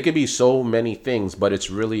 There can be so many things, but it's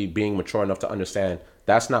really being mature enough to understand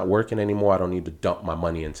that's not working anymore. I don't need to dump my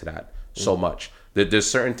money into that so much. There's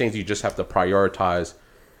certain things you just have to prioritize.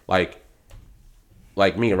 Like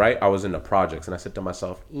me, right? I was in the projects and I said to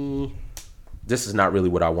myself, this this is not really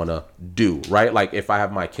what I want to do, right? Like if I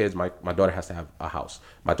have my kids, my daughter has to have a house.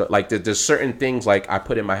 Like there's certain things like I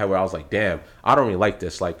put in my head where I was like, damn, I don't really like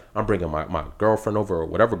this. Like I'm bringing my girlfriend over or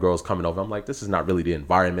whatever girl's coming over. I'm like, this is not really the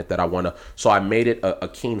environment that I want to. So I made it a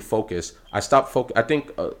keen focus. I stopped I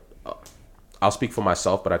think I'll speak for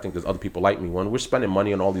myself, but I think there's other people like me. When we're spending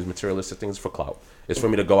money on all these materialistic things for clout, it's for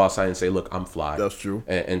me to go outside and say, look, I'm fly. That's true.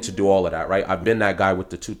 And to do all of that, right? I've been that guy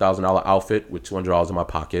with the $2,000 outfit with $200 in my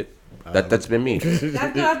pocket. That's been me.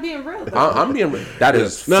 That's being real. I'm being real. That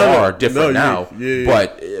is far different now.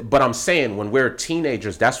 But I'm saying when we're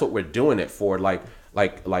teenagers, that's what we're doing it for. Like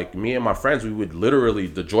me and my friends, we would literally,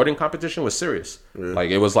 the Jordan competition was serious.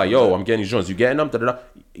 Like it was like, yo, I'm getting these Jordans. You getting them? Da-da-da.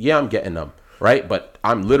 Yeah, I'm getting them. Right? But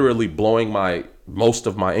I'm literally blowing most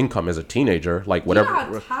of my income as a teenager, like whatever. You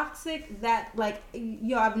know how toxic that, like,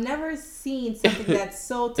 yo, I've never seen something that's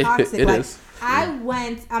so toxic. It like, is. I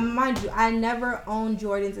went, mind you, I never owned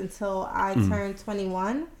Jordans until I turned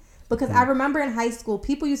 21. Because I remember in high school,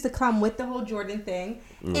 people used to come with the whole Jordan thing,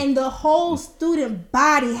 and the whole student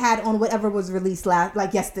body had on whatever was released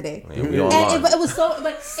yesterday. And it was so,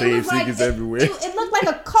 but Same it was like sneakers everywhere. It looked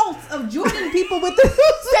like a cult of Jordan people with the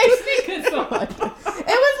same sneakers on. It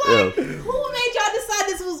was like, who made y'all decide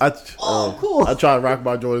this was cool? I tried to rock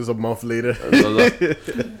my Jordans a month later.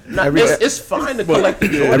 It's fine to collect the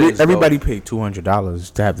Jordans. Everybody paid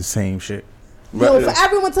 $200 to have the same shit. Yo, for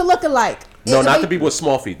everyone to look alike. No, not the people with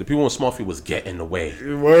small feet. The people with small feet was getting away.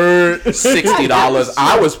 Word. $60.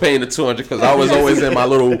 I was paying the $200 because I was always in my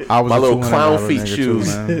little clown feet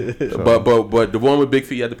shoes. But the one with big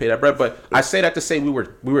feet, you had to pay that bread. But I say that to say we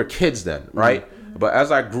were kids then, right? But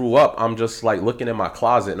as I grew up, I'm just like looking in my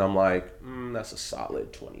closet and I'm like, that's a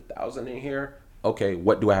solid $20,000 in here. Okay,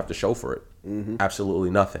 what do I have to show for it? Absolutely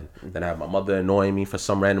nothing. Then I have my mother annoying me for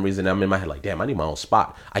some random reason. I'm in my head like, damn, I need my own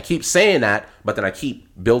spot. I keep saying that, but then I keep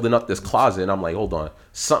building up this closet and I'm like, hold on,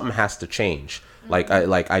 something has to change.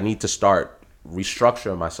 I need to start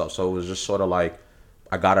restructuring myself. So it was just sort of like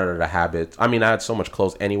I got out of the habit. I mean, I had so much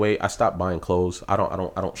clothes anyway. I stopped buying clothes. I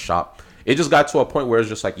don't shop. It just got to a point where it's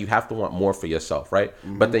just like you have to want more for yourself, right?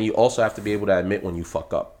 But then you also have to be able to admit when you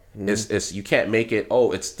fuck up. It's you can't make it,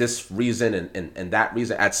 it's this reason and that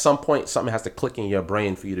reason. At some point something has to click in your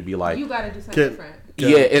brain for you to be like, you gotta do something different.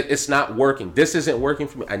 It's not working. This isn't working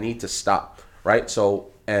for me. I need to stop. Right?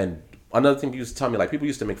 So, and another thing people used to tell me, like people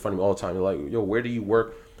used to make fun of me all the time. They're like, yo, where do you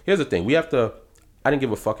work? Here's the thing. I didn't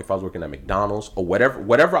give a fuck if I was working at McDonald's or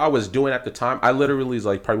whatever I was doing at the time. I literally was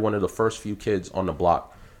like probably one of the first few kids on the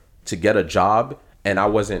block to get a job, and I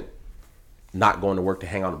wasn't not going to work to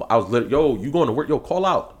hang on. I was literally, yo, you going to work? Yo, call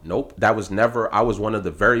out. Nope. That was never, I was one of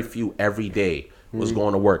the very few every day was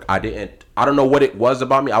going to work. I don't know what it was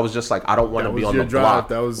about me. I was just like, I don't want to be on the block.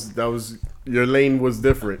 That was your lane was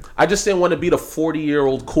different. I just didn't want to be the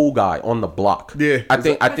 40-year-old cool guy on the block. Yeah. I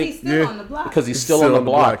think he's still on the block. Because he's still on the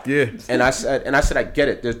block. Yeah. And I said, I get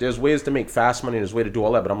it. There's ways to make fast money. There's a way to do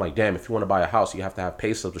all that. But I'm like, damn, if you want to buy a house, you have to have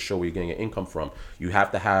pay stubs to show where you're getting your income from. You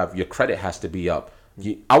have to have, your credit has to be up.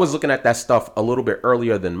 I was looking at that stuff a little bit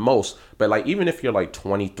earlier than most, but like even if you're like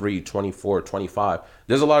 23, 24, 25,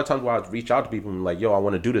 there's a lot of times where I would reach out to people and be like, yo, I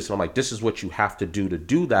want to do this. And I'm like, this is what you have to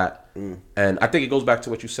do that. And I think it goes back to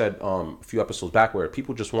what you said a few episodes back where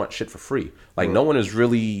people just want shit for free. Like no one is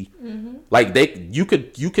really like you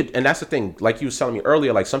could, and that's the thing, like you was telling me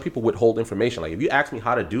earlier, like some people withhold information. Like if you ask me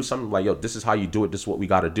how to do something, like, yo, this is how you do it. This is what we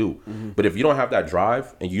got to do. But if you don't have that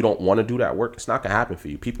drive and you don't want to do that work, it's not going to happen for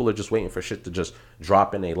you. People are just waiting for shit to just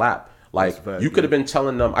drop in their lap. Like you could have been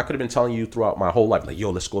telling them, I could have been telling you throughout my whole life, like, yo,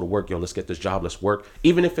 let's go to work. Yo, let's get this job. Let's work.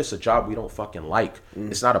 Even if it's a job we don't fucking like,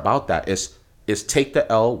 it's not about that. It's take the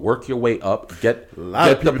L, work your way up, get a lot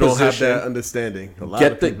get of people the don't have position, that understanding.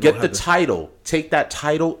 Get the title, take that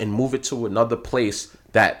title and move it to another place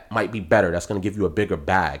that might be better. That's going to give you a bigger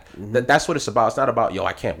bag. That's what it's about. It's not about, yo,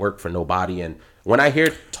 I can't work for nobody. And when I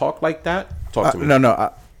hear talk like that, talk to me.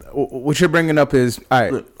 No. What you're bringing up is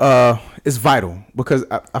it's vital because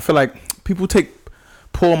I feel like people take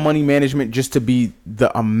poor money management just to be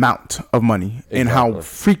the amount of money and how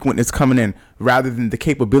frequent it's coming in rather than the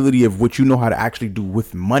capability of what you know how to actually do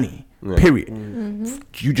with money. Period.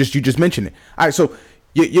 You just mentioned it. All right, so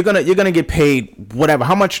you're gonna get paid whatever,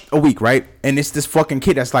 how much a week, right? And it's this fucking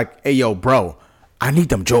kid that's like, hey yo, bro, I need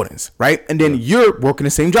them Jordans, right? And then you're working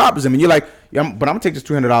the same job as him, and you're like, yeah, but I'm gonna take this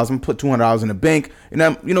 $300, I'm gonna put $200 in the bank, and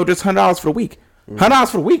I'm, just $100 for the week. $100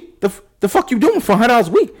 for the week. The fuck you doing for $100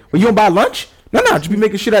 a week? When you don't buy lunch? No, just be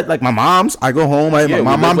making shit at like my mom's. I go home.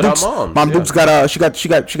 My mom Duke's got she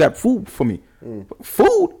got food for me.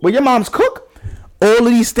 Food? Well, your mom's cook. All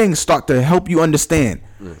of these things start to help you understand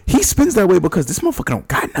He spends that way because this motherfucker don't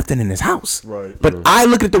got nothing in his house. Right. But I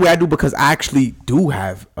look at it the way I do because I actually do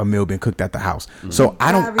have a meal being cooked at the house. So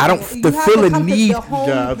I don't You have feel the a comfort, need. the home,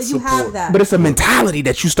 Yeah, that you have support. that. But it's a mentality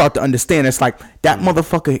that you start to understand. It's like that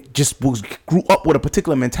motherfucker just grew up with a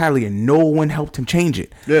particular mentality and no one helped him change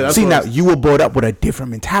it. Yeah, that's See, what now I was- you were brought up with a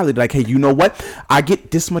different mentality. Like, hey, you know what? I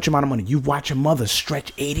get this much amount of money. You watch your mother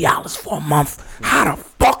stretch $80 for a month. How the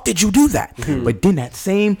fuck did you do that? But then the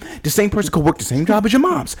same person could work the same job as your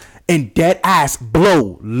mom's and dead ass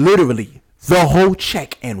blow literally the whole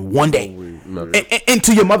check in one day. And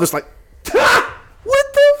to your mother's like, what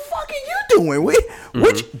the fuck are you doing?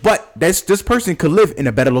 Which, but this person could live in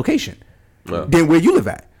a better location than where you live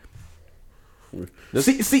at.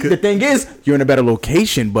 See, the thing is, you're in a better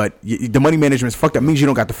location, but the money management is fucked up. Means you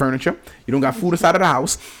don't got the furniture, you don't got food inside of the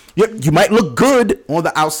house. You might look good on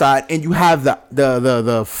the outside, and you have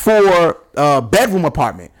the 4 bedroom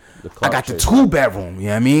apartment. I got the 2 bedroom, you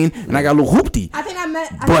know what I mean, and I got a little hoopty. I think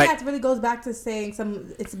that really goes back to saying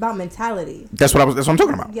it's about mentality. That's what I'm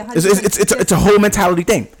talking about. Yeah, it's a whole mentality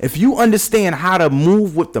thing. If you understand how to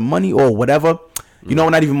move with the money or whatever, you know,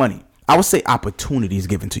 not even money. I would say opportunities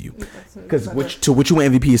given to you, because what you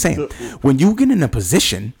MVP is saying, when you get in a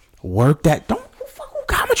position, work that. Don't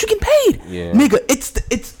fuck how much you get paid, nigga.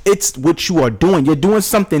 It's what you are doing. You're doing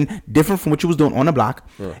something different from what you was doing on the block.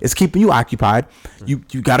 It's keeping you occupied. You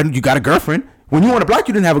got a girlfriend. When you on the block,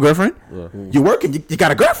 you didn't have a girlfriend. You're working. You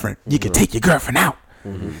got a girlfriend. You can take your girlfriend out.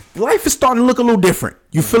 Life is starting to look a little different.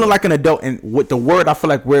 You feeling like an adult, and what the word I feel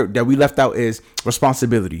like that we left out is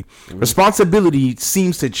responsibility. Responsibility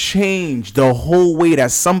seems to change the whole way that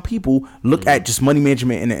some people look at just money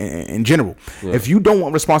management in general. If you don't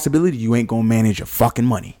want responsibility, you ain't gonna manage your fucking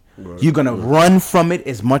money. You're gonna run from it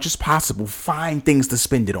as much as possible. Find things to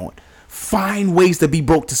spend it on. Find ways to be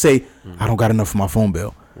broke to say, I don't got enough for my phone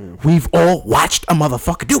bill. We've all watched a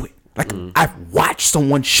motherfucker do it. Like I've watched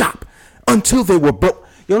someone shop until they were broke.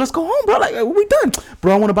 Yo, let's go home, bro. Like, what we done?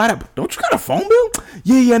 Bro, I want to buy that. Don't you got a phone bill?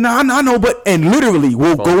 Yeah, nah, I know. But, and literally,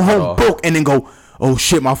 we'll go home broke and then go, oh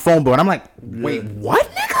shit, my phone bill. And I'm like, wait, what,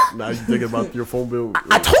 nigga? Now you thinking about your phone bill.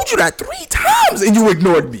 I told you that 3 times and you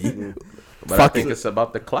ignored me. But I think it's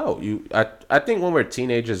about the clout. I think when we're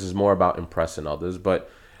teenagers, it's more about impressing others. But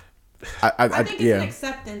I think it's an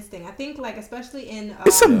acceptance thing. I think, like, especially in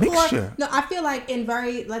it's a mixture. I feel like in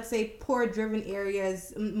very, let's say, poor driven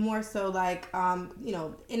areas, more so like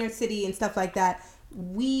inner city and stuff like that.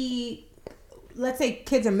 Let's say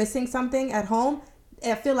kids are missing something at home.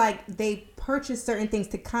 I feel like they purchase certain things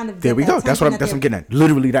to kind of. There we go. That's what I'm getting at.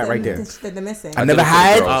 Literally that right there. That they're missing. I never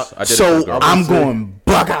had, so I'm going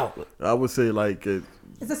bug out. I would say like it's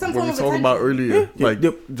some what form we of talking about attention.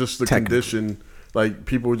 earlier, just the condition. Like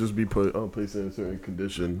people would just be placed in a certain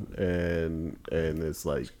condition, and it's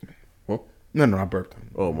like, well, no, I burped.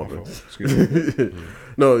 Oh my bad. Excuse me.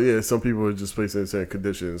 No, yeah, some people are just placed in certain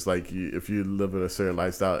conditions. Like if you live in a certain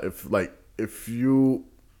lifestyle, if you,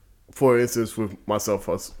 for instance, with myself,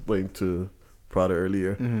 I was explaining to Prada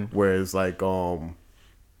earlier, where it's like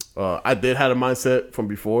I did have a mindset from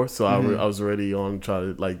before, so I was already on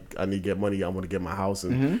trying to, like, I need to get money, I want to get my house,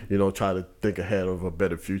 and try to think ahead of a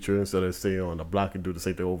better future instead of staying on the block and do the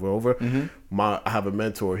same thing over and over. I have a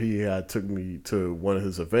mentor. He had took me to one of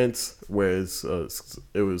his events where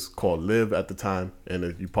it was called Live at the time,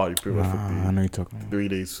 and you party pretty much for 3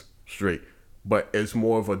 days straight. But it's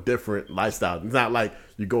more of a different lifestyle. It's not like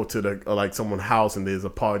you go to like someone's house and there's a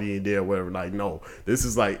party in there or whatever. Like, no, this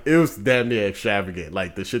is like, it was damn near extravagant.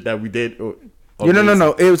 Like the shit that we did. No.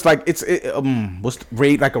 It was like what's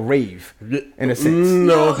like a rave in a sense.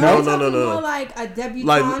 No. More like a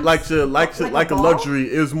debutante. Like a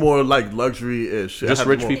luxury. It was more like luxury-ish. Just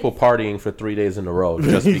rich people partying for 3 days in a row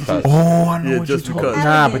just because. Oh, I know. Yeah, what just you're because.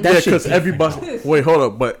 Nah, but that shit. Because everybody. Wait, hold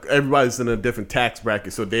up. But everybody's in a different tax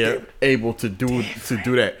bracket, so they're able to do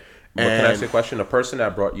that. But can I ask you a question? The person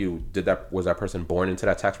that brought you, was that person born into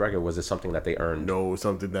that tax bracket, or was it something that they earned? No,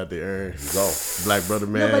 something that they earned. Go. Black brother,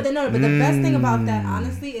 man. But the best thing about that,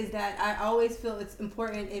 honestly, is that I always feel it's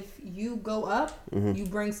important if you go up, you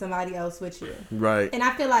bring somebody else with you. Right. And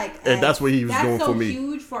I feel like and that's what he was doing for me. That's so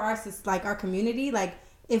huge for us, like our community. Like,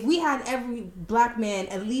 if we had every black man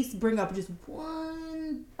at least bring up just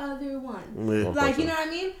one other one. Yeah. Like, you know what I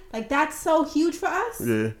mean? Like, that's so huge for us.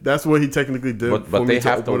 Yeah, that's what he technically did. But they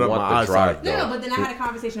have to want the drive. No, but then I had a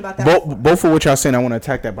conversation about that. Both of what y'all saying, I want to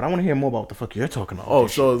attack that, but I want to hear more about what the fuck you're talking about. Oh,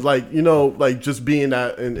 so it's like, like just being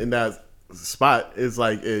that in that spot is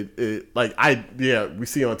like it like we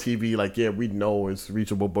see on TV, like, yeah, we know it's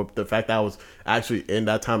reachable, but the fact that I was actually in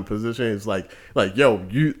that time position is like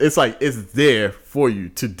it's there for you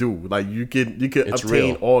to do. Like you can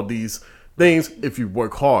obtain all these things if you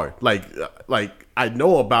work hard. Like I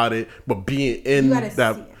know about it, but being in You gotta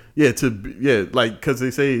that. see it. Yeah, like because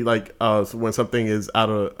they say like when something is out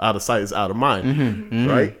of sight is out of mind,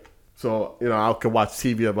 right? So I can watch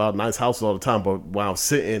TV about nice houses all the time, but when I'm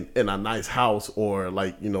sitting in a nice house or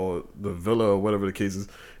like the villa or whatever the case is,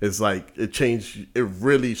 it's like it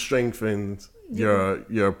really strengthens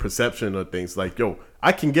your perception of things. Like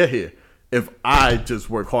I can get here if I just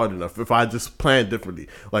work hard enough, if I just plan differently.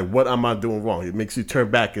 Like, what am I doing wrong? It makes you turn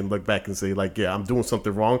back and look back and say like, yeah, I'm doing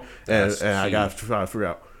something wrong, and I gotta try to figure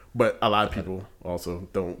out. But a lot of people also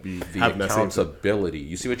don't be The having that same accountability.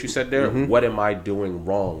 You see what you said there? What am I doing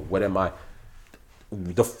wrong?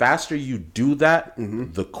 The faster you do that,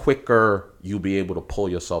 the quicker you'll be able to pull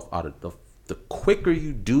yourself out of the quicker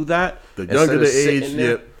you do that, the younger the age,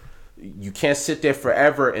 yep. You can't sit there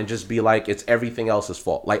forever and just be like, it's everything else's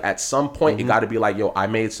fault. Like at some point you gotta be like, yo, I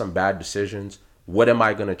made some bad decisions. What am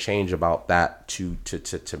I gonna change about that to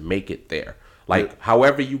make it there? Like,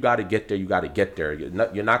 however you got to get there, you got to get there.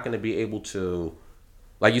 You're not going to be able to,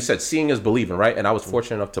 like you said, seeing is believing, right? And I was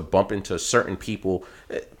fortunate enough to bump into certain people.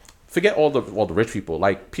 Forget all the rich people.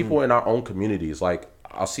 Like, people in our own communities. Like,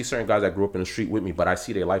 I'll see certain guys that grew up in the street with me, but I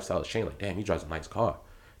see their lifestyle has changed. Like, damn, he drives a nice car.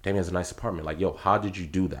 Damn, he has a nice apartment. Like, yo, how did you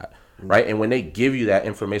do that? Right? And when they give you that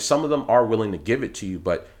information, some of them are willing to give it to you,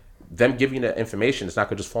 but them giving you that information, it's not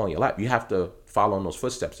going to just fall in your lap. You have to follow in those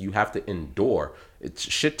footsteps. You have to endure.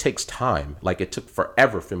 Shit takes time. Like, it took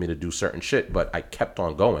forever for me to do certain shit, but I kept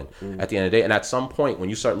on going at the end of the day. And at some point, when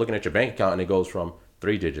you start looking at your bank account and it goes from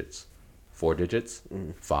 3 digits, 4 digits,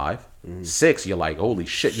 5, 6, you're like, holy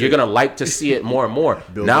shit. You're going to like to see it more and more.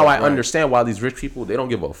 Now I understand why these rich people, they don't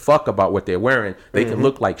give a fuck about what they're wearing. They can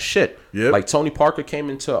look like shit. Yep. Like Tony Parker came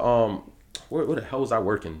into where the hell was I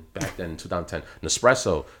working back then in 2010?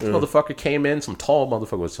 Nespresso. This motherfucker came in, some tall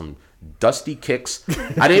motherfucker with some dusty kicks.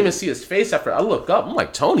 I didn't even see his face after I look up. I'm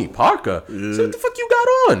like, Tony Parker? So what the fuck you got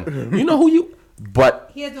on? You know who you...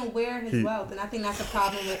 But he doesn't wear his wealth, and I think that's a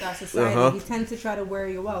problem with our society. We tend to try to wear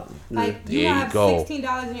your wealth. Like, you have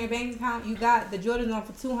 $16 in your bank account, you got the Jordans on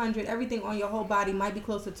for $200, everything on your whole body might be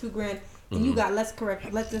close to $2,000, and you got, let's go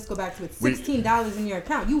back to it, $16 in your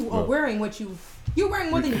account. You are wearing you're wearing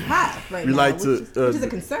more than you have right now, which is a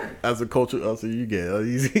concern. As a culture, also you get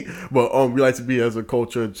easy, but we like to be as a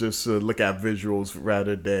culture just look at visuals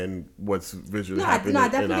rather than what's visually happening. No,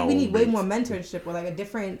 definitely we need way more mentorship or like a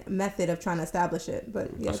different method of trying to establish it.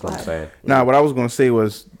 But yeah, that's what I'm saying. Now, what I was going to say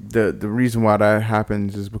was the reason why that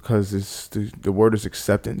happens is because the word is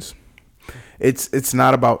acceptance. It's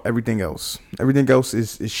not about everything else. Everything else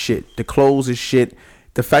is shit. The clothes is shit.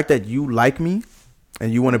 The fact that you like me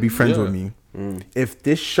and you want to be friends with me. If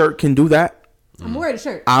this shirt can do that, I'm wearing a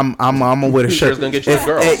shirt. I'm gonna wear the shirt. Gonna get you a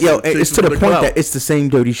girl. It's to the point that it's the same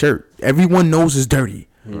dirty shirt. Everyone knows it's dirty,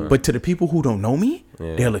 but to the people who don't know me,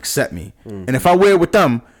 they'll accept me. And if I wear it with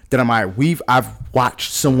them, then I've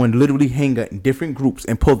watched someone literally hang out in different groups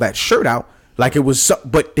and pull that shirt out like it was,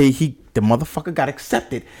 but the motherfucker got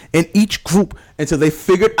accepted in each group until they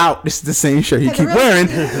figured out this is the same shirt he keep wearing.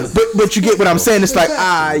 But you get what I'm saying? It's like,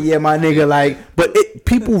 yeah, my nigga, like, but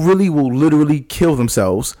people really will literally kill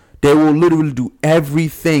themselves. They will literally do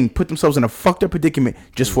everything, put themselves in a fucked up predicament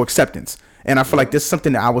just for acceptance. And I feel like this is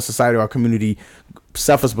something that our society, our community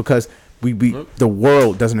suffers because we the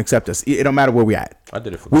world doesn't accept us. It don't matter where we at. I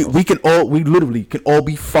did it for we literally can all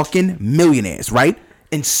be fucking millionaires, right?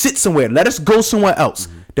 And sit somewhere. Let us go somewhere else.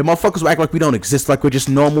 The motherfuckers will act like we don't exist, like we're just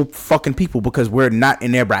normal fucking people because we're not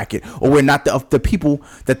in their bracket or we're not the people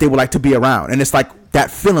that they would like to be around. And it's like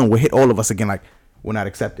that feeling will hit all of us again, like we're not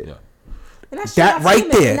accepted. Yeah. And that's right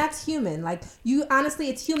human, there. And that's human. Like, you honestly,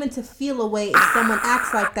 it's human to feel a way if someone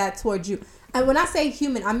acts like that towards you. And when I say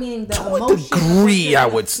human, I mean the emotion. To a degree, I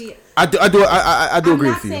would. I do agree with you. I'm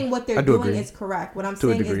not saying what they're doing is correct. What I'm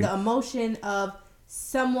saying is the emotion of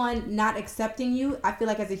someone not accepting you. I feel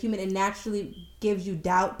like as a human, it naturally gives you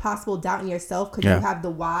possible doubt in yourself because you have the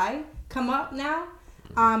why come up now.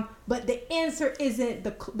 But the answer isn't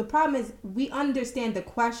the problem is we understand the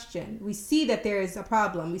question. We see that there is a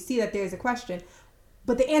problem. We see that there is a question,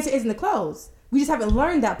 but the answer isn't the clothes. We just haven't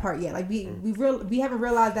learned that part yet. Like we haven't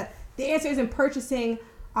realized that the answer isn't purchasing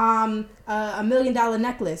 $1 million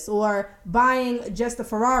necklace or buying just a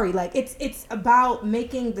Ferrari. Like it's about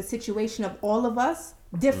making the situation of all of us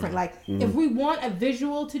different. Like if we want a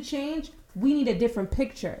visual to change, we need a different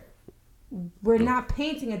picture. We're not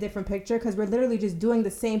painting a different picture because we're literally just doing the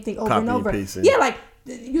same thing over and over. Yeah, like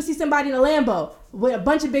you see somebody in a Lambo with a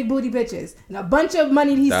bunch of big booty bitches and a bunch of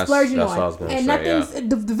money he's splurging on, and nothing's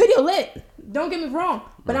the video lit. Don't get me wrong,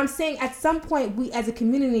 but I'm saying at some point we as a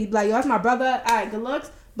community like, yo, that's my brother. All right, good looks,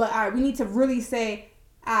 but all right, we need to really say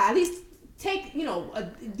at least take,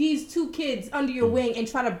 these two kids under your wing and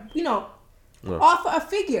try to, offer a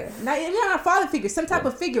figure. Not a father figure, some type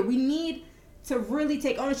of figure. We need to really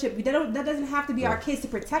take ownership. That doesn't have to be our kids to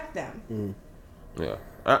protect them. Yeah.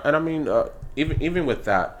 And I mean, even with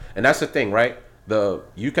that, and that's the thing, right?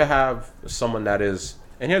 You could have someone that is,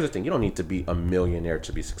 and here's the thing, you don't need to be a millionaire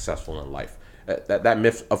to be successful in life. That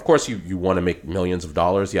myth, of course, you want to make millions of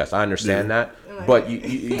dollars. Yes, I understand that, but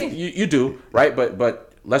you do, right?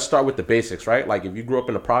 But let's start with the basics, right? Like if you grew up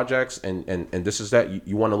in the projects and this is that,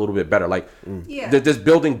 you want a little bit better. Like there's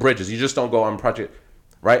building bridges. You just don't go on project,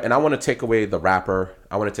 right? And I want to take away the rapper.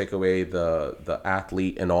 I want to take away the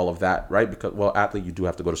athlete and all of that, right? Because, well, athlete, you do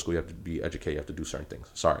have to go to school. You have to be educated. You have to do certain things.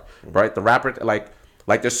 Sorry, right? The rapper, like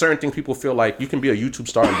there's certain things people feel like you can be a YouTube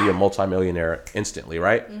star and be a multimillionaire instantly,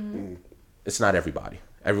 right? It's not everybody.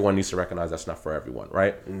 Everyone needs to recognize that's not for everyone,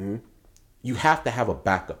 right? You have to have a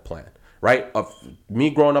backup plan, right? Of me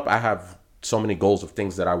growing up, I have so many goals of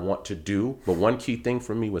things that I want to do, but one key thing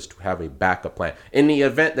for me was to have a backup plan. In the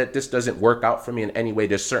event that this doesn't work out for me in any way,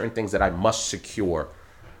 there's certain things that I must secure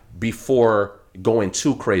before going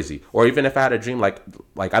too crazy. Or even if I had a dream, like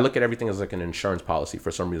I look at everything as like an insurance policy for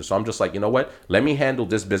some reason. So I'm just like, you know what? Let me handle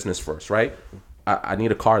this business first, right? I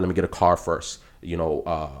need a car. Let me get a car first. I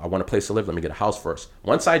want a place to live. Let me get a house first.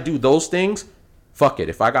 Once I do those things, fuck it.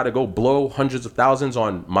 If I got to go blow hundreds of thousands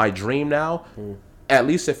on my dream now, at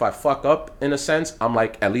least if I fuck up in a sense, I'm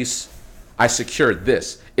like, at least I secured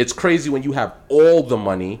this. It's crazy when you have all the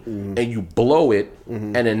money and you blow it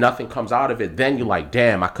and then nothing comes out of it. Then you're like,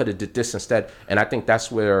 damn, I could have did this instead. And I think that's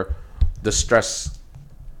where the stress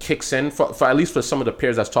kicks in for at least for some of the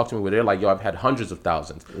peers that's talked to me where they're like, yo, I've had hundreds of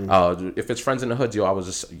thousands. If it's friends in the hood, yo, I was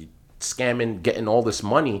just scamming, getting all this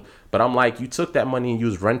money. But I'm like, you took that money and you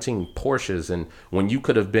was renting Porsches, and when you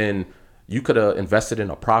could have invested in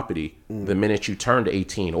a property the minute you turned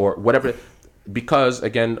 18 or whatever. Because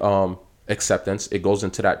again, acceptance, it goes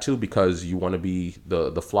into that too, because you want to be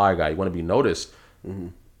the fly guy, you want to be noticed.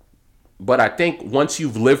 But I think once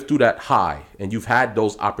you've lived through that high and you've had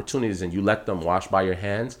those opportunities and you let them wash by your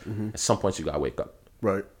hands, at some point you gotta wake up.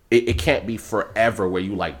 Right. It can't be forever where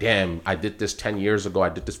you like, damn, I did this 10 years ago, I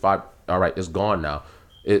did this 5, all right, it's gone now.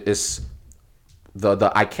 It's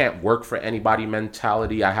the I can't work for anybody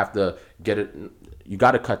mentality. I have to get it. You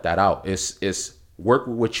got to cut that out. It's work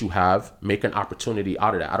with what you have, make an opportunity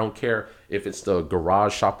out of that. I don't care if it's the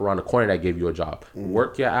garage shop around the corner that gave you a job.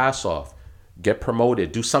 Work your ass off. Get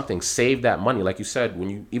promoted, do something, save that money. Like you said,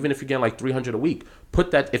 even if you're getting like $300 a week,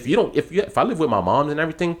 put that. If I live with my mom and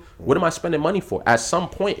everything, what am I spending money for? At some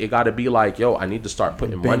point, it got to be like, yo, I need to start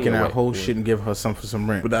putting money banking away. that whole shit and give her some for some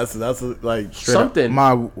rent. But that's like something.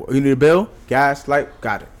 You need a bill, gas, light,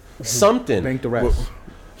 got it. Something. Bank the rest.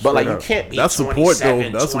 But like, you can't be. That's support though.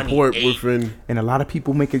 That's support within. And a lot of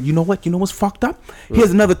people make it. You know what? You know what's fucked up?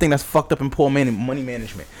 Here's another thing that's fucked up in poor money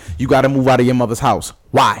management. You got to move out of your mother's house.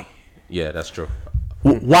 Why? Yeah, that's true.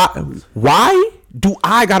 Why do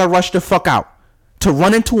I gotta rush the fuck out to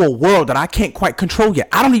run into a world that I can't quite control yet?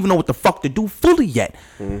 I don't even know what the fuck to do fully yet.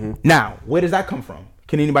 Now, where does that come from?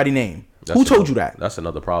 Can anybody name? Who told you that? That's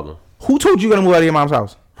another problem. Who told you you gotta move out of your mom's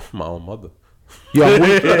house? My own mother. Yo,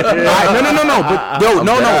 no. But yo,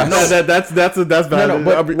 no. That's bad. No.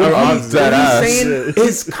 But what he's saying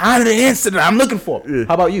is kind of the answer that I'm looking for.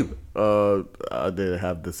 How about you? I didn't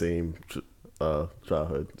have the same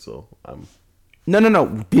childhood, so I'm. No.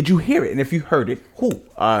 Did you hear it? And if you heard it, who?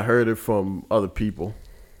 I heard it from other people.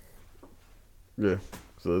 Yeah.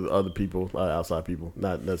 So other people, outside people,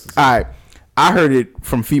 not necessarily. All right. I heard it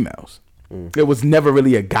from females. There was never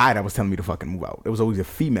really a guy that was telling me to fucking move out. It was always a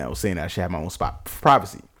female saying that I should have my own spot for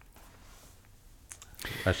privacy.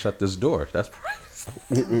 I shut this door. That's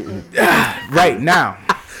right now.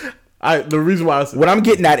 The reason why what I'm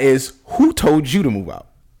getting at is, who told you to move out?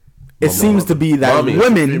 It seems to be that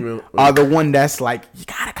women are the one that's like, you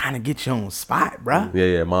gotta kind of get your own spot, bruh.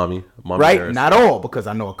 Yeah, mommy. Right? Harris. Not all, because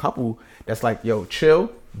I know a couple that's like, yo, chill,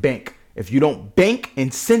 bank. If you don't bank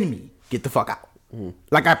and send me, get the fuck out.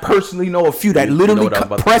 Like, I personally know a few that literally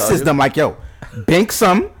presses them like, yo, bank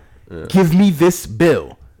some, give me this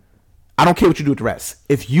bill. I don't care what you do with the rest.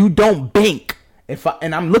 If you don't bank,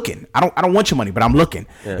 and I'm looking, I don't want your money, but I'm looking.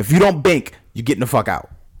 Yeah. If you don't bank, you're getting the fuck out.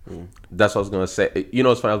 That's what I was gonna say. You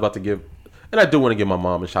know, it's funny. I was about to give, and I do want to give my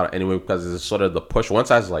mom a shout out anyway, because it's sort of the push.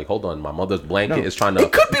 Once I was like, hold on, my mother's blanket is trying to,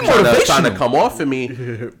 it could be motivational, trying to come off of me.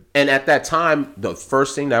 And at that time, the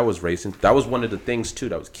first thing that was racing, that was one of the things too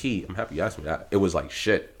that was key. I'm happy you asked me that. It was like,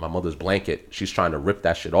 shit, my mother's blanket, she's trying to rip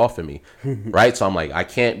that shit off of me, right? So I'm like, I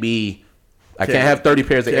can't be I can't have 30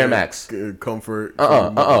 pairs of Air Max. Comfort.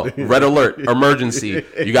 Red alert, emergency.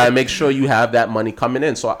 You got to make sure you have that money coming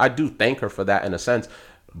in. So I do thank her for that in a sense.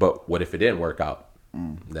 But what if it didn't work out?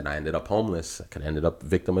 Then I ended up homeless. I could have ended up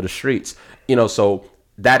victim of the streets. So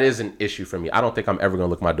that is an issue for me. I don't think I'm ever going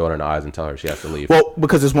to look my daughter in the eyes and tell her she has to leave. Well,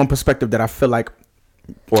 because there's one perspective that I feel like,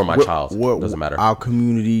 or my child. Doesn't matter. Our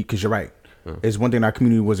community, because you're right. There's one thing our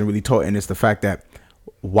community wasn't really taught, and it's the fact that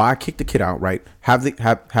why kick the kid out, right? Have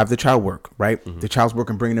the child work, right? The child's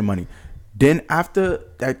working, bringing in money. Then after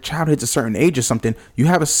that child hits a certain age or something, you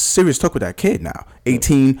have a serious talk with that kid now.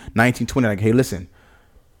 18, 19, 20. Like, hey, listen,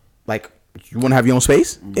 like, you want to have your own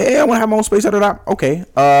space? Yeah, I want to have my own space. Okay.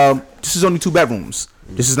 This is only 2 bedrooms.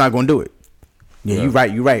 This is not going to do it. Yeah,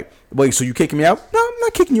 you're right. Wait, so you kicking me out? No, I'm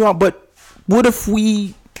not kicking you out. But what if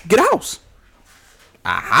we get a house? A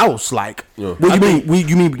house? Like, what do you mean?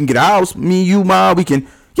 You mean we can get a house? Me, you, Ma, we can,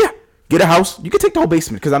 get a house. You can take the whole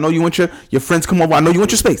basement because I know you want your friends come over. I know you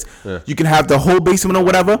want your space. Yeah. You can have the whole basement or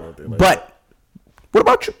whatever. But what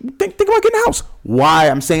about you? Think about getting a house. Why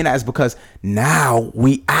I'm saying that is because now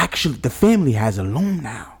the family has a loan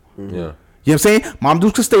now. Yeah. You know what I'm saying? Mom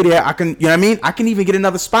Dukes can stay there. I can, you know what I mean? I can even get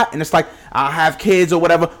another spot, and it's like I'll have kids or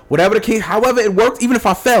whatever the case. However it works, even if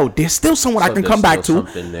I fail, there's still someone I can come back to.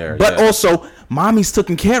 But also, mommy's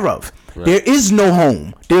taken care of. Right. There is no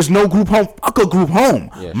home. There's no group home. Fuck a group home.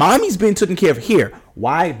 Yeah. Mommy's been taken care of here.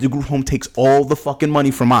 Why? The group home takes all the fucking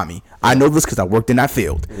money from mommy. I know this because I worked in that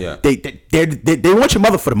field. Yeah. They want your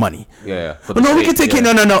mother for the money. Yeah. But no, we can take care.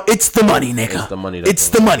 No. It's the money, nigga. It's the money. It's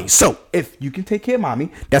the money. So if you can take care of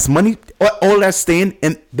mommy, that's money. All that's staying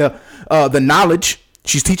in the knowledge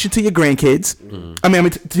she's teaching to your grandkids. I mean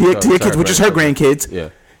to your kids, which is her grandkids. Yeah.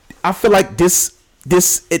 I feel like this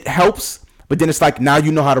it helps. But then it's like, now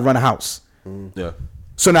you know how to run a house. Yeah.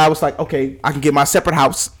 So now it's like, okay, I can get my separate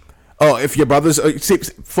house. Oh, if your brothers,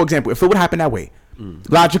 for example, if it would happen that way,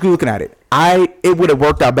 logically looking at it, it would have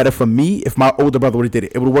worked out better for me if my older brother would have did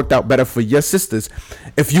it. It would have worked out better for your sisters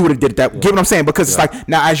if you would have did it that. Get what I'm saying? Because it's like,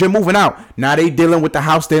 now as you're moving out, now they dealing with the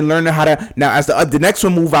house, they're learning how to. Now as the next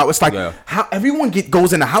one move out, it's like how everyone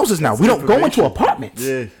goes into houses now. We don't go into apartments.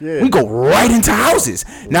 Yeah. We go right into houses.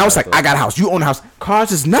 Now it's like, I got a house, you own a house.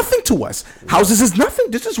 Cars is nothing to us. Houses is nothing.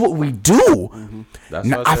 This is what we do. That's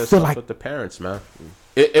now, I feel like with the parents, man.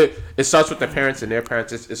 It starts with the parents and their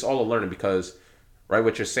parents. It's all a learning because, right,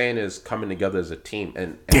 what you're saying is coming together as a team.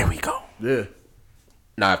 And there we go. Yeah.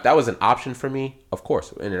 Now, if that was an option for me, of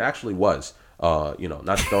course, and it actually was, not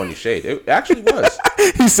to throw any shade. It actually was.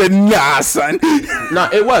 He said, nah, son. Nah,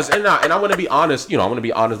 it was. And I want to be honest, I want to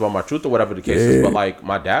be honest about my truth or whatever the case is. But, like,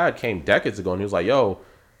 my dad came decades ago and he was like, yo,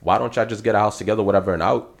 why don't y'all just get a house together, whatever, and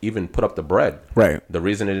I'll even put up the bread. Right. The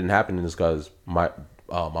reason it didn't happen is because my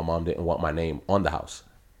mom didn't want my name on the house.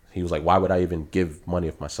 He was like, why would I even give money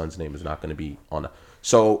if my son's name is not going to be on it?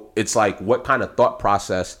 So it's like, what kind of thought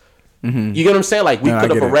process? You get what I'm saying? Like, we could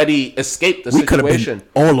have already escaped the situation.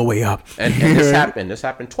 All the way up. And this happened. This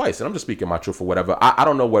happened twice. And I'm just speaking my truth or whatever. I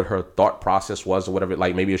don't know what her thought process was or whatever.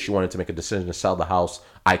 Like, maybe if she wanted to make a decision to sell the house,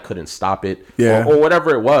 I couldn't stop it. Yeah. Or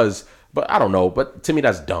whatever it was. But I don't know. But to me,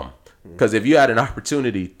 that's dumb. Because if you had an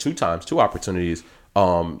opportunity, two opportunities,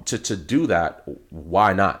 to do that,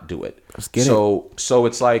 why not do it? Let's get it. So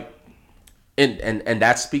it's like, and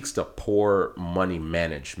that speaks to poor money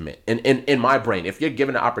management. In my brain, if you're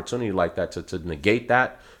given an opportunity like that to negate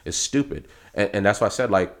that, is stupid. And that's why I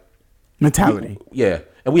said, like, mentality.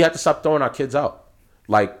 And we have to stop throwing our kids out.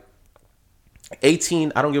 Like,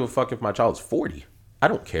 18, I don't give a fuck if my child is 40. I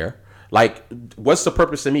don't care. Like, what's the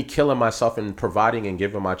purpose of me killing myself and providing and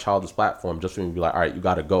giving my child this platform just for me to be like, all right, you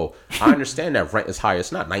got to go. I understand that rent is higher.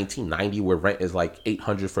 It's not 1990 where rent is like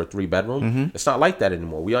 $800 for a 3-bedroom. It's not like that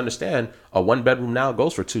anymore. We understand a 1-bedroom now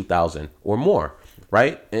goes for $2,000 or more,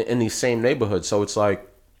 right? In these same neighborhoods. So it's like,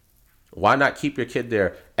 why not keep your kid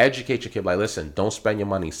there? Educate your kid. Like, listen, don't spend your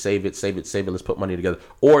money. Save it. Let's put money together.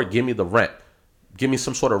 Or give me the rent. Give me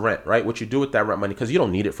some sort of rent, right? What you do with that rent money, because you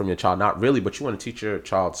don't need it from your child, not really, but you want to teach your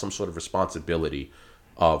child some sort of responsibility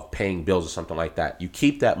of paying bills or something like that. You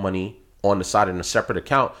keep that money on the side in a separate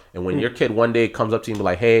account, and when your kid one day comes up to you and be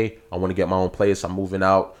like, hey, I want to get my own place, I'm moving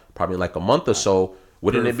out probably in like a month or so,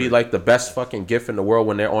 wouldn't it be like the best fucking gift in the world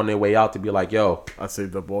when they're on their way out to be like, yo, I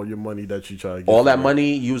saved up all your money that you try to get. All that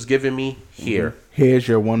money you was giving me here. Here's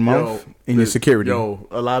your 1 month in your security. Yo,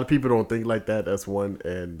 a lot of people don't think like that. That's one.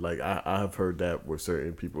 And like, I have heard that with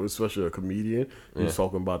certain people, especially a comedian. He was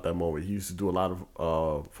talking about that moment. He used to do a lot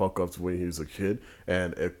of fuck ups when he was a kid,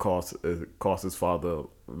 and it cost his father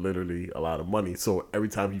literally a lot of money. So every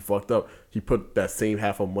time he fucked up, he put that same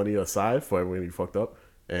half of money aside for when he fucked up.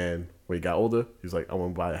 And when he got older, he's like, I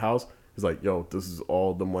want to buy a house. He's like, yo, this is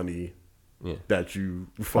all the money that you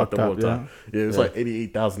fucked up up, all the time. Yeah, it's like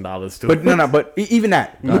 $88,000 too. But no, but even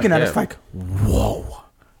that, looking at it, it's damn. like, whoa,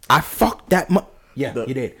 I fucked that much. Yeah,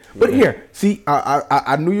 you did. But here, see,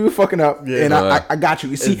 I knew you were fucking up, and I got you.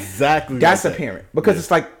 You see, Exactly that's like that. apparent because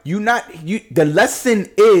it's like the lesson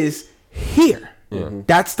is here.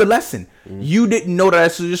 That's the lesson. You didn't know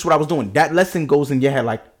that's just what I was doing. That lesson goes in your head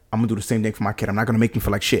like, I'm gonna do the same thing for my kid. I'm not gonna make them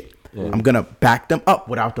feel like shit. I'm gonna back them up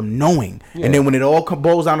without them knowing. And then when it all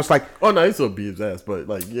boils down, it's like, oh no, he's gonna beat his ass, but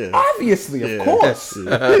like obviously, Yeah. of course.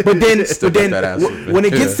 But then that ass whooping. when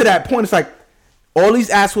it gets to that point, it's like all these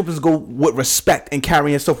ass whoopings go with respect and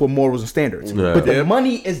carrying yourself with morals and standards. Yeah. But the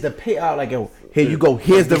money is the payout. Like, yo, here you go.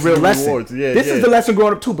 Here's the This real is the lesson. rewards. Yeah, This is yeah. the lesson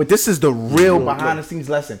growing up too. But this is the real behind the scenes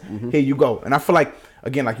lesson. Here you go. And I feel like,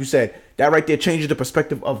 again, like you said, that right there changes the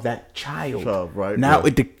perspective of that child. Right, now, right.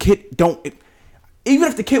 if the kid even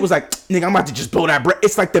if the kid was like, nigga, I'm about to just blow that bread.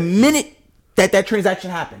 It's like the minute that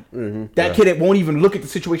transaction happened, that kid won't even look at the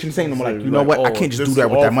situation the same. I'm like, you know what? I can't just this do that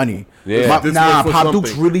is with that awful. money. Yeah. This Nah, was for Pop Duke's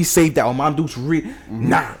something. really saved that. Or Mom Duke's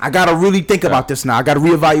nah. I gotta really think about this now. I gotta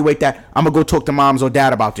reevaluate that. I'm gonna go talk to moms or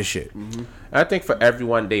dad about this shit. I think for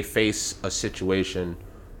everyone, they face a situation.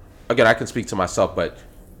 Again, I can speak to myself, but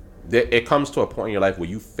it comes to a point in your life where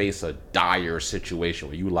you face a dire situation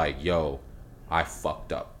where you like, yo, I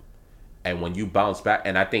fucked up. And when you bounce back,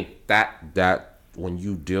 and I think that when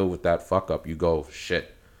you deal with that fuck up, you go,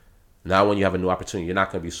 shit. Now when you have a new opportunity, you're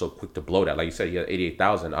not gonna be so quick to blow that. Like you said, you had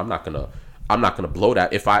 88,000. I'm not gonna blow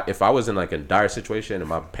that. If I was in like a dire situation and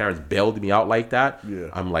my parents bailed me out like that,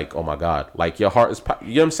 I'm like, oh my God. Like your heart is,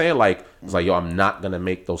 you know what I'm saying? Like it's like, yo, I'm not gonna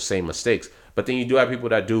make those same mistakes. But then you do have people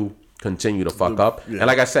that do continue to fuck up. And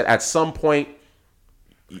like I said, at some point,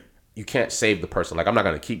 you can't save the person. Like I'm not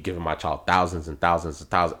gonna keep giving my child thousands and thousands and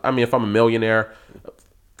thousands. I mean, if I'm a millionaire,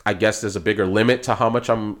 I guess there's a bigger limit to how much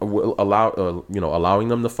I'm allowing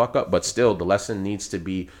them to fuck up. But still, the lesson needs to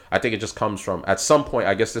be. I think it just comes from at some point.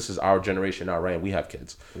 I guess this is our generation now, right? And we have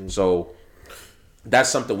kids, so that's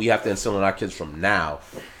something we have to instill in our kids from now,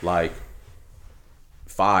 like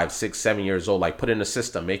 5, 6, 7 years old. Like put in a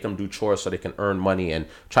system, make them do chores so they can earn money, and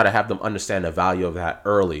try to have them understand the value of that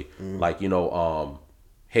early. Like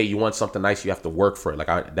hey, you want something nice, you have to work for it.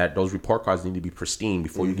 Like those report cards need to be pristine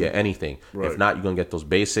before you get anything. Right. If not, you're gonna get those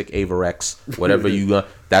basic Avarex, whatever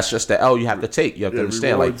that's just the L you have to take. You have to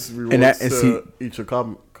understand. Rewards And that- and see- each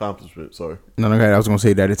accomplishment. Sorry. No, I was gonna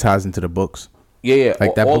say that it ties into the books. Yeah,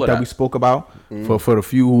 Like that all book of that we spoke about for the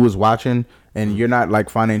few who was watching and you're not like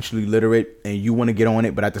financially literate and you want to get on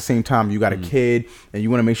it, but at the same time you got a kid and you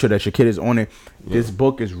want to make sure that your kid is on it. This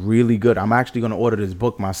book is really good. I'm actually gonna order this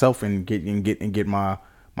book myself and get my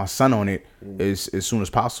son on it as soon as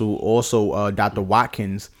possible. Also, Dr.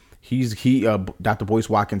 Watkins, Dr. Boyce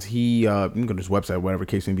Watkins, you can go to his website, whatever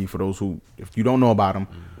case may be, for those who, if you don't know about him,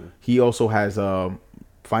 he also has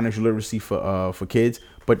financial literacy for kids.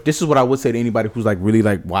 But this is what I would say to anybody who's like really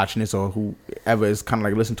like watching this or whoever is kind of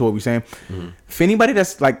like listening to what we're saying. If anybody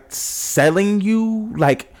that's like selling you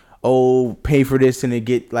like, oh, pay for this and they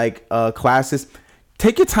get like classes,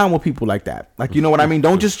 take your time with people like that. Like, you know what I mean?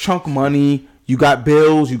 Don't just chunk money. You got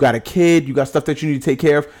bills, you got a kid, you got stuff that you need to take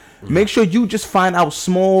care of. Make sure you just find out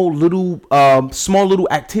small little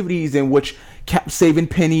activities in which saving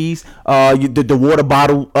pennies, the water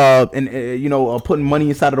bottle, and putting money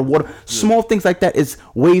inside of the water. Small things like that is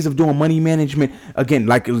ways of doing money management. Again,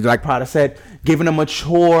 like Prada said, giving them a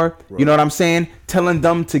chore. Right. You know what I'm saying? Telling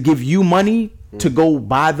them to give you money to go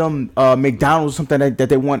buy them McDonald's or something that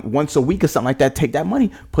they want once a week or something like that. Take that money,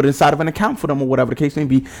 put it inside of an account for them or whatever the case may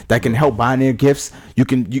be. That can help buying their gifts. You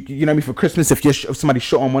know what I mean, for Christmas if somebody's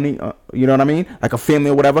short on money, you know what I mean, like a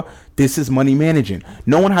family or whatever. This is money managing,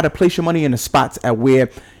 knowing how to place your money in the spots at where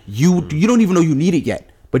you don't even know you need it yet.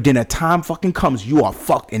 But then a time fucking comes, you are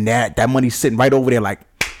fucked, and that money's sitting right over there like,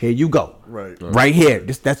 here you go. Right here.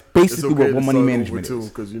 That's basically what money management is.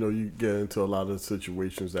 Because you get into a lot of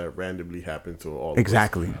situations that randomly happen to all of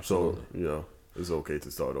exactly. us. So it's okay to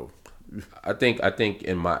start over. I think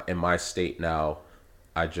in my state now,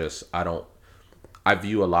 I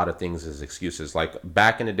view a lot of things as excuses. Like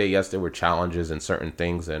back in the day, yes, there were challenges in certain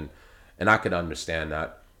things, and I could understand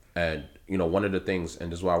that. And one of the things,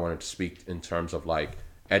 and this is why I wanted to speak in terms of like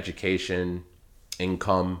education,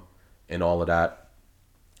 income, and all of that.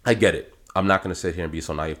 I get it. I'm not going to sit here and be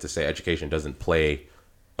so naive to say education doesn't play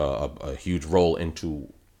a huge role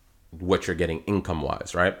into what you're getting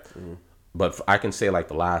income-wise, right? But I can say like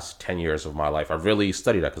the last 10 years of my life, I've really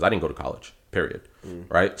studied that because I didn't go to college, period,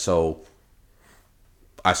 right? So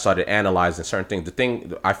I started analyzing certain things. The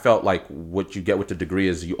thing, I felt like what you get with the degree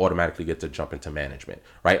is you automatically get to jump into management,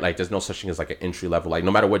 right? Like there's no such thing as like an entry level. Like no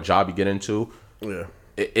matter what job you get into,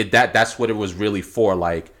 that's what it was really for.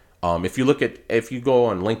 Like, if you go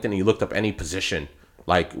on LinkedIn and you looked up any position,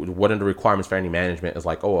 like what are the requirements for any management is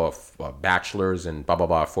like, a bachelor's and blah blah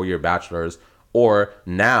blah, 4-year bachelor's, or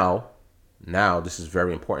now this is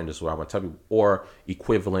very important. This is what I want to tell you, or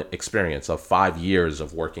equivalent experience of 5 years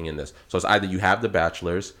of working in this. So it's either you have the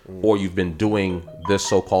bachelor's or you've been doing this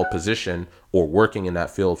so-called position or working in that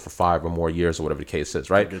field for 5 or more years or whatever the case is,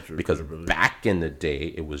 right? Because back in the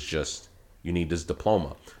day, it was just, you need this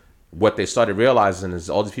diploma. What they started realizing is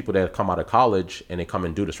all these people that come out of college and they come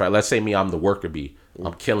and do this, right? Let's say me, I'm the worker bee.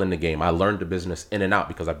 I'm killing the game. I learned the business in and out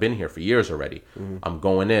because I've been here for years already. I'm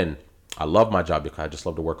going in. I love my job because I just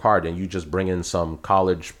love to work hard. And you just bring in some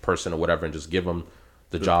college person or whatever and just give them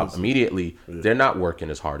the job immediately. They're not working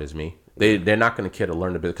as hard as me. They're not going to care to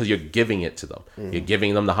learn the business because you're giving it to them. You're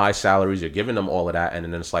giving them the high salaries. You're giving them all of that. And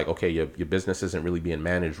then it's like, okay, your business isn't really being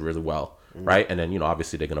managed really well. Right. And then,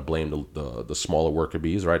 obviously they're going to blame the smaller worker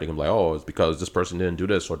bees. Right. They're going to be like, oh, it's because this person didn't do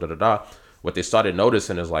this or da da da. What they started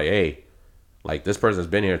noticing is like, hey, like this person's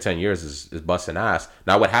been here 10 years is busting ass.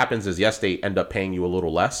 Now, what happens is, yes, they end up paying you a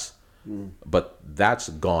little less, but that's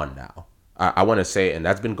gone now. I want to say, and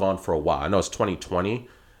that's been gone for a while. I know it's 2020,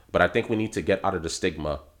 but I think we need to get out of the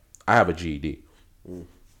stigma. I have a GED.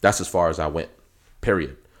 That's as far as I went,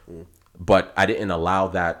 period. But I didn't allow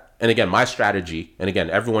that. And again, my strategy, and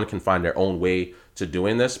again, everyone can find their own way to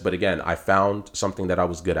doing this. But again, I found something that I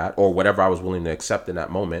was good at or whatever I was willing to accept in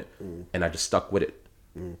that moment. And I just stuck with it.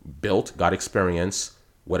 Built, got experience,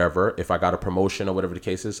 whatever. If I got a promotion or whatever the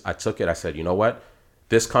case is, I took it. I said, you know what?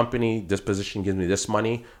 This company, this position gives me this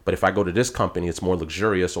money. But if I go to this company, it's more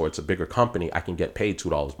luxurious or it's a bigger company, I can get paid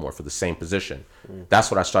 $2 more for the same position.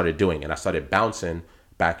 That's what I started doing. And I started bouncing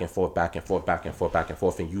back and forth, back and forth, back and forth, back and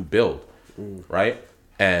forth. And you build, right?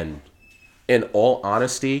 And in all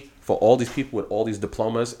honesty, for all these people with all these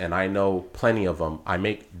diplomas, and I know plenty of them, I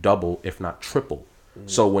make double, if not triple.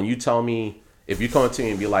 So when you tell me, if you come to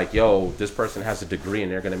me and be like, yo, this person has a degree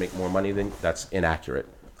and they're going to make more money, then that's inaccurate.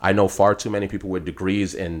 I know far too many people with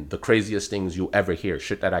degrees and the craziest things you ever hear,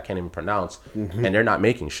 shit that I can't even pronounce, and they're not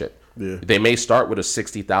making shit. Yeah. They may start with a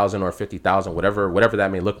 60,000 or 50,000, whatever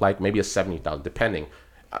that may look like, maybe a 70,000, depending.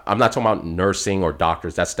 I'm not talking about nursing or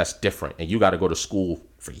doctors. That's different. And you got to go to school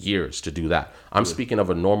for years to do that. I'm speaking of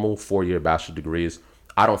a normal 4-year bachelor degrees.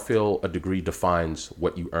 I don't feel a degree defines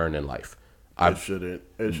what you earn in life. It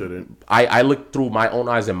shouldn't. I look through my own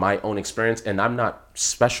eyes and my own experience, and I'm not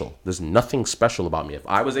special. There's nothing special about me. If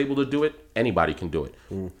I was able to do it, anybody can do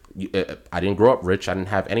it. I didn't grow up rich. I didn't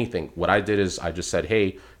have anything. What I did is I just said,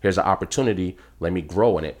 hey, here's an opportunity. Let me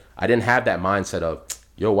grow in it. I didn't have that mindset of,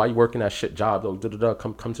 yo, why you working that shit job?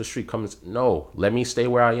 Come to the street. No, let me stay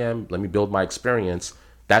where I am. Let me build my experience.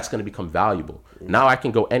 That's going to become valuable. Now I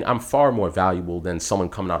can go, and I'm far more valuable than someone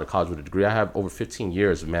coming out of college with a degree. I have over 15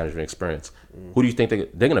 years of management experience. Who do you think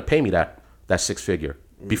they're going to pay me that 6-figure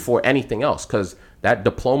before anything else? Because that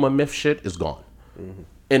diploma myth shit is gone,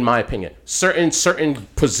 in my opinion. Certain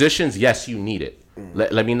positions, yes, you need it.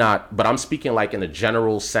 Let me not, but I'm speaking like in a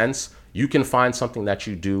general sense. You can find something that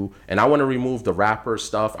you do, and I want to remove the rapper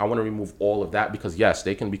stuff. I want to remove all of that because yes,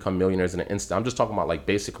 they can become millionaires in an instant. I'm just talking about like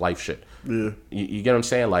basic life shit. Yeah, you get what I'm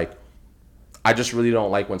saying? Like, I just really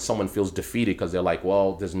don't like when someone feels defeated because they're like,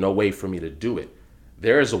 well, there's no way for me to do it.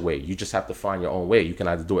 There is a way. You just have to find your own way. You can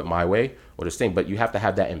either do it my way or this thing, but you have to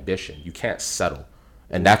have that ambition. You can't settle,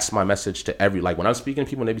 and that's my message to like when I'm speaking to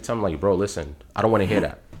people, and they be telling me like, bro, listen, I don't want to hear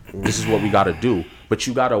that. This is what we got to do, but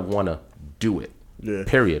you got to want to do it. Yeah.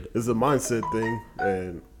 Period. It's a mindset thing,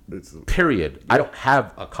 and it's period. Yeah. I don't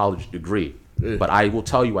have a college degree, but I will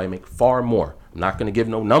tell you I make far more. I'm not going to give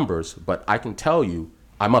no numbers, but I can tell you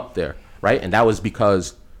I'm up there, right? And that was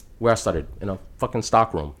because where I started in a fucking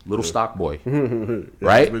stock room, little stock boy,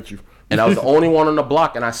 right? And I was the only one on the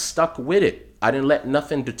block, and I stuck with it. I didn't let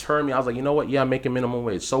nothing deter me. I was like, you know what? Yeah, I'm making minimum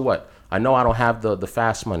wage. So what? I know I don't have the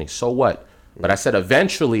fast money. So what? But I said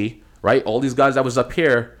eventually. Right, all these guys that was up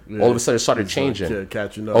here, all of a sudden started changing. Like,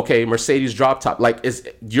 catching up. Okay, Mercedes drop top. Like,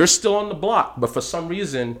 you're still on the block, but for some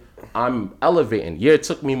reason, I'm elevating. Yeah, it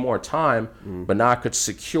took me more time, but now I could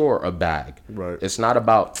secure a bag. Right. It's not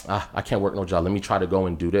about I can't work no job. Let me try to go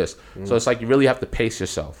and do this. So it's like you really have to pace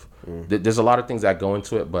yourself. There's a lot of things that go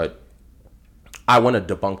into it, but I want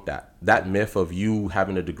to debunk that myth of you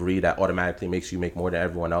having a degree that automatically makes you make more than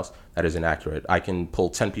everyone else. That is inaccurate. I can pull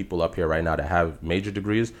 10 people up here right now that have major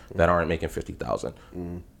degrees that aren't making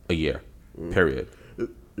 $50,000 a year. Period.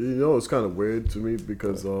 It's kind of weird to me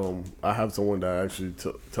because I have someone that actually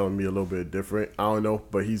telling me a little bit different. I don't know,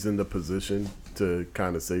 but he's in the position to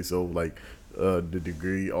kind of say so. Like the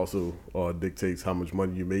degree also dictates how much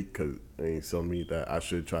money you make. Because it's telling me that I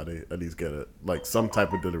should try to at least get some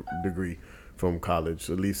type of degree from college,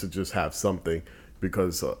 at least to just have something.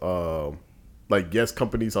 Because yes,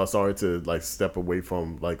 companies are starting to like step away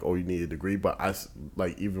from like, oh, you need a degree, but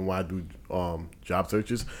even when I do job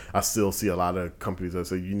searches, I still see a lot of companies that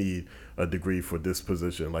say you need a degree for this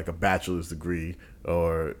position, like a bachelor's degree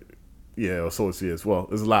or associates. Well,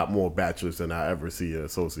 there's a lot more bachelors than I ever see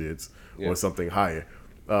associates or something higher.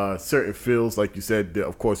 Certain fields, like you said,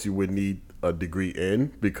 of course you would need a degree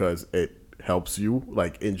in because it helps you,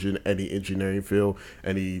 like any engineering field,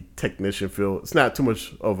 any technician field. It's not too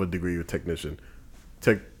much of a degree with technician.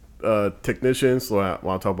 Technicians, so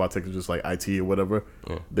when I talk about technicians like IT or whatever,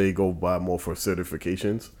 they go by more for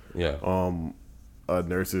certifications. Yeah.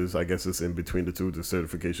 Nurses, I guess it's in between the two, the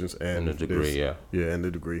certifications and the degree. And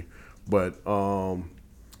the degree. But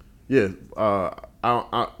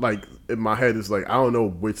I like in my head it's like I don't know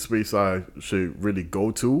which space I should really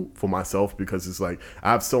go to for myself, because it's like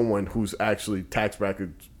I have someone who's actually tax bracket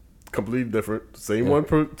completely different, same one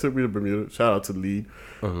to Bermuda. Shout out to the lead,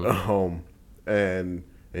 and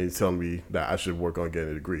he's telling me that I should work on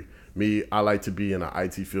getting a degree. Me, I like to be in the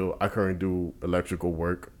IT field. I currently do electrical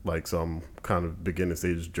work, like some kind of beginning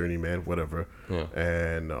stages, journeyman, whatever. Yeah.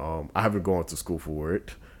 And I haven't gone to school for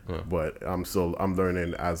it. Yeah. But I'm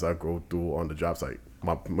learning as I go through on the job site.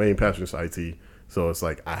 My main passion is IT, so it's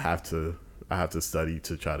like I have to study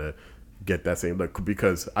to try to get that same look,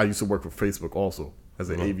 because I used to work for Facebook also as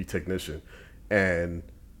an AV technician, and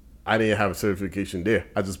I didn't have a certification there.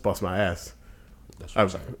 I just bust my ass.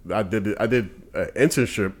 That's what I did an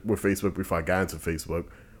internship with Facebook before I got into Facebook,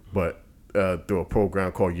 but through a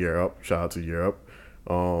program called Year Up. Shout out to Year Up,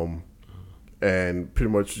 and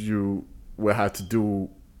pretty much you will have to do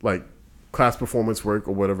like class performance work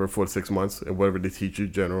or whatever for 6 months, and whatever they teach you,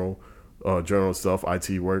 general stuff,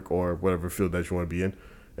 IT work, or whatever field that you want to be in,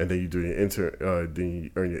 and then you do your then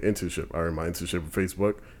you earn your internship. I earned my internship with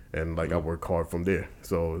Facebook, and like I work hard from there.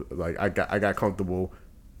 So like I got comfortable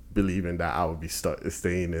believing that I would be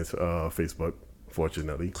staying in Facebook.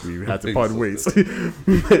 Fortunately, we had to part ways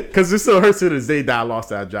because it still hurts to this day that I lost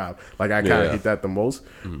that job. Like I kind of hate that the most.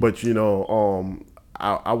 But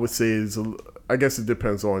I would say I guess it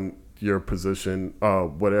depends on your position,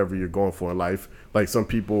 whatever you're going for in life. Like some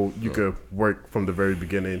people, you could work from the very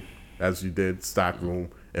beginning, as you did, stockroom,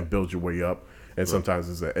 and build your way up. And sometimes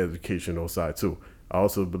it's an educational side too. I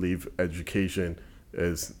also believe education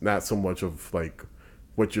is not so much of like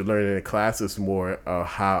what you're learning in class. It's more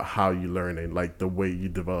how you learning, like the way you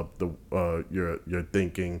develop your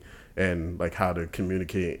thinking, and like how to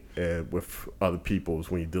communicate with other peoples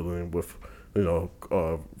when you're dealing with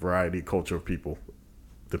variety culture of people,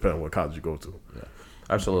 depending on what college you go to. Yeah,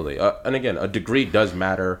 absolutely. And again, a degree does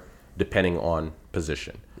matter depending on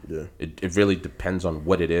position. Yeah, it really depends on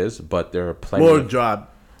what it is, but there are plenty more job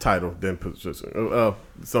title than position.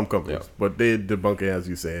 Some companies, but they debunk it, as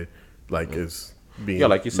you said, like is being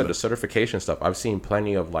like you said, the certification stuff. I've seen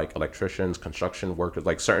plenty of like electricians, construction workers,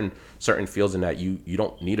 like certain fields in that you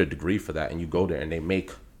don't need a degree for that, and you go there and they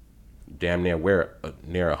make damn near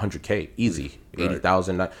near $100K easy,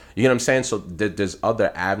 80,000. You know what I'm saying? So there's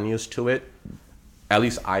other avenues to it. At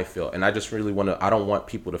least I feel, and I just really I don't want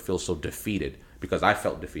people to feel so defeated, because I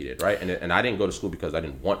felt defeated, right? And I didn't go to school because I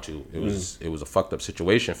didn't want to. It was a fucked up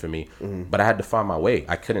situation for me, but I had to find my way.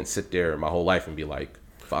 I couldn't sit there my whole life and be like,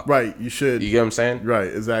 fuck. Right, you should. You get what I'm saying? Right,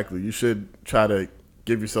 exactly. You should try to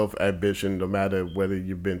give yourself ambition, no matter whether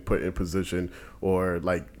you've been put in position or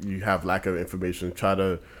like you have lack of information. Try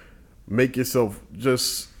to make yourself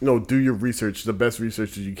just do your research, the best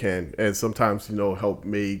research that you can, and sometimes help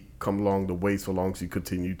may come along the way, so long as you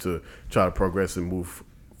continue to try to progress and move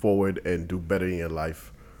forward and do better in your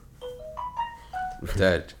life.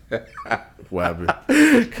 Dead. What happened?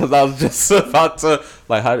 Because I was just about to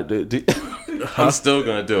like, how do I'm still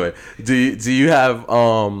gonna do it. Do you have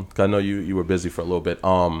 'cause I know you were busy for a little bit.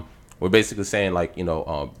 We're basically saying like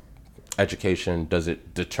education, does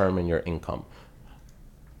it determine your income?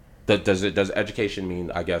 Does education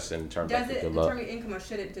mean, I guess, in terms of it determine income, or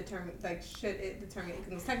should it determine income?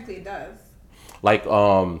 Because technically it does. Like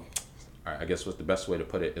I guess what's the best way to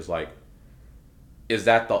put it is like, is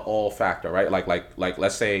that the all factor, right? Like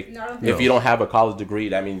let's say if you don't have a college degree,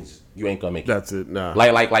 that means you ain't gonna make it. That's it. Nah.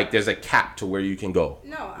 Like there's a cap to where you can go.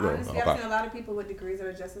 No, honestly, I've seen a lot of people with degrees that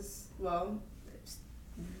are just as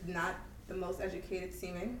not the most educated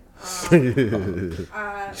seeming, which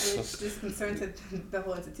is concerned to the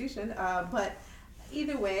whole institution. But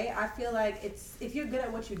either way, I feel like it's if you're good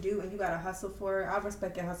at what you do and you gotta hustle for it. I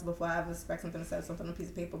respect your hustle before I respect something that says something on a piece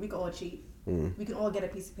of paper. We can all cheat. We can all get a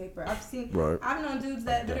piece of paper. I've known dudes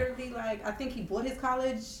that literally like I think he bought his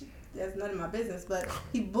college. That's none of my business, but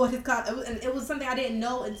he bought his college, and it was something I didn't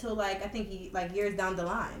know until like I think he like years down the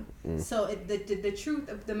line. So the truth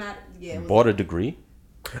of the matter, bought a degree.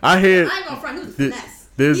 I ain't gonna front. He was a finesse.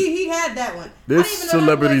 He had that one. There's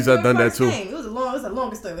celebrities that done that too. It was a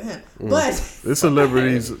longer story with him, but there's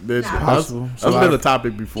celebrities. That's been a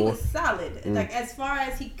topic before. He was solid. Like as far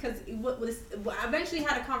as because I eventually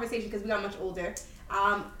had a conversation because we got much older.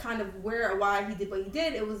 Kind of where or why he did what he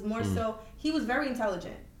did. It was more so he was very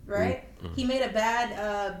intelligent, right? He made a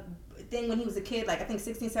bad thing when he was a kid, like I think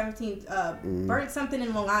 16, 17, burnt something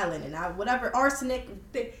in Long Island and whatever, arsenic.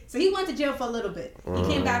 So he went to jail for a little bit. He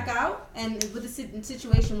came back out and with the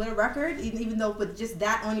situation with a record, even though with just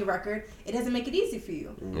that on your record, it doesn't make it easy for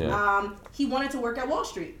you. He wanted to work at Wall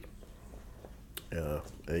Street. Yeah,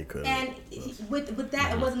 he could. And with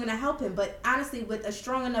that, it wasn't going to help him. But honestly, with a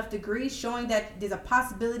strong enough degree showing that there's a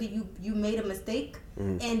possibility you made a mistake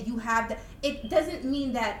and you have that, it doesn't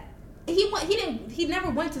mean that he never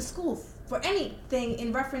went to school for anything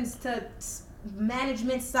in reference to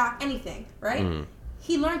management, stock, anything, right?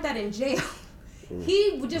 He learned that in jail.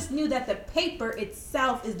 He just knew that the paper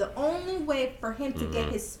itself is the only way for him to get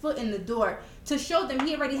his foot in the door to show them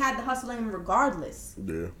he already had the hustle in him regardless.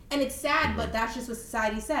 Yeah. And it's sad, but that's just what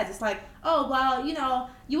society says. It's like, oh, well,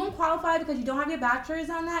 you won't qualify because you don't have your bachelor's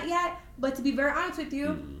on that yet. But to be very honest with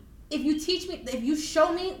you, if you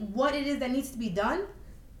show me what it is that needs to be done,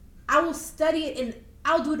 I will study it and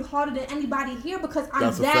I'll do it harder than anybody here because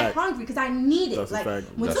I'm that hungry because I need it. That's like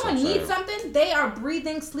when someone needs something, they are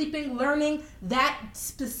breathing, sleeping, learning that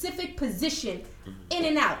specific position in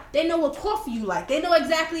and out. They know what coffee you like. They know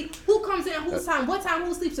exactly who comes in at whose time, what time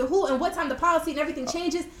who sleeps with who, and what time the policy and everything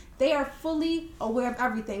changes. They are fully aware of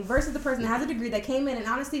everything versus the person that has a degree that came in and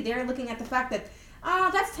honestly they're looking at the fact that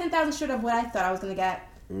that's 10,000 short of what I thought I was going to get,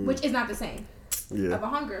 which is not the same. Yeah. Of a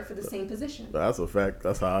hunger for the same position. That's a fact.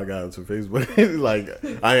 That's how I got into Facebook. Like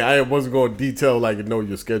I wasn't going to detail like you're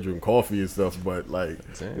scheduling coffee and stuff, but like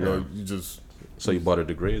you just. So you bought a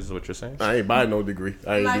degree? Is what you're saying? I ain't buy no degree.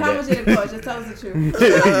 I ain't like how much did it cost? Just tell us the truth.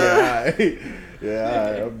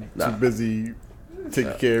 I'm too busy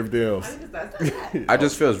taking care of everything else. I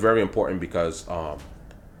just feel it's very important because I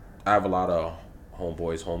have a lot of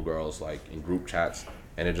homeboys, homegirls like in group chats,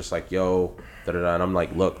 and they're just like, yo, da-da-da, and I'm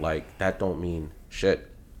like, look, like that don't mean shit.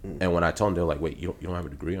 And when I told them, they're like, wait, you don't have a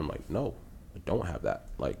degree? I'm like, no, I don't have that.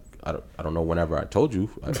 Like I don't know whenever I told you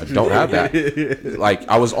I don't have that. Like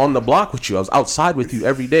I was on the block with you, I was outside with you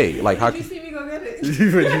every day. Like how did you see me go get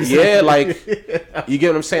it? Yeah, like you get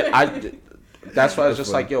what I'm saying. That's why it's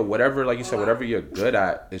just like, yo, whatever, like you said, whatever you're good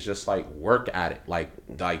at, it's just like work at it. Like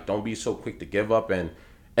don't be so quick to give up. And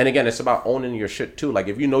again, it's about owning your shit too. Like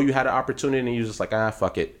if you know you had an opportunity and you're just like,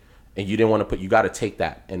 fuck it, and you didn't want to you got to take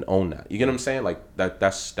that and own that. You get what I'm saying? Like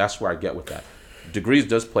that's where I get with that. Degrees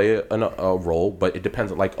does play a role, but it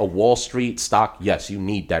depends. Like a Wall Street stock, yes, you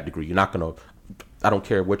need that degree. You're not gonna. I don't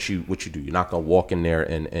care what you do. You're not gonna walk in there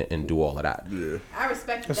and do all of that. Yeah, I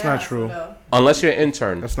respect that's not true. Though. Unless you're an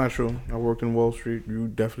intern. That's not true. I worked in Wall Street. You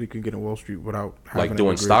definitely could get in Wall Street without having like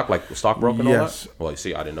doing stock, like stockbroking. Yes. All that? Well, you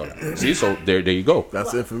see, I didn't know that. See, so there you go.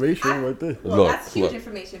 That's information right there. Well, that's huge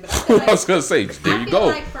information. But I, feel like, I was gonna say, there you go.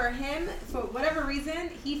 Like for him, for whatever reason,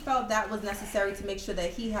 he felt that was necessary to make sure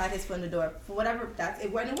that he had his foot in the door. For whatever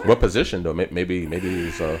it wasn't work. What position though? Maybe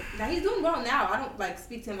he's. Now he's doing well now. I don't like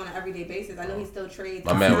speak to him on an everyday basis. I know he still trades.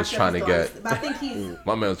 My man was trying to get. But I think he's.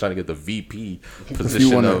 My man was trying to get the VP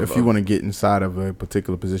position. If you want to get inside of a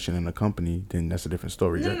particular position in a company, then that's a different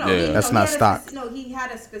story. No, that's not stock. He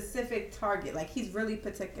had a specific target. Like he's really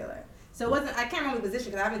particular. So it wasn't. I can't remember the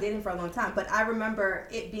position because I haven't dated him for a long time. But I remember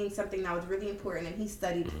it being something that was really important, and he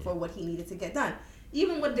studied for what he needed to get done.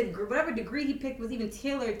 Even with whatever degree he picked was even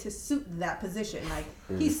tailored to suit that position. Like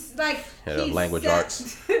he's like language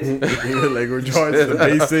arts, language arts, the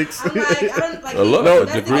basics. I'm like, I don't like. No,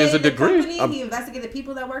 degree is a degree. He investigated the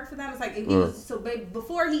people that work for them. It's like he was so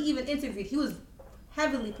before he even interviewed, he was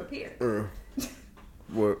heavily prepared.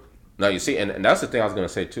 What? Now you see, and that's the thing I was gonna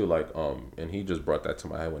say too. Like, and he just brought that to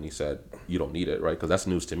my head when he said you don't need it, right? Because that's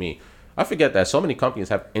news to me. I forget that so many companies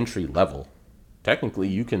have entry level. Technically,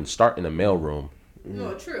 you can start in a mailroom.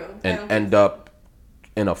 No, true. And end up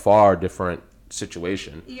in a far different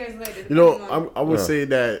situation. Years later. I would say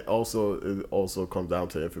that it also comes down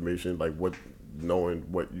to information, like knowing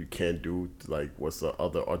what you can do, like what's the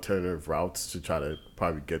other alternative routes to try to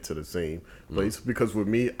probably get to the same place. Because with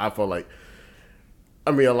me, I felt like I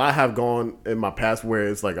mean, a lot have gone in my past where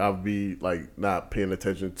it's like I'll be like not paying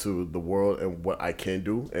attention to the world and what I can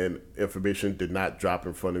do, and information did not drop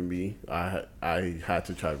in front of me. I had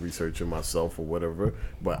to try researching myself or whatever.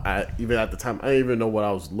 But even at the time, I didn't even know what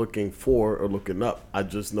I was looking for or looking up. I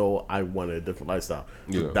just know I wanted a different lifestyle.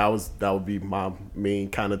 Yeah. That would be my main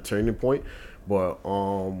kind of turning point. But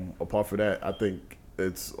apart from that, I think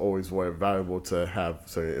it's always very valuable to have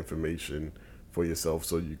certain information for yourself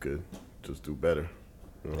so you could just do better.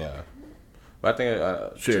 Yeah. But I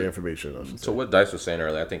think Share information. I should say. So what Dice was saying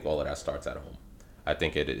earlier, I think all of that starts at home. I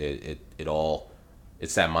think it all,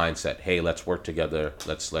 it's that mindset. Hey, let's work together.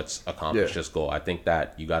 Let's accomplish this goal. I think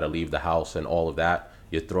that you got to leave the house and all of that.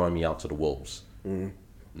 You're throwing me out to the wolves. Mm-hmm.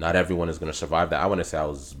 Not everyone is going to survive that. I want to say I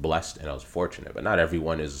was blessed and I was fortunate, but not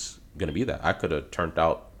everyone is going to be that. I could have turned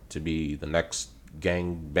out to be the next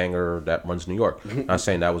gang banger that runs New York. I'm not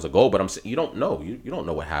saying that was a goal, but I'm saying you don't know. You don't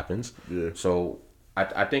know what happens. Yeah. So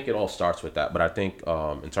I think it all starts with that. But I think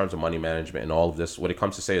in terms of money management and all of this, what it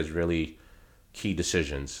comes to say is really key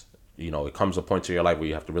decisions. You know, it comes a point to your life where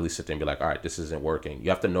you have to really sit there and be like, all right, this isn't working. You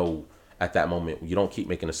have to know at that moment, you don't keep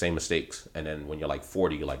making the same mistakes. And then when you're like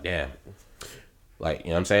 40, you're like, damn. Like, you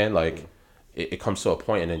know what I'm saying? Like, it comes to a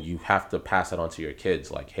point and then you have to pass it on to your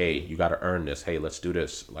kids. Like, hey, you got to earn this. Hey, let's do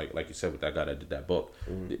this. Like you said with that guy that did that book.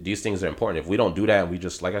 These things are important. If we don't do that and we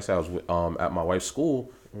just, like I said, I was at my wife's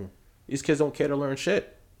school, these kids don't care to learn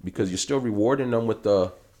shit because you're still rewarding them with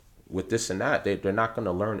this and that. They're not going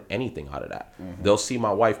to learn anything out of that. They'll see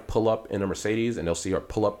my wife pull up in a Mercedes and they'll see her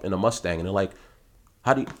pull up in a Mustang and they're like,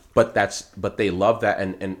 how do you, but they love that.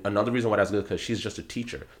 And another reason why that's good, because she's just a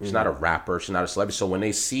teacher. She's not a rapper. She's not a celebrity. So when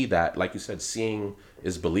they see that, like you said, seeing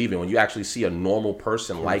is believing. When you actually see a normal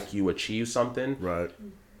person like you achieve something, Right.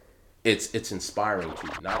 It's inspiring to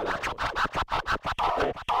you. Not like